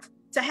birth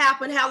to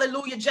happen.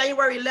 Hallelujah.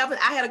 January 11th,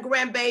 I had a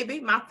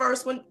grandbaby, my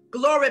first one.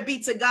 Glory be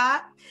to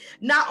God.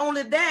 Not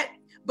only that,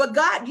 but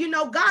God,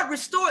 God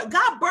restored,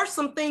 God birthed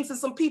some things in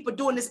some people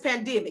during this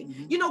pandemic.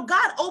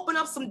 God opened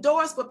up some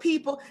doors for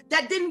people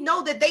that didn't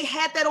know that they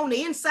had that on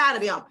the inside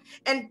of them.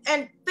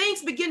 And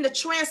things begin to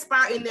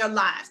transpire in their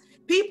lives.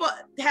 People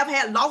have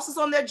had losses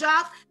on their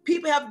jobs.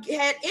 People have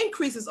had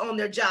increases on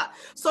their job.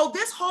 So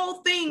this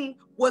whole thing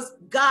was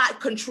God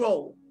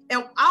controlled.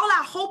 And all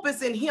our hope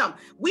is in him.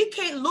 We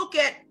can't look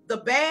at the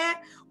bad.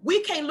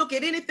 We can't look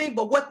at anything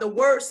but what the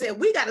word said.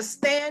 We got to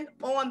stand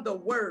on the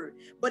word.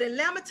 But in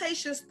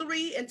Lamentations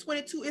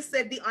 3:22, it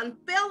said, the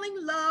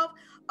unfailing love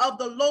of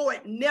the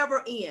Lord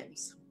never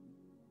ends.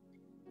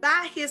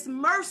 By his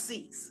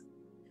mercies,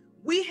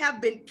 we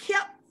have been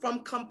kept from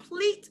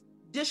complete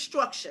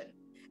destruction.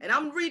 And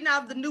I'm reading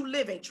out of the New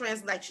Living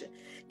Translation.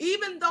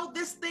 Even though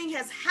this thing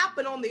has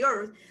happened on the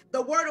earth,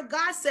 the word of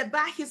God said,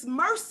 by his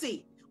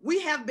mercy,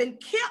 we have been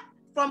kept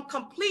from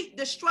complete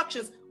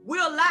destructions.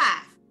 We're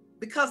alive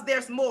because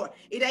there's more.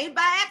 It ain't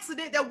by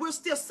accident that we're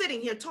still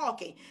sitting here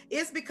talking.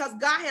 It's because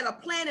God had a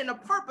plan and a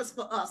purpose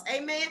for us.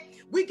 Amen.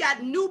 We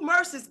got new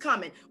mercies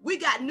coming. We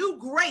got new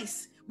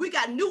grace. We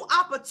got new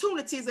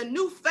opportunities and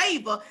new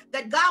favor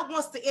that God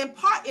wants to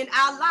impart in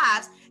our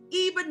lives.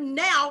 Even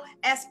now,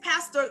 as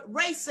Pastor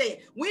Ray said,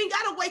 we ain't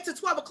got to wait till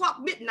 12 o'clock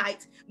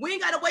midnight. We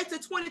ain't got to wait till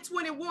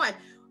 2021.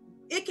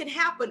 It can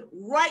happen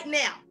right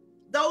now.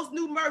 those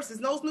new mercies,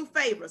 those new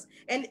favors.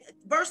 And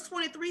verse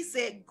 23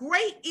 said,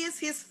 great is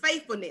his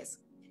faithfulness.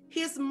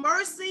 His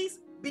mercies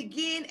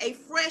begin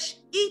afresh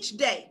each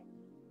day.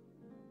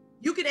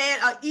 You can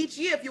add each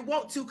year if you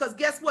want to, because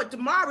guess what?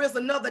 Tomorrow is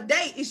another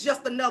day. It's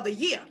just another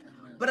year.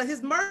 But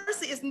his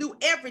mercy is new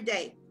every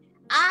day.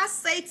 I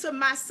say to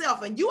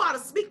myself, and you ought to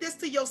speak this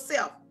to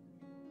yourself,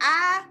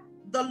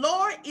 the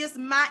Lord is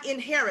my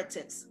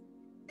inheritance.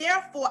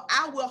 Therefore,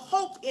 I will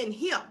hope in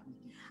him.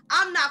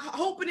 I'm not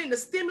hoping in the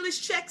stimulus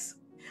checks.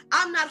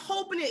 I'm not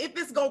hoping if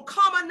it's going to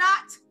come or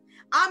not.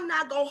 I'm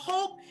not going to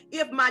hope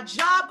if my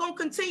job going to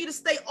continue to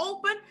stay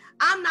open.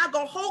 I'm not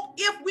going to hope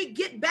if we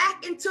get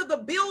back into the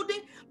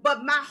building,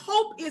 but my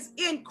hope is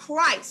in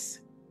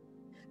Christ.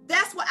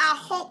 That's where our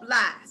hope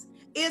lies,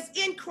 is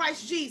in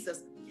Christ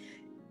Jesus.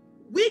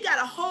 We got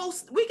to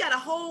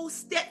hold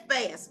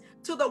steadfast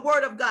to the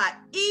word of God,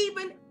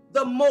 even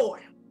the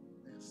more.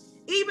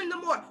 Even the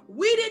more.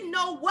 We didn't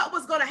know what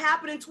was going to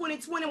happen in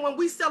 2020 when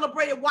we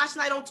celebrated Watch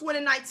Night on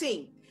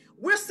 2019.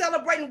 We're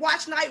celebrating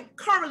Watch Night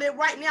currently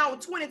right now in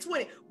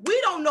 2020.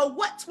 We don't know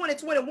what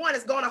 2021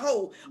 is going to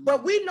hold,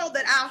 but we know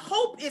that our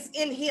hope is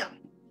in him.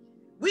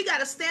 We got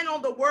to stand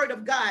on the word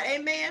of God.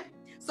 Amen.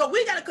 So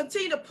we got to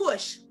continue to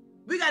push.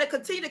 We got to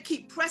continue to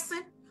keep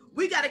pressing.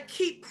 We got to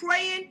keep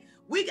praying.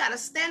 We got to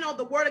stand on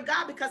the word of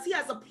God because he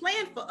has a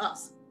plan for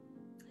us.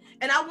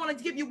 And I want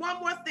to give you one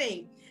more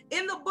thing.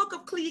 In the book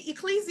of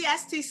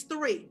Ecclesiastes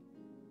 3,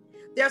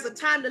 there's a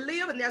time to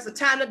live and there's a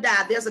time to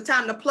die. There's a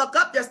time to pluck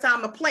up. There's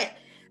time to plant.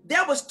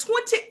 There was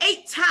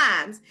 28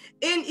 times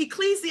in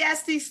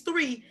Ecclesiastes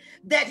 3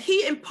 that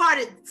he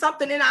imparted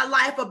something in our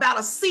life about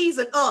a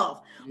season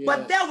of. Yes.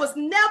 But there was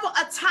never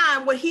a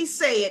time where he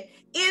said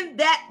in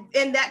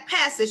that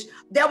passage,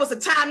 there was a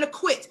time to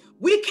quit.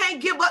 We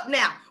can't give up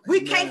now.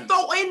 We can't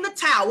throw in the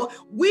towel.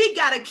 We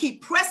got to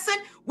keep pressing.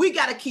 We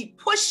got to keep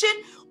pushing.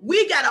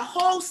 We got to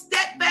hold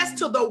steadfast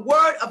to the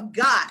word of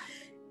God.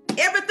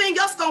 Everything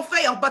else gonna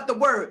fail but the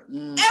word.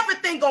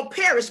 Everything gonna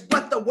perish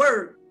but the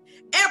word.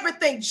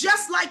 Everything,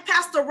 just like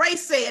Pastor Ray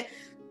said,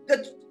 there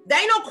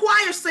ain't no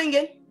choir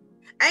singing,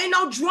 ain't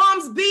no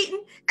drums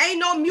beating, ain't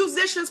no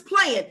musicians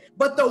playing,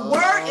 but the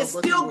word is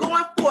still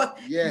going forth,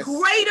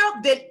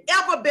 greater than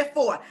ever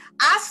before.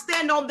 I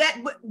stand on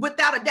that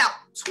without a doubt.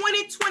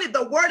 2020,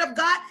 the word of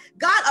God,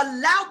 God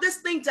allowed this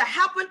thing to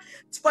happen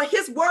for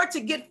his word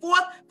to get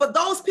forth for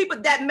those people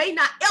that may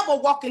not ever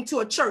walk into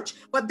a church,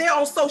 but they're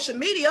on social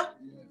media.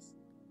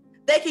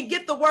 They can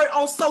get the word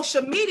on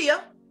social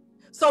media.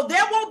 So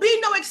there won't be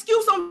no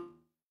excuse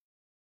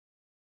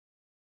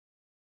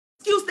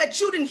that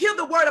you didn't hear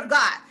the word of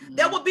God.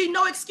 There will be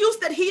no excuse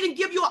that he didn't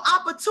give you an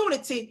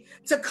opportunity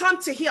to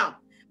come to him,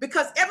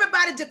 because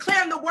everybody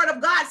declaring the word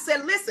of God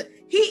said, listen,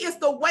 he is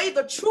the way,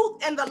 the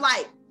truth, and the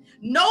light.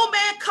 No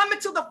man coming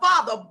to the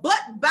Father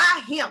but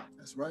by him.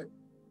 That's right.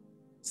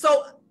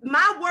 So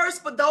my words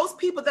for those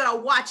people that are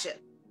watching,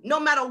 no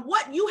matter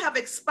what you have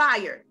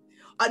expired,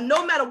 or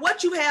no matter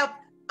what you have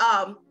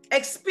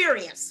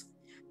experienced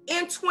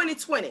in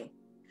 2020,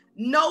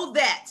 know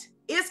that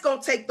it's going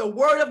to take the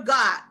word of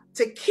God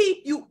to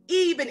keep you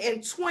even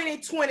in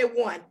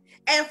 2021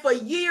 and for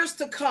years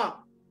to come.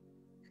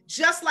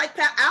 Just like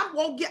I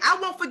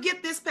won't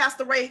forget this,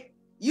 Pastor Ray.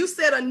 You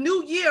said a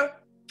new year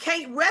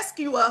can't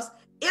rescue us.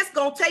 It's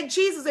going to take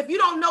Jesus. If you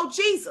don't know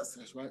Jesus,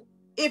 that's right.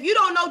 If you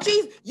don't know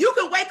Jesus, you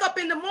can wake up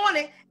in the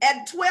morning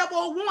at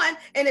 12:01,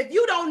 and if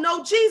you don't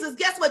know Jesus,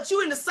 guess what?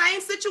 You're in the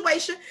same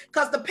situation,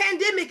 because the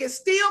pandemic is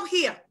still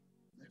here.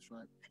 That's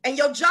right. And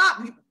your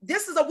job,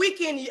 this is a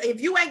weekend.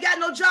 If you ain't got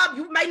no job,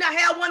 you may not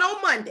have one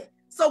on Monday.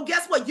 So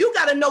guess what? You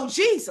got to know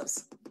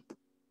Jesus.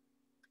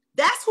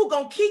 That's who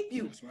gonna keep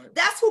you. That's right.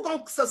 That's who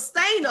gonna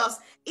sustain us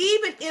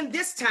even in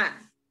this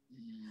time.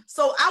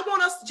 So I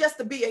want us just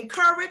to be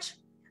encouraged.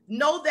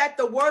 Know that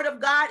the word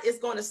of God is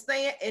going to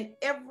stand and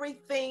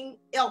everything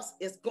else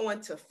is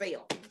going to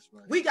fail.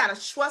 Right. We got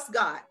to trust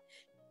God.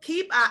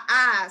 Keep our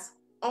eyes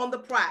on the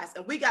prize,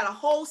 and we got to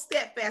hold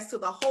steadfast to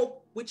the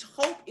hope, which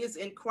hope is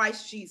in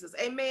Christ Jesus.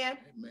 Amen.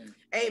 Amen.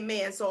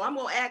 Amen. So I'm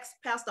going to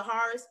ask Pastor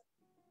Horace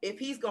if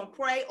he's going to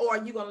pray, or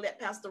are you going to let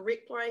Pastor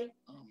Rick pray?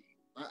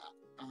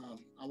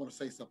 I want to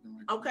say something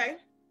right now. Okay.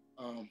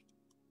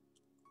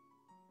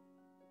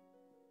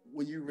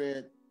 When you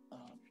read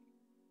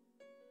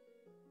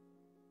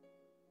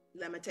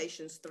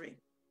Lamentations 3.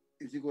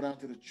 If you go down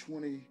to the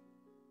 20,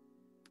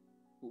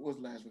 what was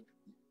the last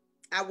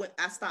one?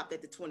 I stopped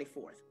at the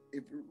 24th.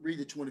 Read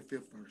the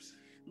 25th verse.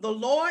 The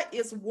Lord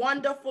is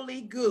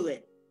wonderfully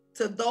good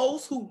to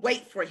those who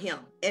wait for him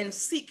and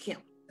seek him.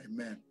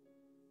 Amen.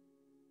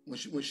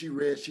 When she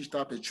read, she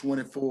stopped at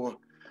 24.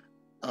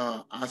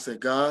 I said,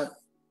 God,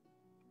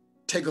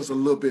 take us a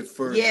little bit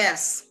further.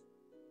 Yes.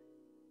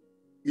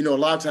 You know, a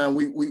lot of times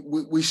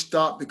we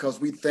stop because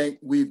we think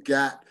we've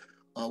got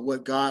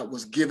what God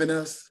was giving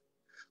us,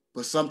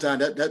 but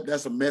sometimes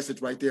that's a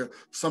message right there.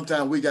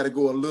 Sometimes we got to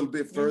go a little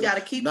bit further. You got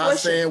to keep not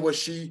pushing.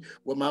 saying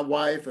what my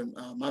wife and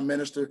my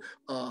minister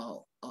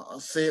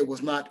said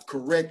was not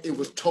correct. It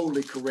was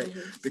totally correct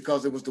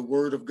because it was the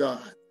word of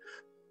God.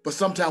 But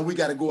sometimes we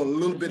got to go a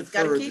little bit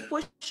further. Got to keep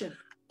pushing.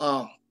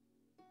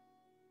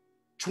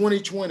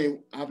 2020,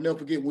 I'll never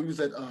forget, when we was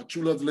at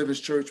True Love Deliverance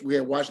Church, we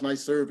had watch night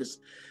service,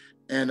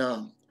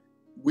 and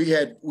we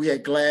had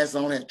glass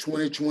on at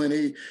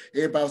 2020.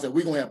 Everybody said,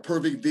 we're going to have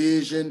perfect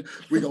vision.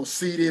 We're going to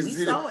see this.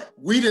 We saw it.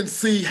 We didn't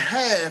see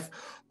half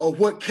of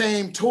what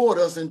came toward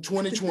us in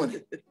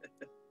 2020.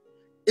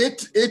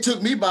 It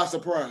took me by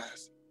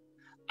surprise.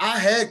 I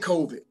had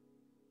COVID.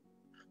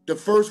 The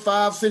first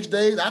 5-6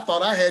 days, I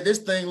thought I had this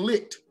thing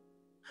licked.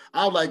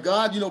 I was like,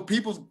 God,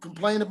 people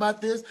complain about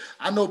this.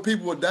 I know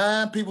people were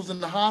dying, people's in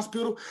the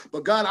hospital,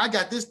 but God, I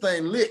got this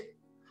thing lit.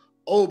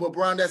 Oh, but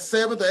around that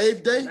 7th or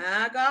 8th day,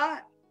 my God.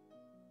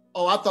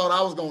 Oh, I thought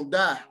I was going to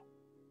die.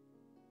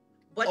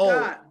 But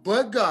God.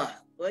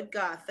 But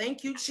God.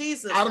 Thank you,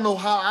 Jesus. I don't know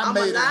how I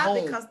made it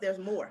home. Because there's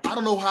more. I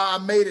don't know how I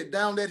made it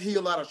down that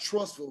hill out of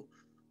Trustful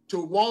to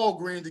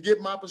Walgreens to get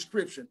my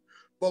prescription.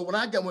 But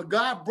when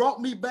God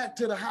brought me back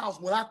to the house,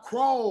 when I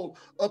crawled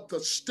up the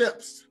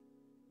steps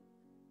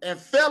and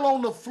fell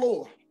on the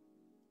floor,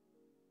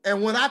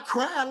 and when I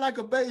cried like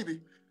a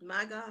baby.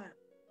 My God.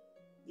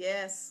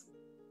 Yes.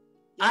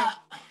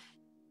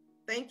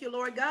 Thank you,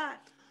 Lord God.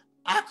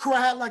 I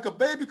cried like a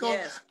baby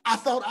because I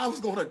thought I was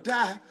going to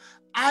die.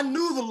 I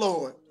knew the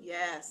Lord.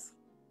 Yes.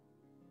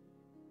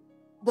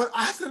 But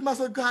I said to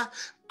myself, God,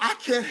 I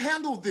can't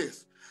handle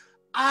this.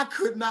 I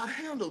could not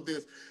handle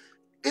this.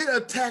 It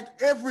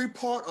attacked every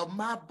part of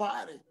my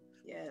body.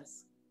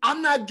 Yes.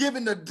 I'm not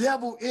giving the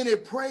devil any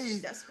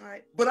praise. That's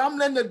right. But I'm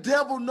letting the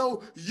devil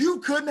know you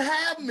couldn't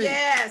have me.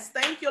 Yes.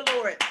 Thank you,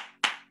 Lord.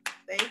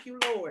 Thank you,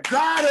 Lord.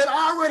 God had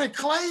already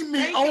claimed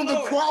me on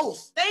the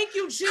cross. Thank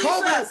you,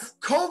 Jesus.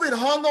 COVID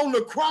hung on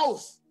the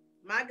cross.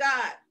 My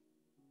God.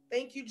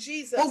 Thank you,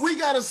 Jesus. But we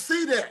got to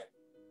see that.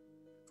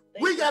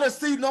 We got to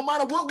see no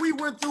matter what we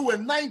went through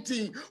in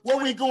 19,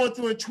 what we're going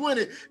through in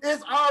 20,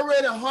 it's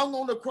already hung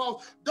on the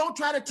cross. Don't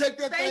try to take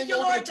that thing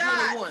over to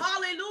 21.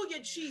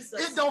 Hallelujah, Jesus.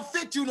 It don't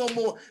fit you no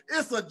more.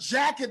 It's a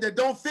jacket that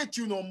don't fit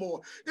you no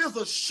more. It's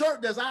a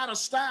shirt that's out of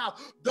style.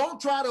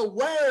 Don't try to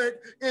wear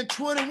it in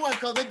 21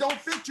 because it don't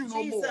fit you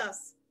no more.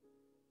 Jesus.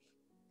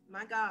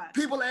 My God.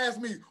 People ask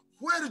me,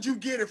 where did you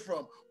get it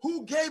from?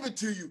 Who gave it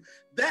to you?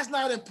 That's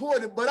not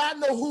important, but I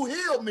know who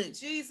healed me.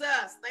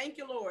 Jesus. Thank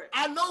you, Lord.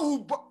 I know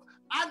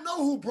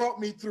who brought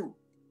me through.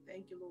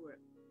 Thank you, Lord.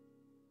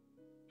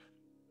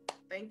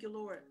 Thank you,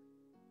 Lord.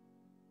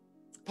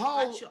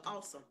 Paul, you're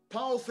awesome.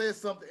 Paul said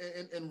something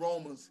in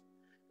Romans.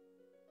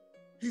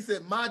 He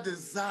said, my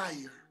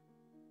desire,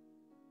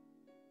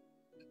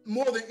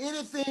 more than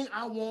anything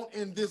I want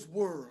in this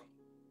world,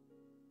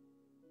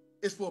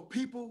 is for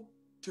people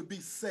to be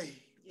saved.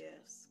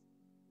 Yes.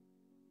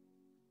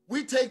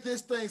 We take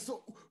this thing.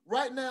 So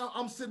right now,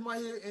 I'm sitting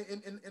right here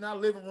in our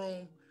living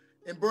room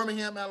in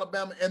Birmingham,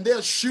 Alabama, and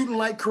they're shooting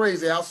like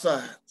crazy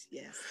outside.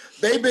 Yes.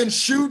 They've been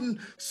shooting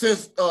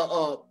since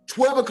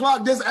 12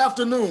 o'clock this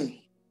afternoon.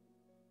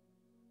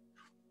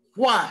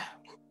 Why?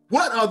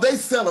 What are they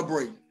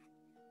celebrating?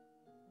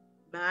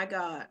 My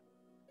God.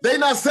 They're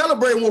not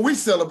celebrating what we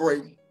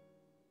celebrating.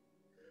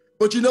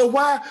 But you know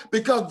why?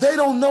 Because they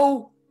don't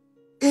know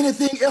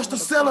anything else to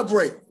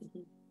celebrate.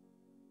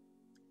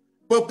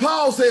 But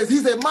Paul says, he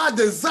said, my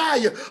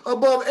desire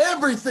above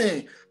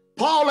everything.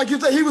 Paul, like you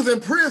said, he was in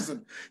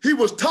prison. He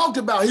was talked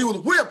about. He was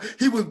whipped.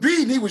 He was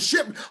beaten. He was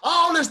shipped.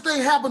 All this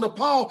thing happened to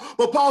Paul.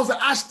 But Paul said,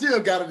 I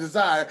still got a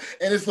desire.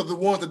 And it's for the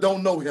ones that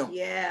don't know him.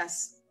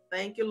 Yes.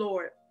 Thank you,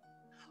 Lord.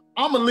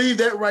 I'm going to leave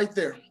that right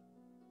there.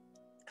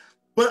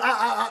 But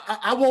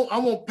I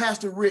want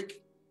Pastor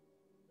Rick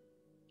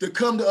to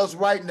come to us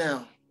right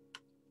now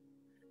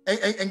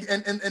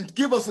and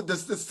give us the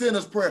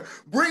sinner's prayer.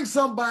 Bring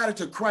somebody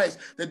to Christ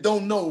that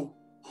don't know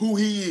who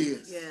he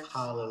is. Yes.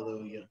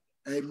 Hallelujah.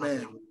 Amen.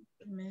 Hallelujah.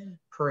 Amen.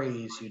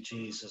 Praise you,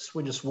 Jesus.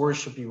 We just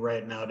worship you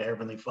right now, to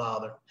Heavenly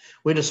Father.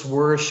 We just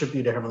worship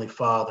you, to Heavenly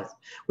Father.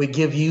 We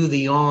give you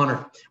the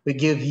honor. We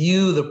give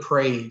you the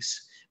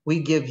praise. We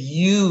give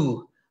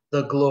you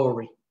the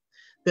glory.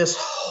 This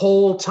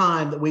whole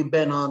time that we've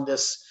been on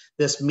this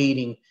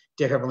meeting,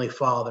 dear Heavenly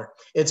Father,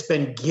 it's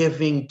been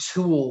giving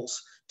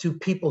tools to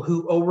people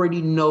who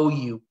already know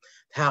you,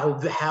 how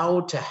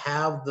to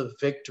have the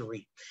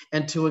victory,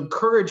 and to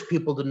encourage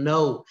people to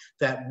know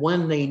that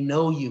when they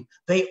know you,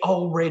 they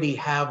already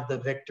have the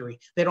victory.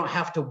 They don't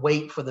have to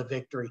wait for the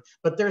victory.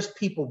 But there's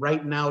people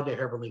right now, dear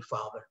Heavenly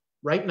Father,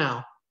 right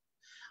now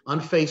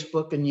on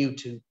Facebook and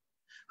YouTube,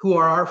 who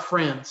are our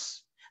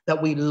friends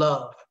that we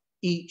love,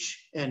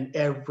 each and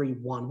every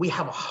one. We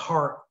have a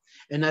heart.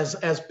 And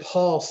as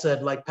Paul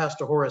said, like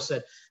Pastor Horace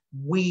said,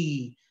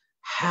 we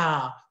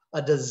have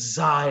a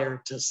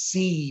desire to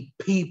see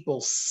people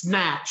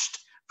snatched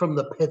from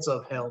the pits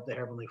of hell, to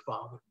Heavenly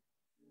Father.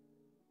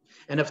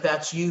 And if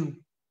that's you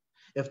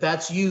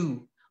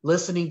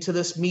listening to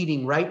this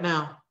meeting right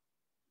now,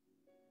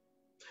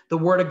 the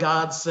Word of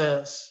God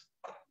says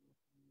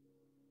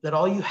that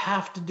all you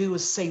have to do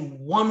is say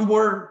one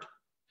word,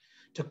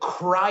 to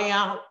cry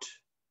out.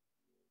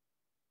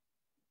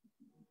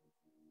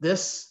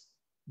 This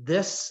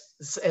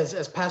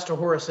as Pastor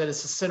Horace said,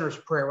 it's a sinner's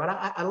prayer. What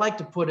I like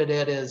to put it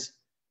at is,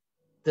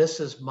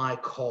 this is my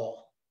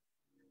call.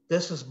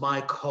 this is my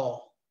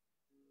call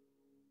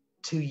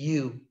to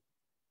you,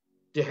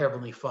 dear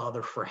Heavenly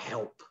Father, for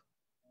help.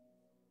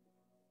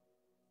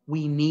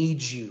 We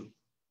need you.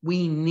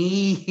 We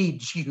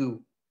need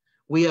you.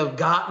 We have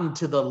gotten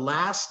to the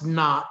last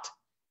knot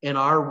in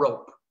our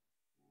rope.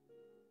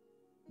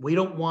 We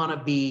don't want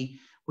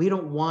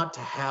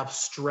to have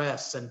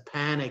stress and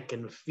panic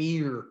and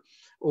fear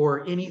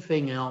or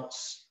anything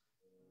else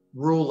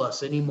rule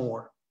us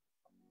anymore.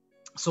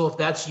 So if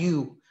that's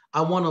you, I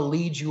want to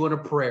lead you in a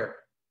prayer.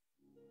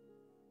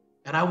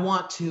 And I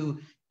want you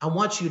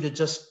to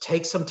just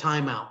take some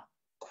time out,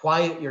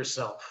 quiet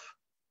yourself,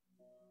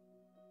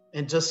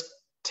 and just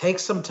take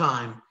some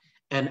time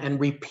and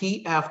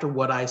repeat after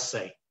what I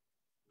say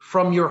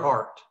from your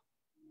heart.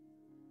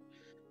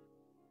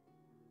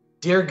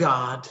 Dear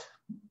God,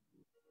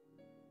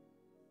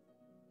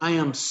 I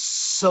am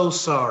so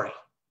sorry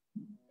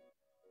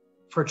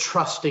for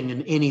trusting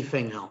in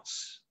anything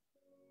else.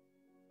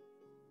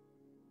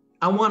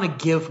 I want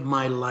to give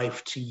my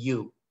life to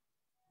you.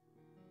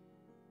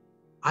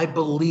 I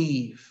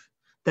believe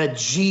that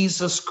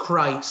Jesus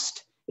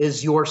Christ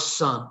is your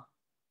Son,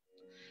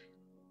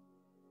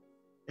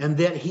 and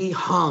that he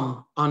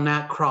hung on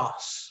that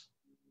cross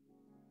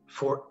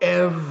for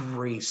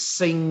every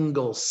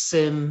single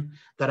sin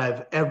that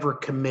I've ever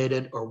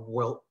committed or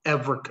will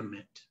ever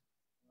commit.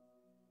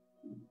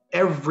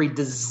 Every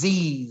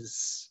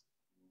disease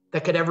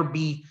that could ever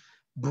be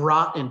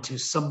brought into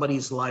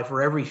somebody's life,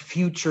 or every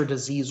future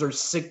disease or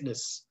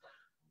sickness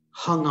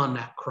hung on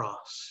that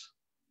cross.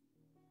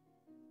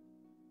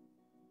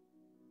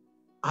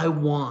 I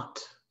want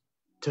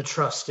to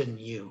trust in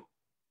you.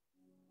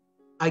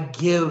 I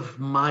give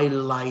my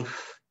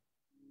life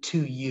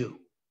to you.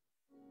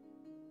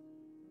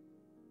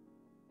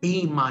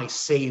 Be my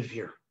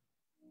Savior,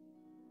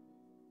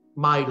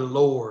 my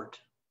Lord.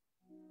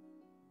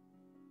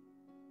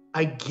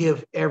 I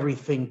give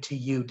everything to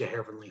you, dear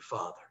Heavenly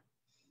Father.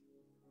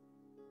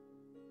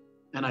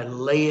 And I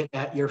lay it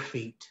at your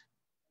feet.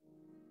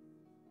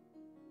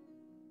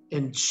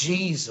 In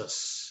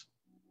Jesus'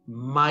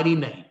 mighty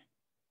name.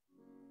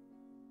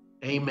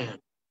 Amen.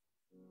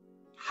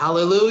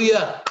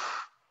 Hallelujah.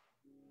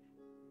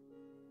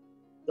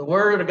 The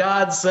word of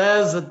God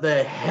says that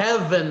the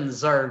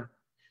heavens are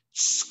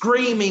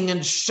screaming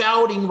and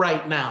shouting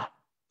right now.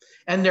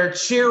 And they're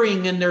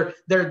cheering, and they're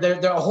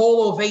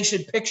whole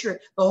ovation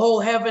picture. The whole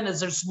heaven is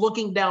just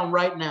looking down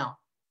right now.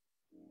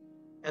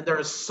 And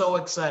they're so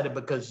excited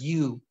because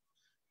you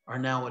are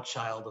now a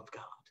child of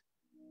God.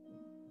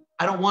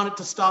 I don't want it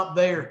to stop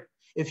there.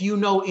 If you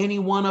know any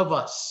one of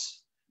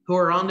us who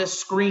are on this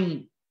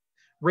screen,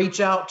 reach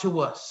out to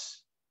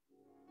us,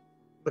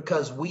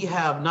 because we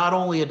have not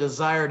only a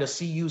desire to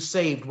see you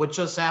saved, which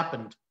just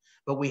happened,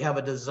 but we have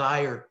a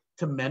desire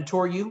to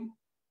mentor you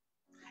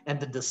and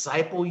to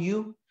disciple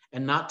you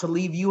and not to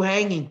leave you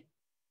hanging.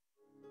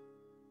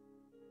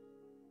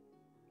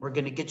 We're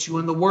going to get you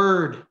in the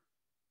Word.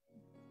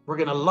 We're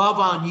going to love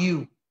on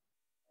you.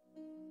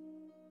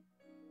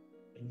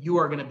 And you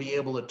are going to be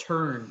able to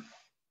turn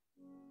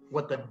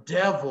what the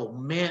devil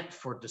meant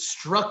for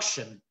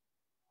destruction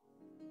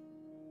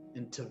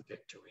into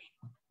victory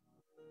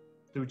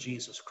through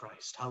Jesus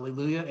Christ.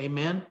 Hallelujah.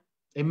 Amen.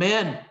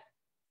 Amen.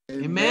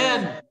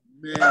 Amen.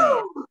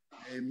 Amen.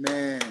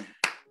 Amen.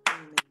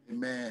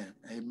 Amen.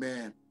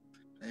 Amen.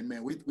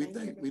 Amen. We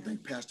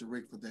thank Pastor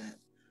Rick for that.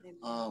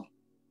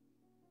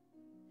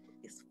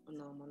 It's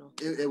phenomenal.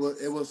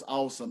 It was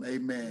awesome.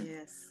 Amen.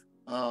 Yes.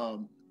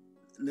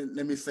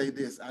 Let me say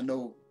this. I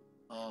know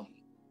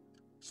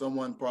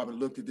someone probably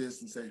looked at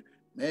this and said,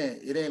 man,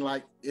 it ain't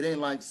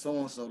like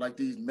so-and-so, like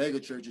these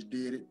mega churches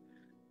did it.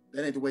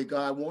 That ain't the way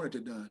God wanted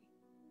it done.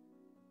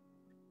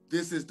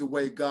 This is the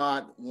way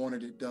God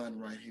wanted it done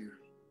right here.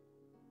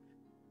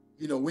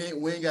 You know, we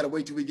ain't got to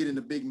wait till we get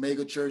into big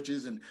mega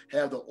churches and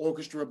have the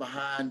orchestra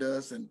behind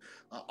us and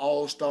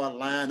all-star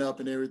lineup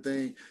and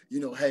everything. You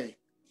know, hey,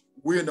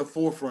 we're in the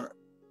forefront.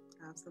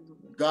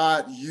 Absolutely.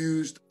 God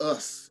used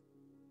us.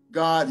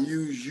 God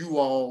used you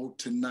all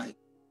tonight.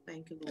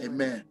 Thank you, Lord.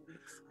 Amen.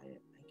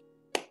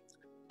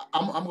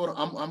 I'm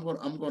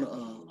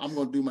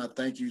gonna do my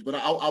thank yous, but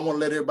I want to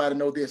let everybody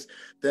know this: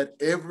 that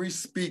every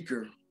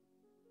speaker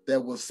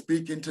that was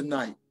speaking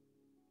tonight,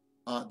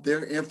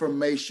 their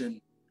information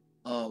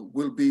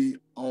will be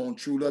on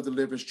True Love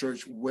Deliverance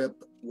Church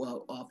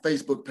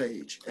Facebook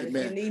page. Amen.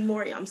 If you need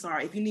more,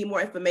 if you need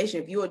more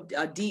information, if you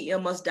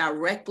DM us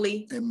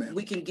directly, amen,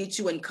 we can get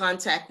you in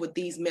contact with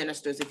these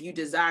ministers. If you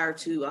desire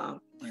to,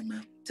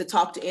 amen, to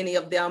talk to any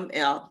of them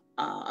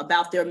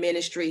about their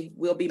ministry,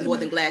 we'll be more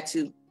than glad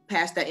to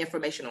pass that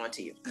information on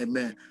to you.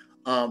 Amen.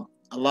 A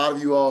lot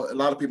of you all, a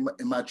lot of people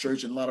in my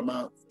church and a lot of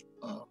my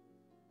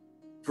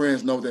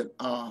friends know that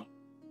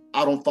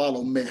I don't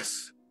follow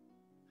mess.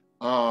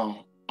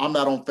 I'm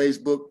not on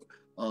Facebook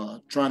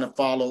trying to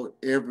follow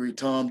every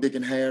Tom, Dick,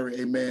 and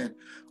Harry. Amen.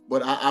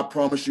 But I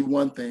promise you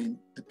one thing: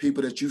 the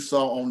people that you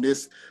saw on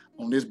this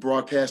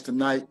broadcast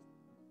tonight,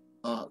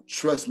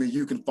 trust me,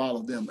 you can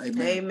follow them.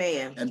 Amen.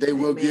 Amen. And they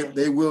will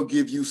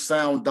give you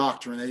sound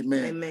doctrine.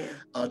 Amen. Amen.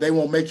 They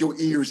won't make your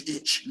ears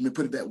itch. Let me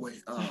put it that way.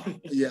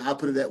 Yeah, I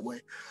put it that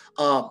way.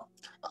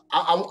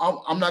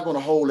 I'm not going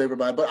to hold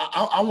everybody, but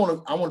I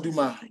want to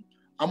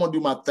do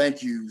my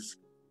thank yous.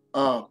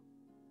 I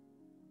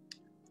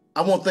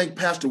want to thank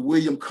Pastor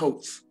William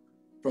Coates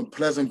from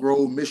Pleasant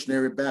Grove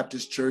Missionary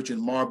Baptist Church in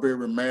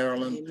Marbury,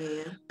 Maryland.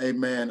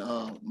 Amen.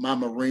 Amen. My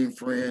Marine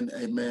friend.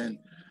 Amen.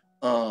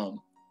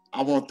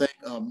 I want to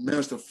thank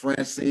Minister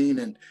Francine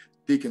and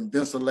Deacon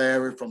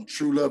Vincent from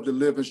True Love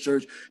Deliverance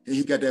Church. And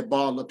he got that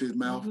ball up to his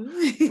mouth.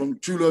 From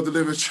True Love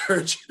Deliverance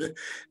Church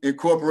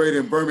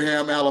Incorporated in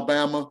Birmingham,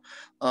 Alabama.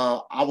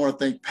 I want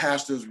to thank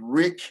Pastors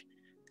Rick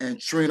and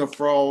Trina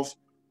Frost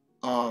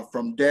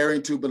from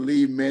Daring to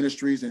Believe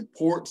Ministries in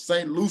Port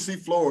St. Lucie,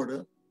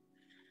 Florida.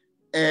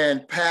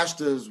 And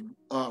Pastors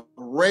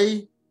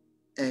Ray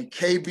and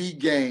KB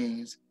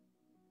Gaines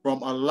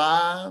from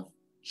Alive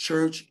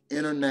Church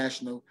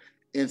International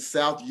in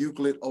South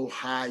Euclid,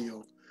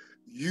 Ohio.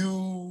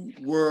 You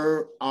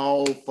were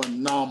all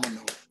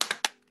phenomenal.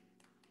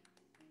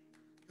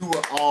 You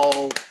were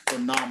all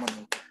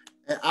phenomenal.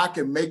 And I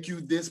can make you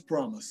this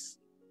promise.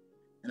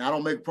 And I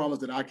don't make a promise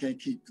that I can't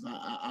keep, because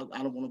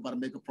I don't want nobody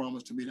to make a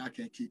promise to me that I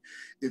can't keep.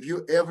 If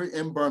you're ever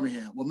in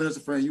Birmingham, well,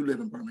 Minister Friend, you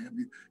live in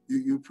Birmingham.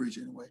 You preach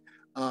anyway.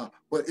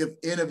 But if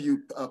any of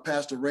you,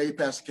 Pastor Ray,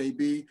 Pastor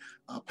KB,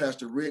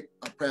 Pastor Rick,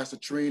 Pastor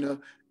Trina,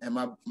 and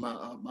my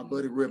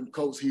buddy Rip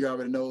Coates, he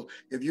already knows.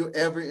 If you're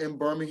ever in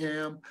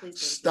Birmingham,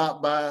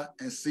 stop by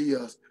and see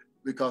us,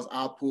 because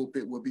our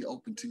pulpit will be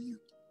open to you.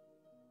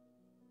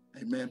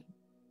 Amen.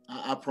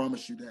 I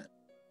promise you that.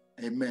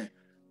 Amen.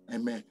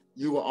 Amen.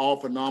 You were all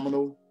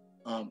phenomenal.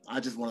 I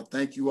just want to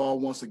thank you all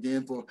once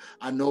again for,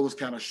 I know it was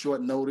kind of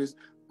short notice,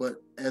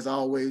 but as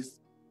always,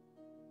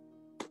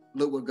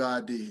 look what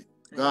God did.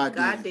 God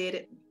did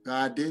it.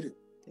 God did it.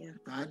 Yeah.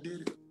 God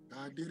did it.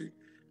 God did it.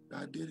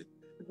 God did it.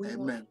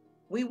 Amen.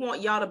 We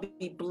want y'all to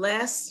be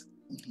blessed.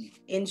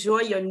 Enjoy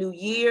your new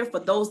year. For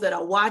those that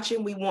are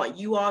watching, we want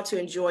you all to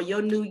enjoy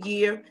your new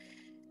year.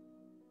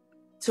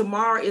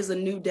 Tomorrow is a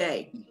new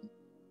day.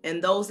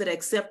 And those that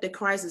accepted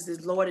Christ as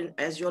his Lord and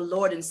as your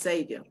Lord and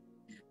Savior,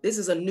 this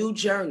is a new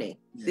journey.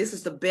 Yes. This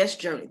is the best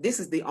journey. This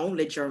is the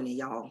only journey,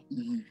 y'all.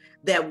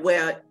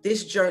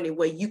 This journey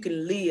where you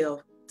can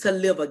live to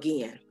live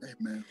again.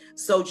 Amen.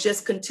 So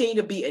just continue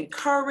to be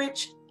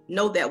encouraged.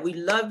 Know that we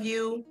love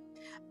you,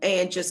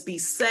 and just be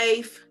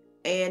safe.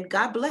 And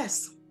God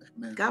bless.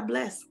 Amen. God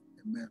bless.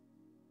 Amen.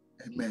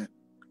 Amen.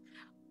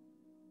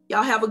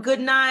 Y'all have a good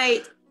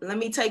night. Let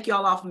me take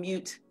y'all off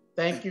mute.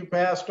 Thank you,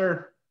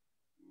 Pastor.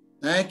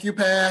 Thank you,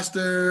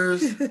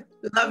 pastors.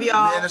 Love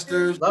y'all.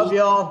 Ministers. Love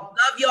y'all.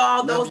 Love y'all.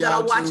 Love those that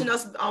y'all are watching too.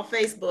 us on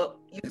Facebook,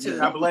 YouTube.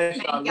 God bless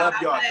you. I love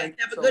y'all. Thank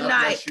Have you a good so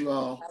night. God bless you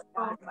all.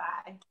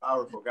 Bye.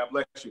 Powerful. God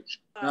bless you.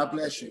 God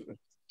bless you.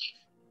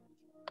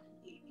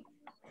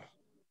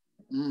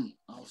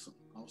 Awesome.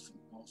 Awesome.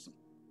 Awesome.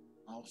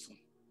 Awesome.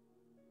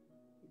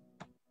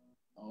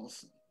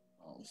 Awesome.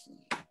 Awesome.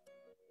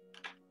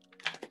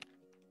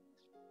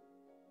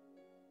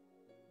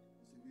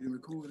 You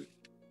record it.